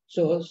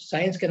 So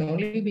science can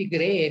only be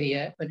gray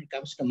area when it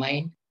comes to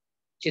mind,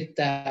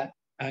 chitta,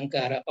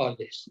 ahankara, all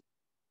this.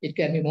 It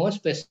can be more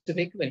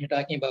specific when you're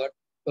talking about,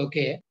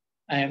 okay,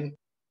 I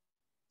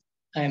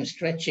am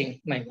stretching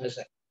my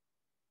muscle.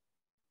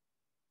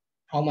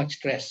 How much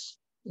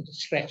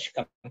stretch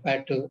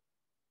compared to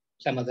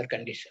some other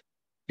condition,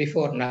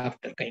 before and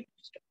after kind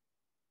of stuff.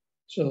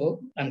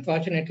 So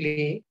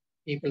unfortunately,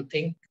 people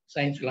think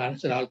science will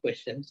answer all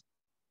questions.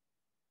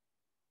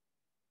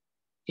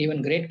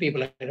 Even great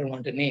people, I don't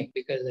want to name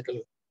because it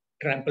will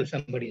trample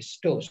somebody's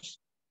toes.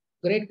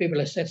 Great people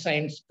have said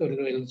science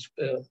will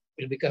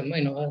become,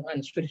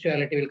 and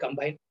spirituality will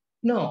combine.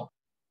 No,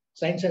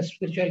 science and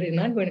spirituality is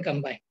not going to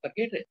combine.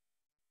 Forget it.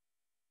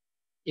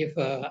 If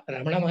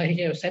Ramana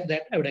Maharishi have said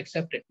that, I would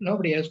accept it.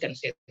 Nobody else can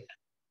say that.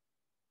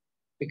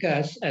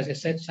 Because, as I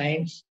said,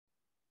 science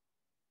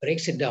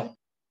breaks it down,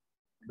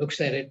 looks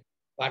at it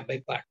part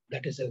by part.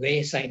 That is the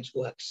way science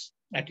works,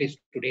 at least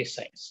today's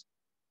science.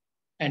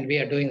 And we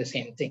are doing the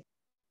same thing.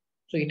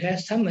 So it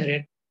has some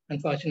merit.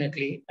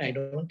 Unfortunately, I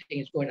don't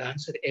think it's going to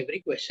answer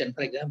every question.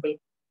 For example,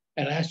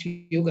 I'll ask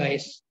you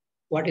guys,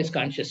 what is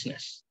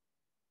consciousness?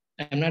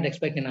 I'm not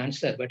expecting an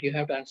answer, but you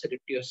have to answer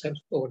it to yourself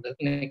over the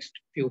next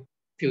few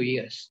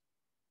years.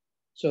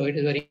 So it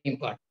is very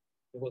important.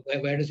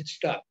 Where does it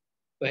stop?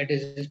 Where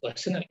does it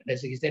personal?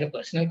 Is there a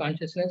personal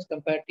consciousness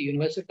compared to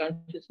universal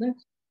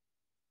consciousness?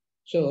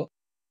 So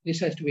this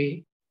has to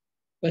be,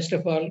 first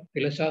of all,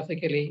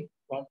 philosophically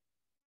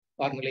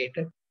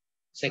formulated.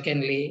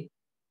 Secondly,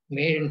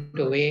 made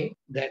into a way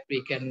that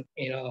we can,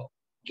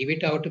 give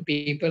it out to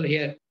people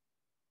here.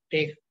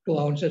 Take 2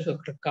 ounces of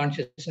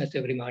consciousness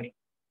every morning.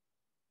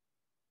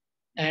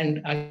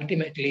 And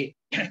ultimately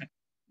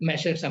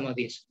measure some of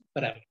these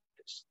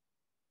parameters.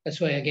 That's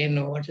why,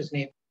 again, what's his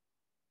name?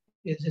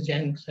 Is it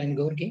Jan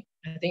Gorgi?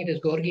 I think it is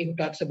Gorgi who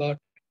talks about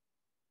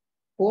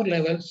 4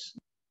 levels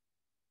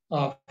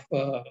of,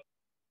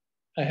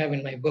 I have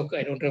in my book,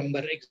 I don't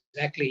remember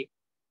exactly,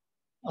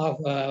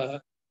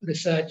 of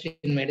research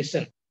in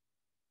medicine.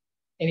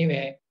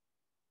 Anyway,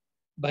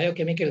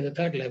 biochemical is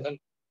the 3rd level.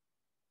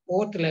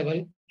 4th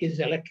level is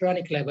the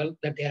electronic level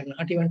that they are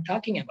not even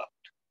talking about.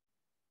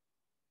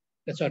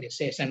 That's what it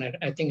says, and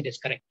I think it is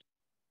correct.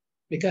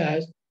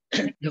 Because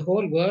the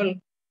whole world,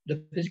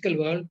 the physical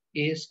world,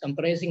 is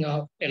comprising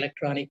of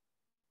electronic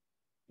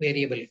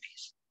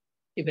variabilities.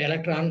 If an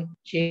electron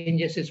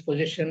changes its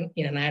position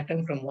in an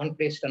atom from one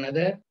place to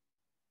another,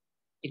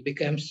 it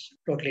becomes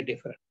totally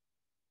different.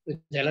 If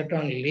the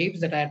electron leaves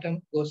that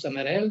atom, goes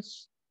somewhere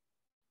else,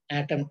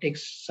 atom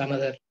takes some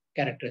other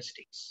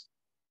characteristics.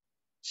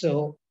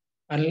 So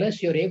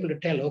unless you're able to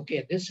tell,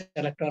 okay, this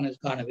electron has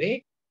gone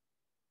away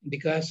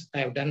because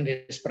I've done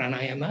this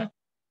pranayama,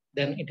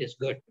 then it is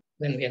good.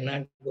 Then we are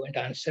not going to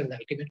answer the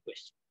ultimate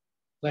question.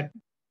 But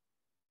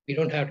we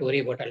don't have to worry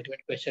about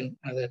ultimate question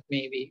another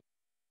maybe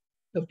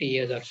 50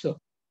 years or so.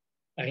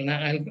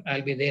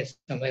 I'll be there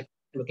somewhere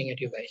looking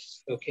at you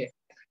guys. Okay.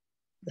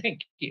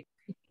 Thank you.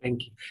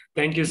 Thank you.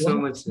 Thank you so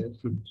much, sir.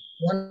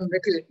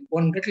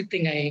 One little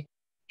thing I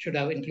should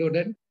have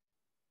included.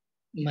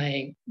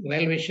 My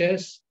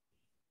well-wishers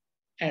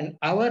and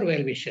our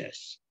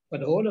well-wishers for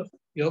the whole of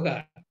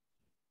yoga,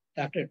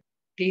 Dr.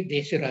 T.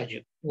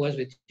 Desiraju, who was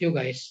with you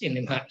guys in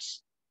Imhas.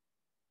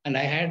 And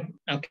I had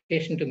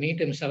occasion to meet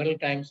him several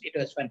times. It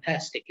was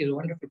fantastic. He's a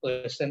wonderful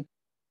person,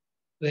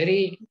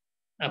 very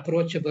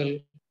approachable,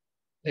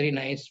 very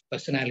nice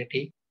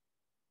personality.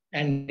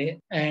 And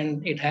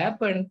it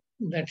happened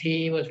that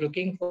he was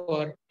looking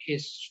for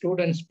his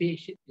student's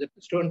PhD. The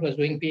student was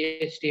doing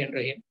PhD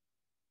under him.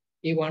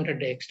 He wanted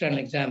the external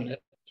examiner.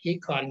 He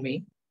called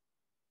me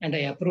and I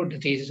approved the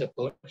thesis, of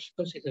course,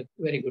 because it's a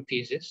very good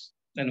thesis,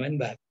 and went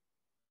back.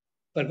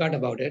 Forgot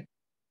about it.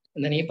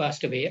 And then he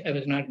passed away. I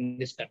was not in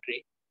this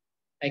country.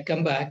 I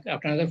come back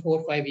after another 4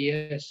 or 5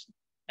 years.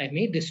 I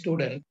meet this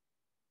student,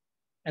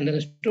 and then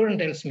the student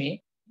tells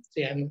me,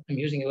 see, I'm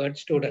using the word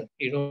student.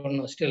 You don't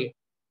know still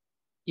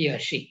he or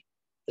she.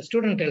 The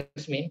student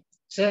tells me,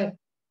 sir,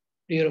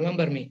 do you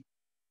remember me?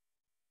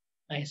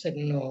 I said,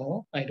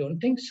 no, I don't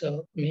think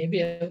so.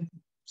 Maybe I've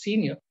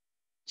seen you.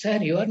 Sir,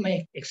 you are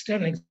my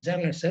external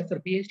examiner, sir, for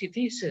PhD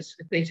thesis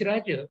with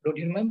Desiraju. Don't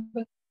you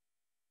remember?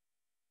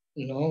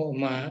 No,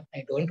 ma,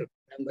 I don't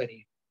remember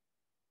you.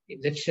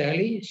 Is it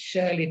Shirley?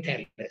 Shirley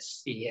tell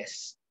us,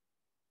 yes,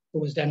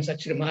 who has done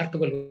such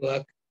remarkable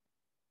work.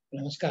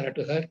 Namaskara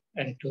to her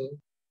and to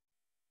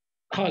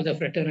all the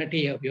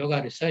fraternity of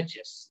yoga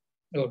researchers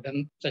who have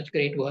done such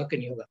great work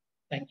in yoga.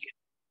 Thank you.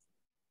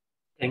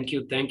 Thank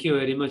you. Thank you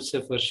very much,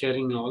 sir, for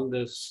sharing all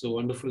those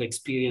wonderful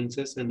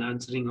experiences and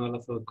answering all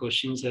of our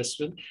questions as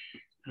well.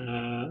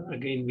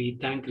 Again, we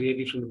thank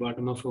really from the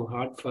bottom of our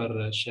heart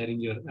for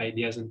sharing your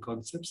ideas and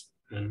concepts.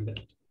 And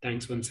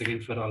thanks once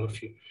again for all of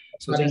you.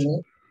 So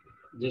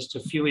just a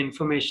few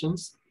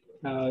informations.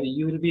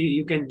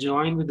 You can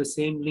join with the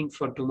same link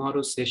for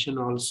tomorrow's session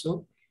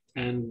also.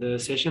 And the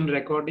session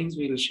recordings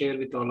we will share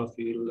with all of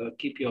you. We'll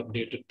keep you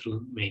updated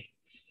through mail.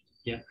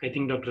 Yeah, I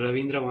think Dr.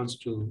 Ravindra wants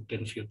to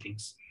tell a few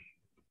things.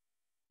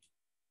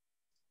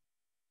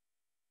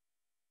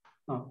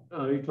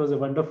 It was a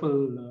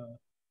wonderful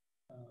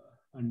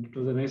and it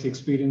was a nice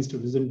experience to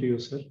listen to you,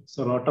 sir.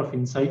 So a lot of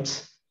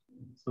insights.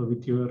 So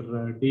with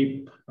your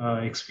deep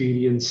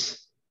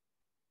experience,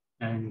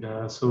 and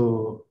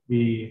so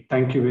we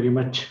thank you very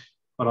much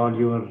for all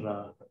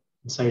your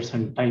insights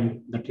and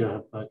time that you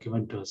have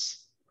given to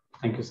us.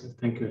 Thank you, sir.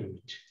 Thank you very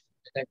much.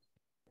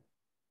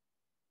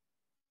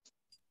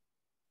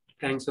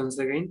 Thanks once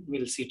again.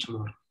 We'll see you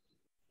tomorrow.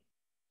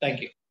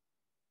 Thank you.